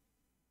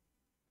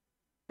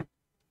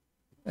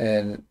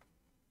 And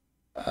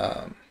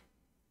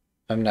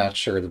I'm not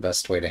sure the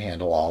best way to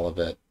handle all of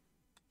it.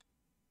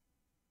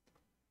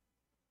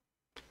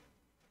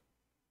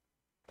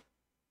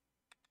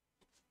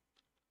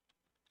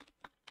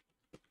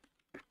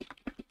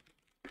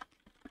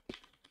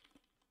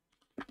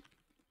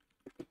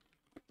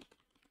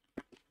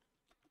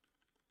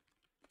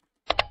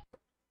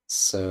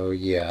 So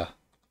yeah.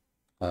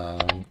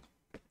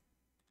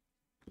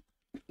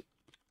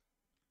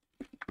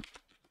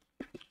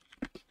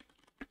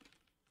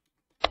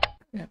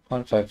 Yeah,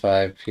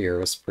 155 here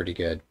was pretty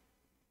good.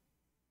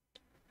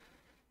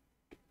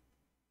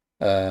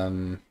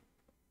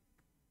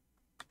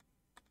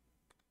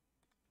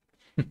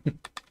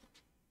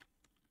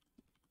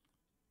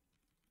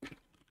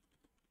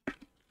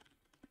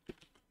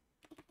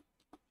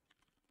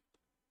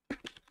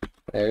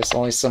 There's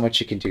only so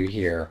much you can do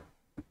here.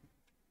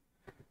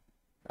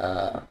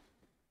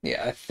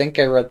 Yeah, I think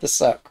I read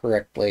this out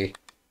correctly.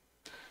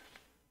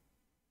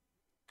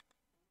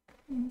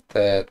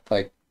 That,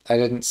 like, I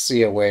didn't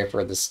see a way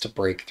for this to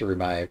break through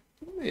my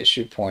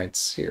issue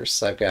points here,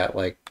 so I've got,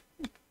 like,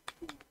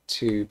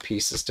 2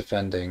 pieces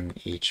defending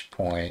each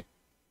point.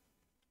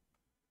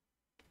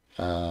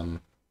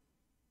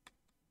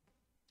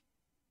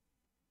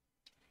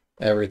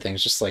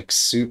 Everything's just, like,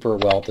 super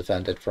well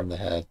defended from the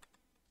head.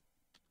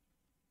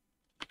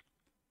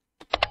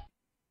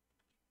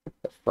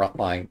 The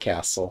frontline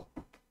castle.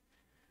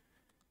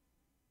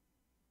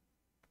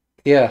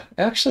 Yeah,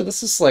 actually,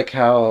 this is like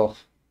how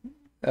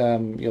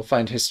you'll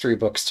find history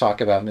books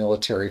talk about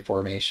military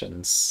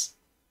formations.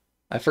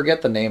 I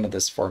forget the name of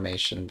this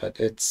formation, but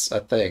it's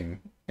a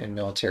thing in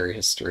military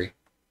history.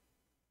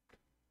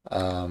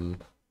 Um,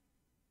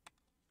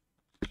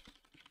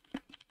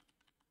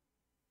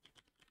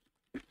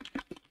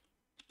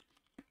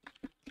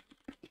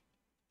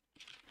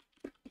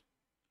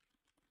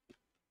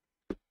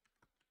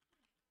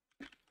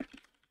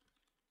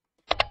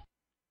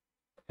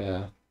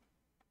 yeah,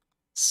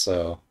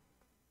 so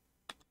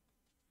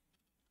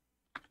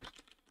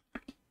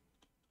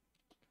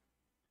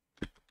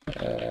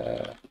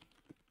uh,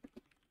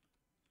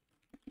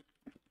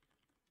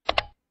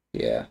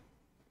 yeah,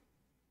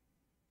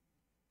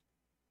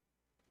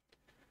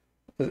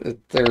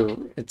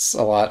 it's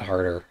a lot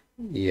harder.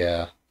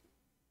 Yeah,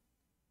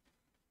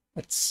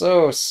 it's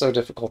so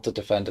difficult to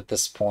defend at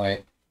this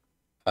point.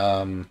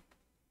 Um,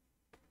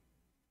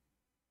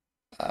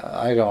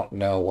 I don't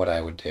know what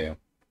I would do.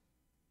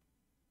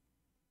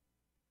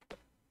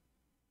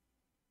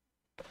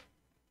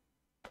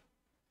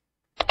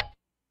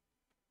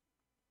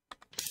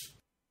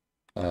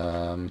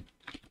 Um,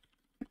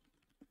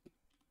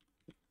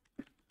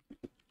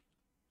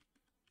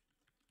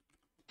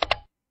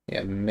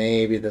 yeah,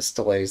 maybe this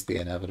delays the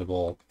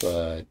inevitable,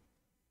 but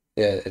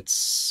it's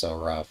so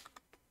rough.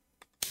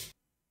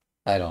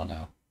 I don't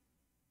know.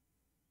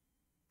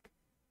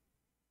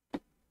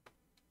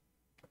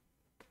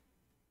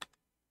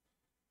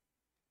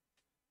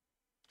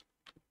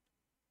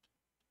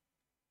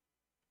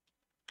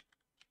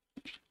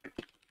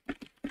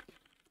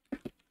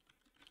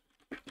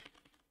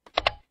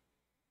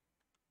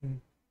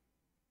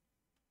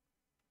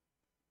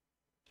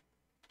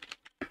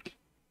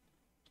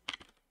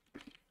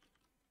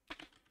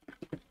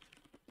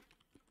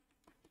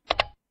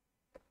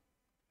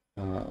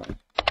 Uh,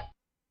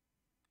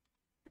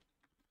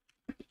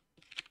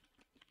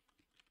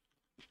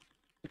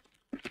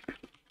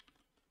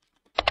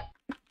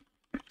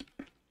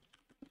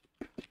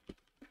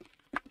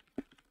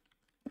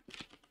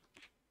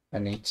 I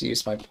need to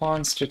use my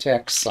pawns to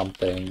attack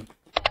something.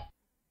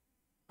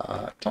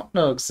 Don't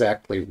know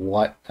exactly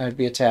what I'd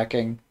be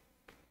attacking,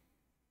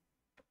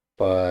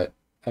 but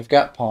I've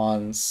got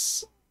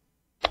pawns.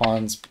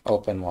 Pawns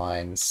open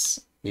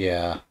lines.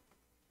 Yeah.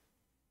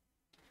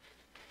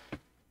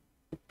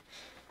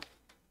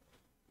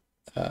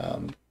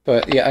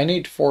 But yeah, I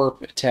need 4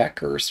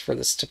 attackers for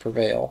this to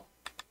prevail.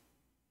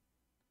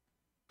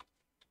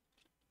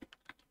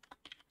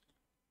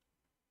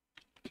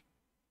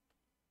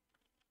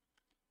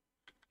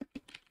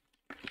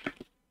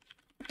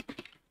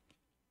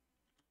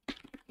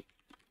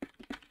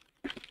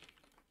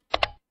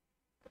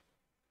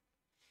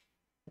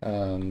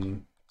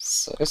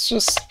 So it's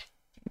just,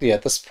 yeah,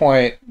 at this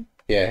point,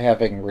 yeah,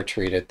 having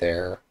retreated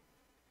there,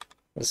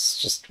 this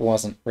just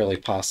wasn't really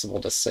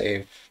possible to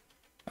save.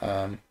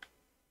 Um,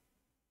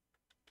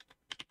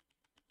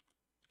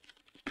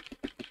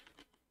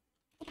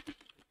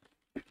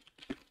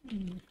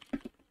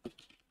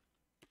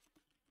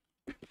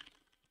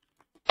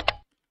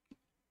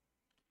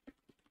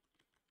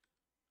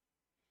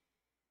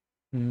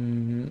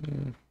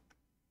 mm,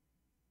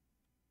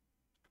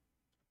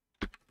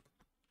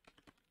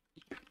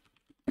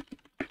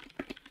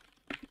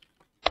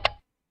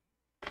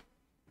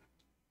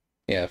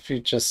 yeah, if you're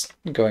just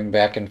going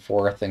back and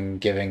forth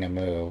and giving a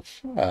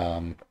move,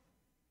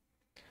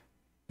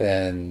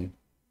 then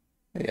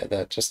yeah,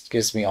 that just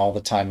gives me all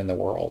the time in the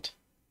world.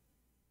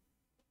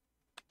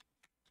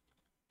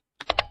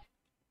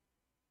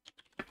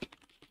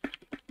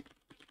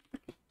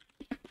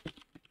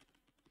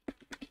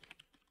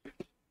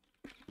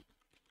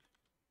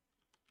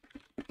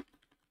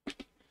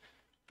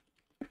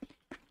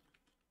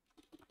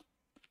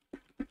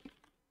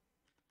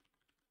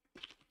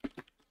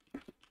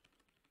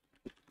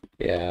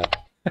 Yeah.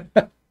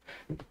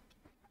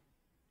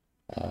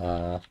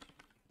 Uh,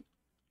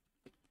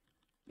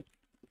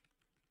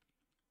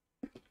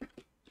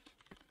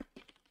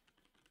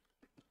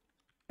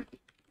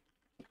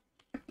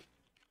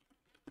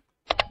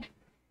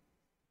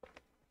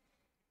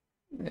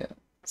 yeah.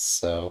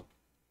 So,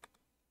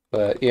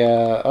 but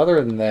yeah,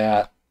 other than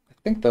that, I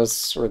think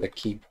those were the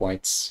key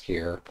points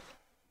here.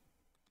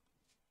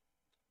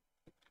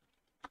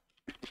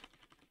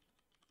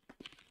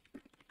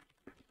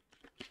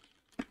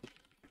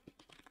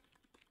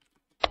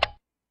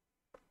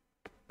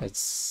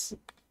 It's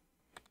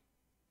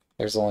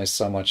there's only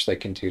so much they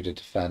can do to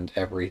defend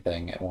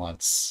everything at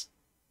once.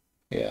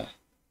 Yeah.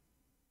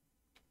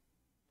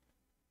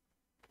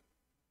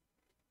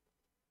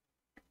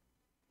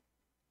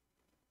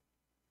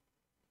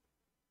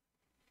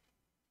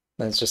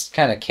 And it's just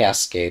kind of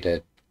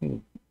cascaded.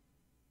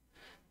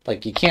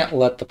 Like you can't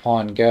let the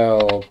pawn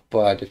go,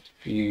 but if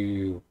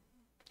you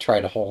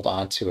try to hold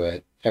on to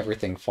it,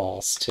 everything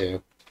falls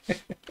too.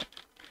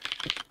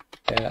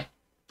 Yeah.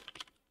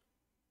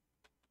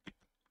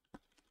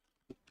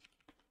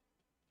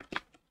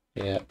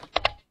 Yeah.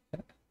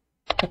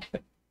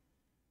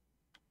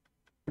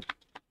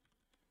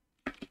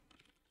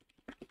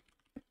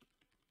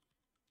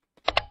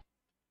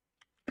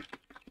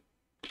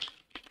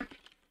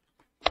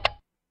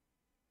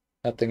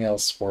 Nothing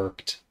else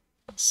worked.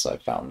 So I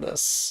found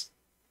this.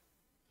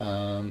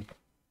 Um,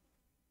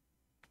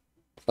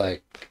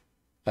 like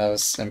I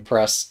was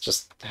impressed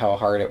just how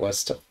hard it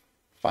was to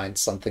find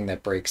something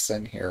that breaks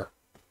in here.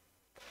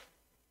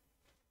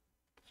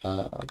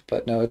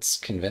 But no, it's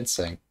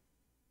convincing.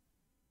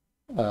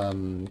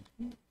 Um,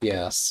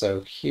 yeah,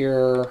 so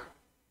here,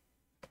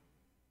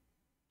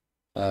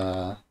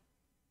 uh,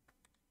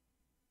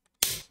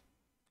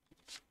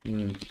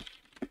 hmm,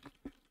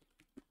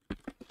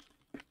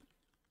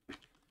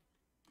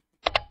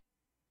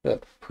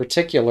 the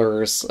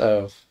particulars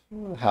of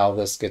how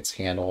this gets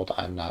handled,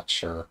 I'm not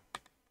sure.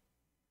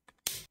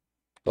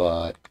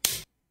 But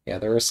yeah,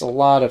 there's a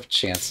lot of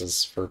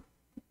chances for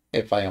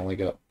if I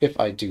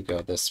do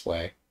go this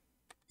way.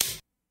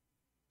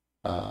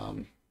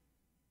 Um,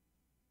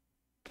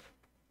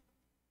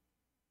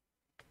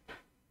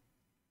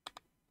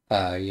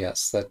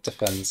 yes, that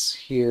defends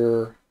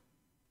here.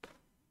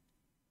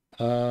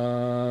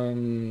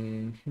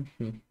 Um,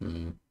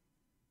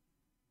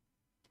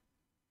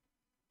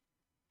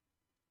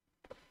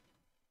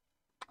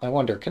 I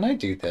wonder, can I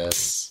do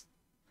this?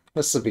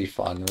 This would be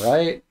fun,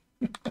 right?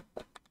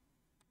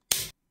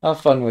 How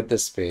fun would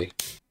this be?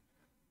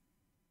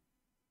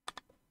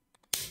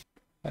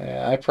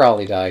 I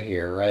probably die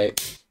here,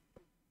 right?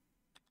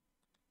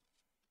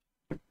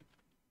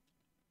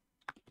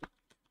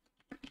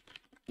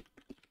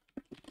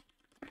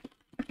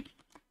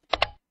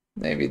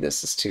 Maybe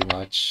this is too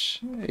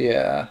much.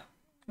 Yeah.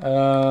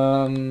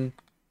 Um,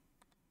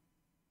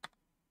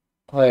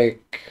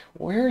 like,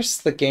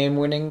 where's the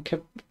game-winning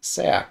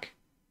sack?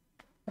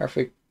 Or if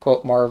we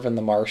quote Marvin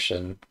the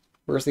Martian,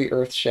 where's the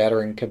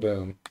earth-shattering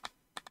kaboom?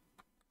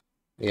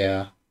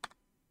 Yeah.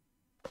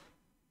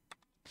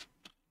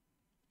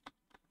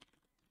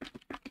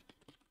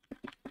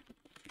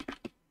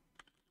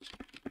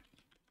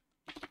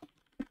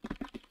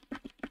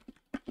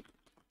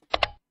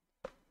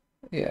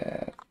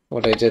 Yeah.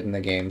 What I did in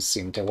the game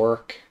seemed to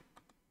work.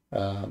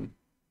 Um,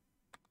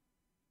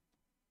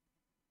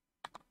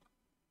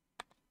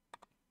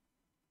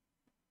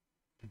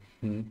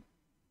 hmm.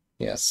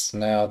 Yes,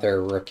 now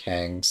they're rook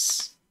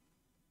hangs.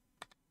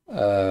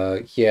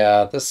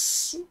 Yeah,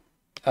 this,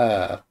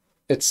 uh,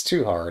 it's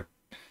too hard.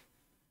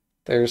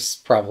 There's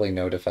probably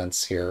no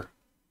defense here.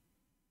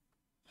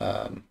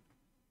 Um,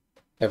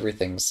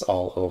 everything's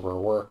all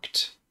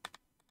overworked.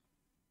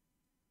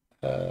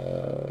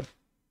 Uh,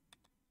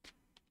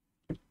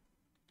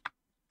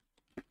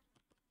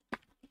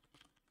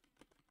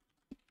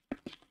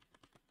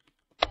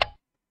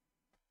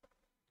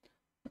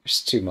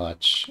 there's too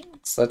much.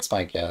 So that's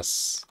my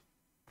guess.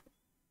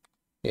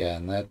 Yeah,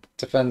 and that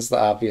defends the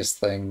obvious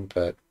thing,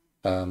 but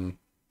um,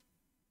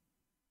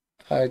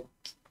 I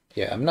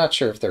yeah, I'm not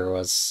sure if there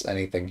was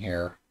anything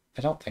here.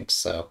 I don't think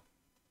so.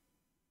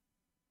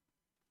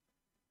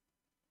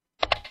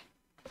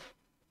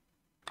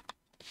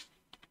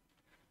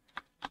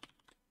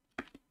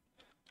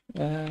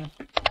 Uh,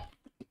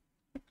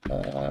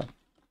 uh,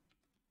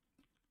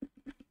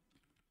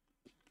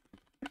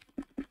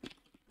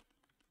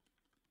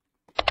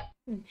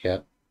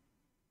 yep.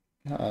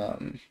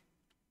 Um,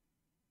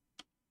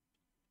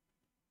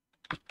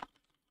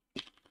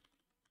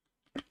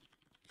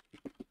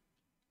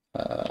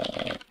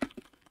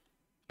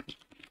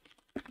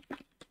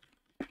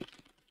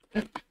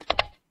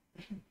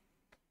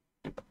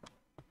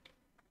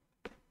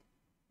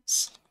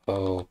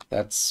 So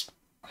that's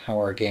how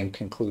our game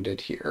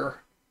concluded here.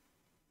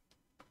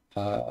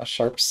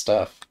 Sharp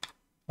stuff.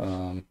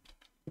 Um,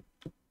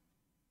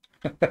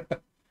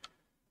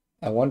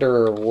 I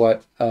wonder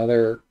what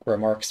other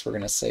remarks we're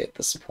going to say at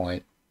this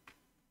point.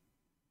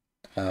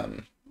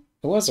 It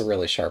was a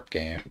really sharp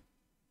game.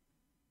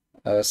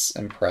 I was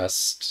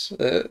impressed.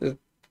 I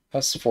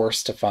was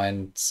forced to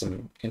find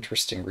some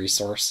interesting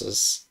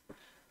resources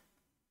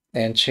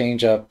and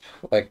change up.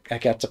 Like, I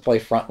got to play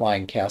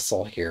Frontline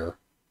Castle here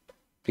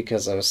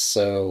because I was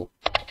so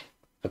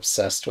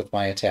obsessed with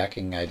my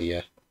attacking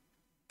idea.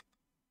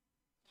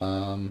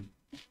 And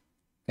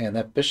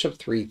that bishop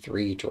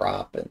 3/3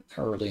 drop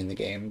early in the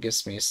game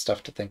gives me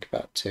stuff to think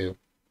about too,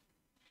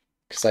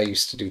 because I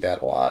used to do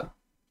that a lot.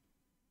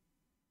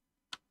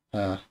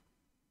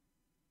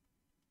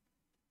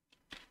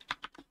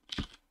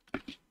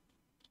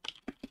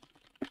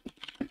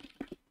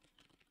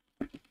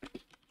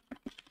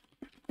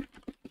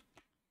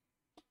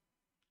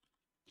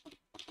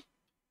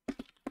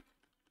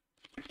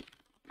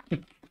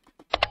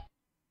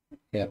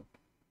 Yep.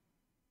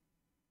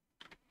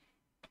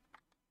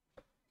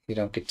 You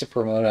don't get to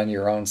promote on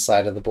your own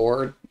side of the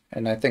board,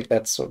 and I think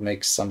that's what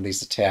makes some of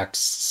these attacks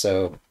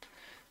so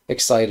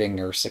exciting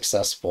or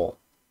successful,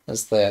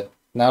 is that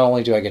not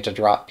only do I get to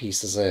drop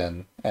pieces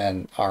in,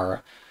 and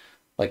our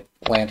like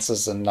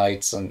lances and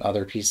knights and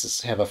other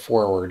pieces have a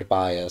forward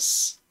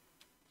bias,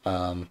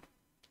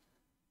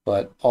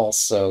 but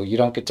also you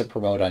don't get to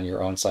promote on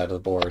your own side of the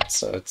board,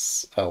 so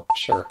it's, oh,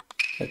 sure,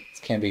 it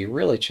can be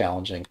really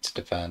challenging to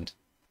defend.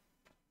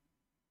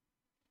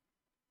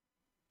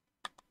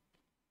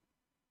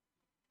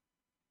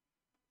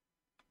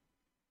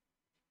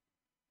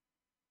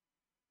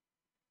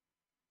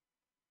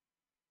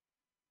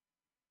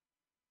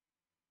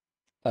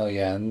 Oh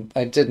yeah, and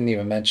I didn't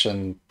even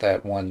mention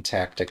that one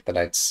tactic that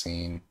I'd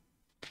seen.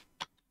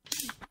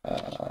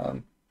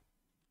 Um,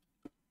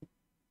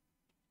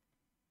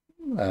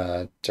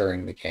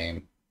 During the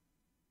game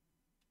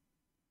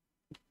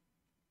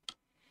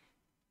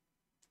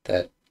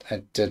that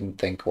I didn't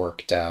think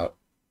worked out.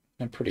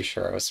 I'm pretty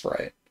sure I was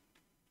right.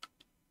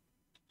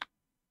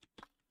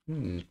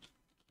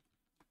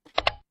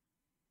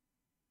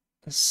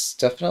 This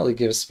definitely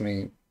gives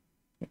me,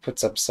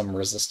 puts up some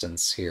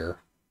resistance here.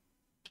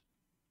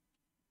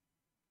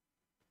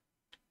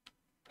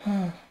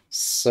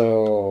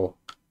 So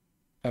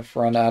I've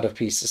run out of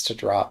pieces to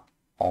drop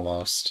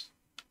almost.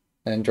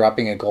 And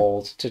dropping a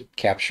gold to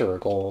capture a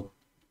gold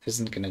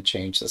isn't going to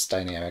change this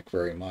dynamic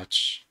very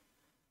much.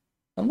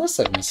 Unless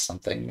I've missed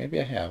something.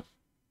 Maybe I have.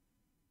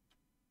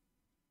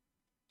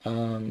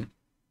 Um,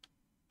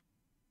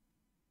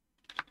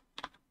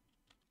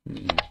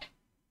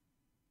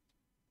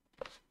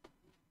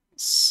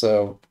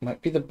 So,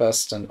 might be the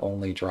best and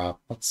only drop.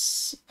 I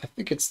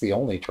think it's the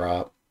only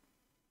drop.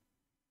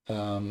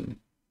 Um,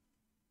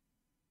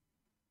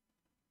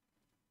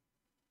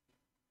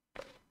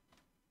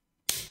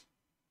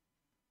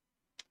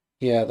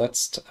 yeah,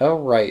 oh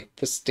right,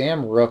 this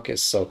damn rook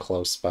is so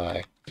close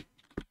by.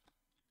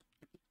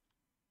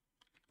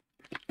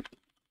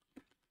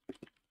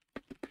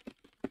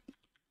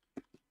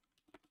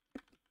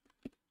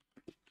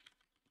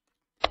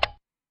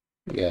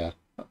 Yeah,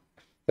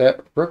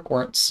 that rook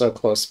weren't so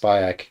close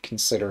by, I could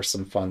consider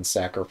some fun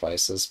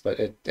sacrifices, but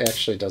it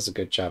actually does a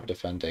good job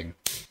defending.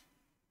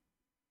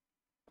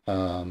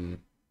 Oh,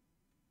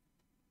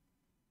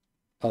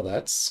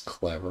 that's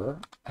clever.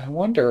 I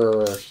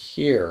wonder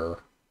here,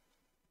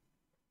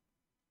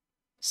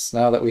 so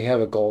now that we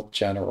have a gold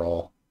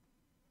general,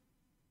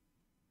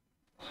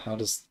 how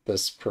does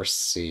this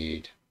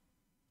proceed?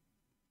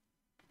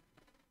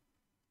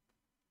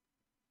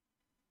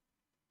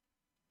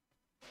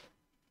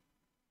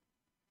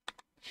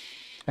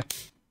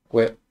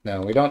 Wait,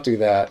 no, we don't do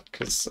that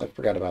because I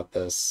forgot about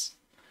this.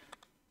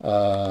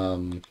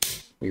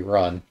 We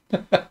run.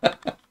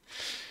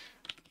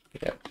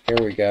 Yeah, here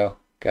we go.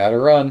 Gotta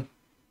run.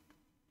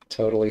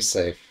 Totally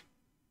safe.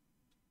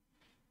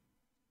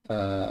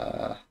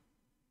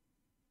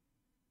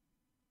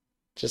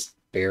 Just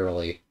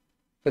barely.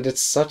 But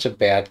it's such a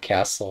bad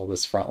castle,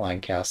 this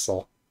frontline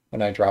castle,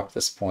 when I drop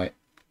this point.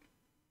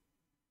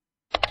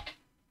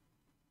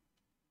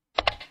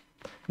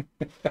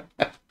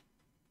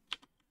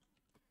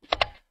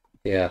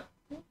 Yeah.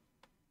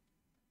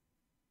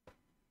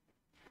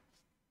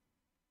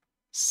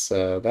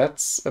 So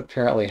that's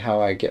apparently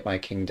how I get my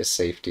king to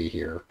safety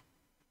here.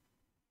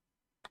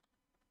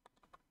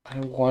 I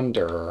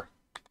wonder...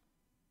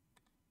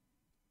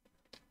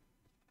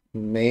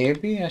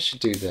 Maybe I should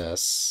do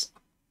this.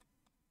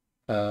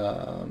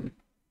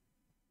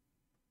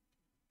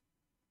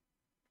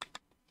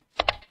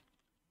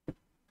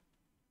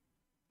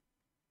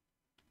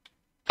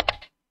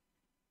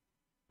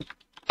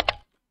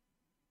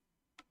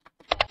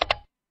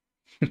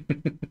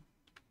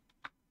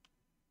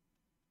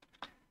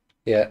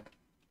 Yeah.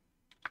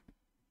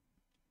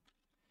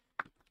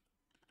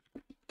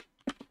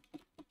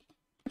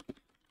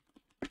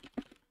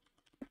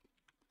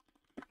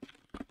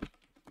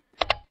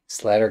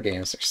 These ladder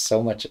games are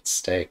so much at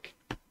stake.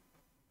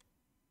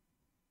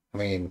 I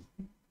mean,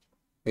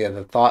 yeah,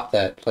 the thought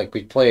that like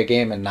we'd play a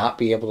game and not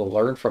be able to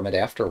learn from it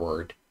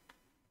afterward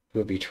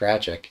would be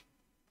tragic.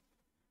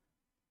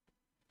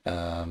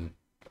 Um,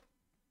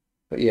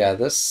 but yeah,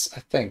 this I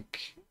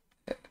think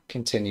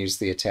continues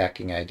the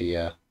attacking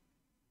idea.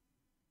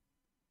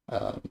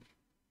 Um,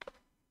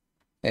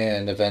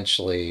 and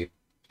eventually,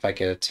 if I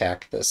could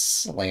attack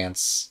this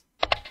lance,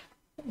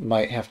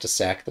 might have to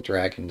sack the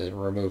dragon to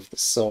remove the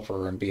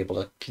silver and be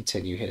able to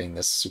continue hitting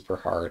this super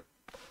hard.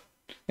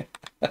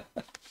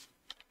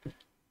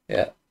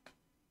 Yeah.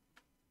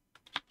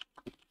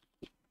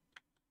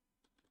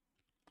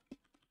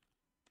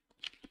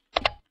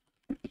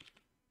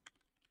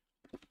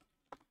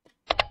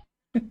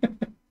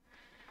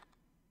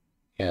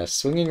 Yeah,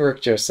 Swinging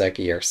Rook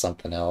Joseki are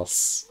something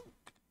else.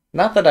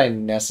 Not that I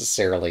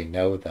necessarily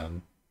know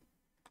them,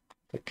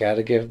 but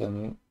gotta give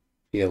them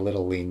be a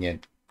little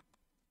lenient.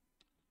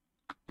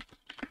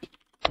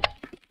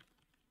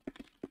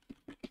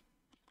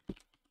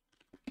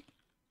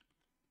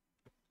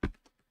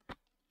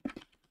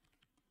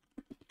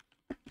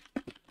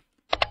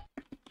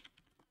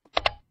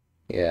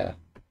 Yeah.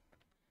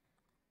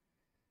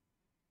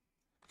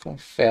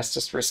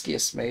 Fastest,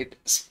 riskiest mate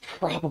is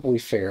probably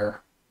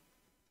fair.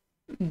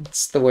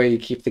 It's the way you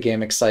keep the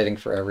game exciting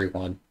for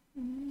everyone.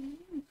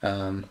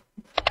 Um,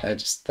 I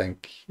just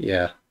think,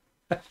 yeah.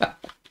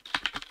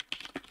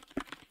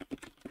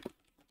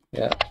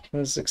 Yeah, it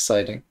was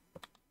exciting.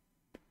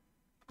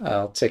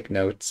 I'll take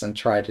notes and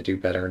try to do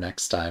better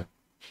next time.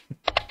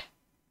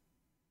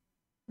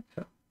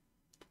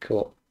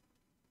 Cool.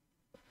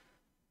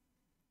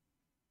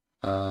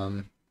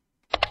 Um,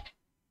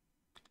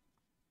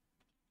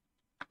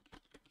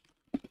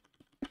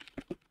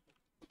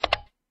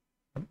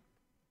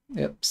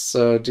 yep,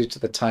 so due to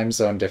the time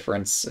zone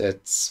difference,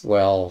 it's,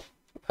 well,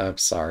 I'm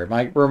sorry,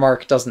 my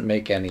remark doesn't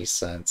make any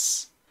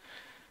sense.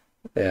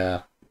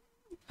 Yeah.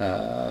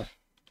 Uh,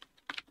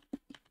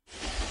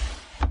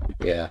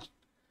 yeah.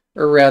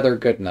 Or rather,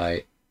 good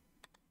night.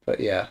 But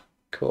yeah,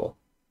 cool.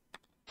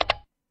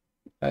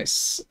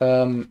 Nice.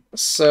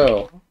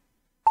 So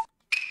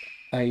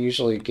I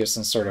usually give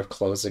some sort of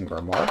closing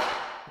remark.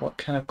 What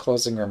kind of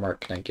closing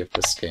remark can I give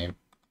this game?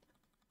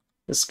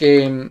 This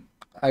game,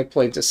 I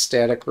played the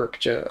Static Rook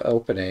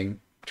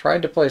opening,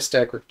 tried to play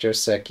Static Rook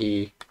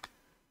Joseki.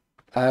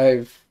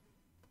 I've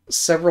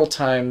several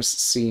times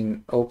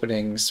seen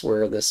openings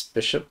where this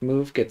bishop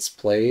move gets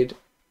played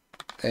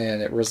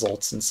and it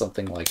results in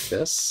something like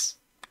this.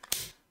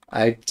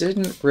 I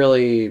didn't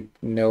really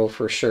know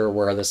for sure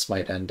where this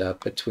might end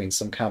up between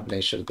some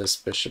combination of this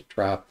bishop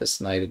drop,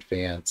 this knight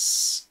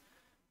advance,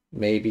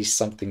 maybe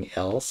something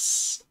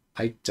else.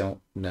 I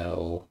don't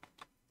know.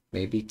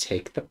 Maybe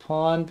take the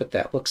pawn, but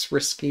that looks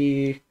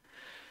risky.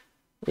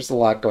 There's a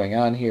lot going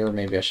on here.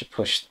 Maybe I should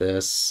push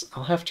this.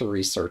 I'll have to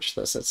research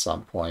this at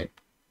some point.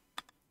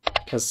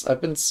 Because I've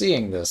been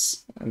seeing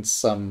this in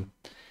some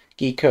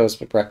Geekos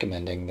been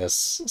recommending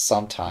this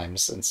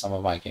sometimes in some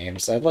of my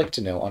games. I'd like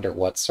to know under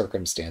what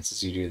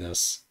circumstances you do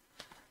this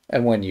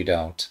and when you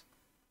don't.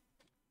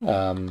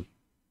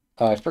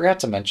 I forgot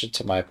to mention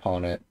to my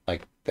opponent,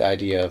 like, the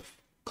idea of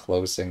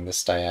closing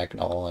this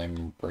diagonal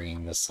and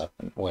bringing this up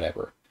and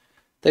whatever.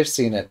 They've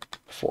seen it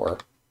before.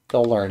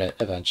 They'll learn it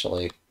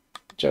eventually.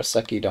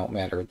 Joseki don't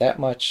matter that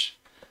much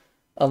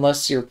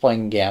unless you're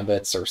playing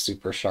gambits or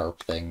super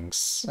sharp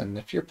things. And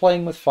if you're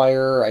playing with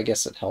fire, I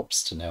guess it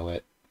helps to know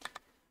it.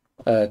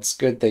 It's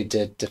good they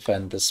did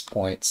defend this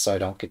point, so I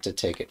don't get to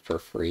take it for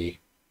free.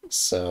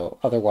 So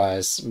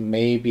otherwise,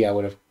 maybe I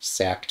would have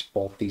sacked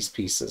both these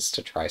pieces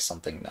to try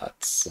something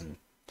nuts, and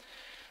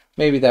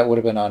maybe that would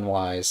have been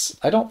unwise.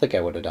 I don't think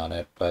I would have done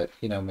it, but,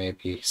 you know,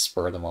 maybe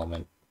spur of the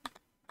moment.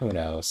 Who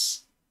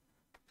knows?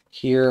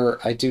 Here,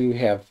 I do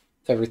have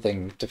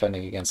everything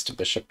defending against a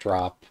bishop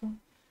drop,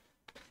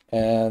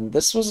 and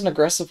this was an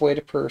aggressive way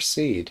to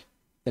proceed.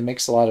 It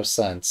makes a lot of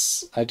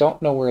sense. I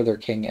don't know where their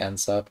king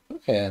ends up,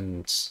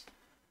 and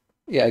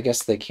yeah, I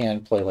guess they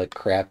can play like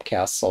Crab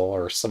Castle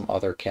or some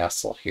other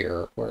castle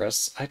here,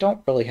 whereas I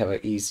don't really have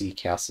an easy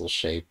castle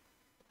shape.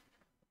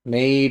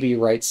 Maybe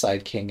right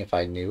side king if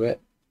I knew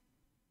it.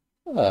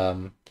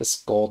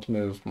 This gold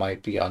move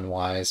might be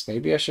unwise.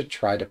 Maybe I should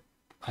try to,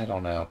 I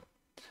don't know.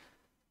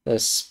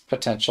 This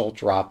potential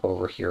drop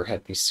over here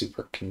had me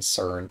super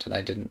concerned, and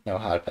I didn't know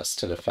how best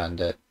to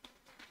defend it.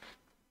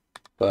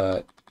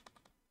 But,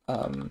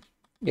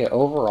 yeah,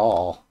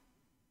 overall,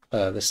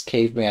 this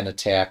caveman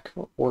attack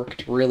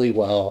worked really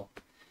well.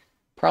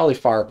 Probably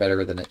far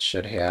better than it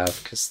should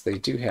have, because they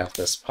do have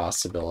this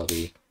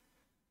possibility.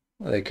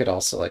 They could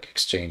also, like,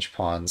 exchange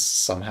pawns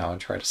somehow and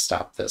try to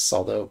stop this,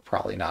 although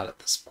probably not at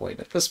this point.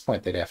 At this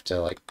point, they'd have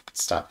to, like,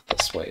 stop it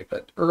this way.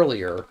 But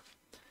earlier,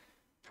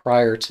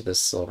 prior to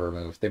this silver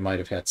move, they might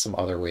have had some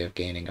other way of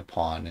gaining a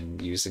pawn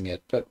and using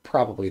it, but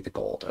probably the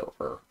gold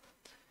over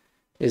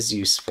is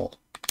useful.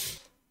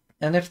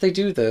 And if they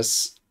do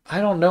this,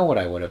 I don't know what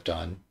I would have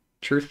done,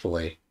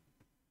 truthfully.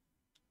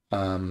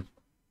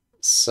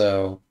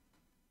 So,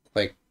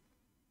 like,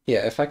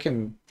 yeah, if I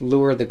can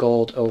lure the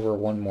gold over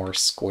one more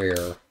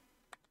square,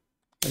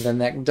 And then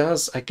that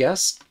does, I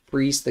guess,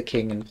 freeze the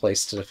king in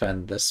place to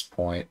defend this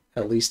point,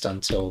 at least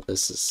until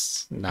this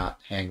is not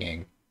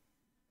hanging.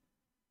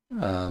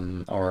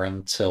 Or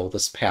until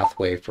this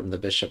pathway from the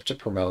bishop to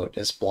promote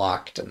is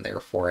blocked, and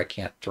therefore I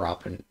can't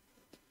drop and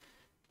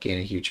gain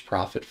a huge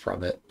profit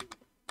from it.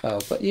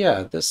 But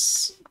yeah,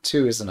 this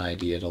too is an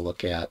idea to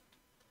look at.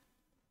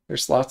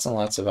 There's lots and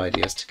lots of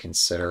ideas to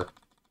consider.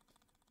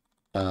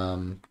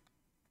 Yeah,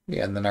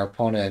 and then our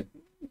opponent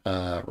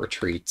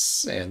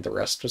retreats, and the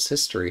rest was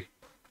history.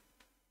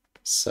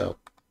 So,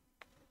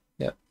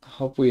 yeah,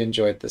 hope we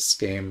enjoyed this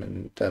game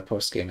and the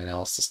post-game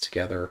analysis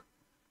together.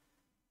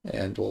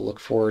 And we'll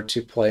look forward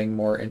to playing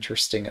more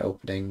interesting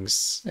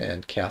openings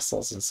and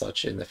castles and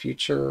such in the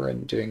future,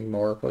 and doing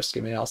more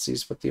post-game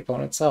analyses with the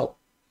opponent's help.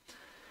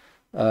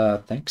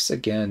 Thanks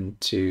again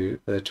to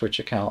the Twitch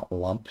account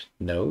Lump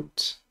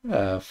Note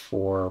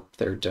for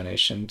their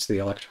donation to the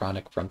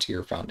Electronic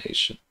Frontier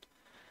Foundation.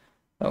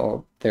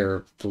 Oh,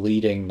 they're the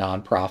leading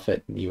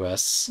nonprofit in the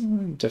US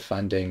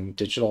defending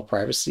digital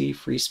privacy,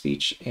 free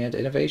speech, and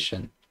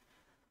innovation.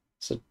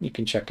 So you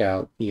can check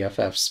out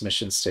EFF's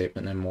mission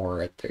statement and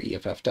more at their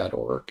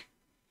EFF.org.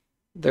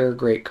 They're a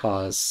great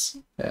cause,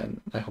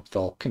 and I hope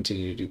they'll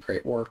continue to do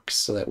great work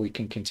so that we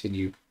can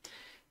continue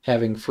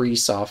having free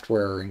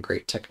software and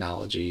great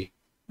technology,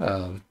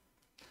 and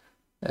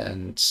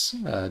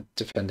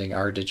defending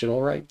our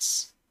digital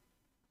rights.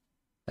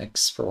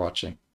 Thanks for watching.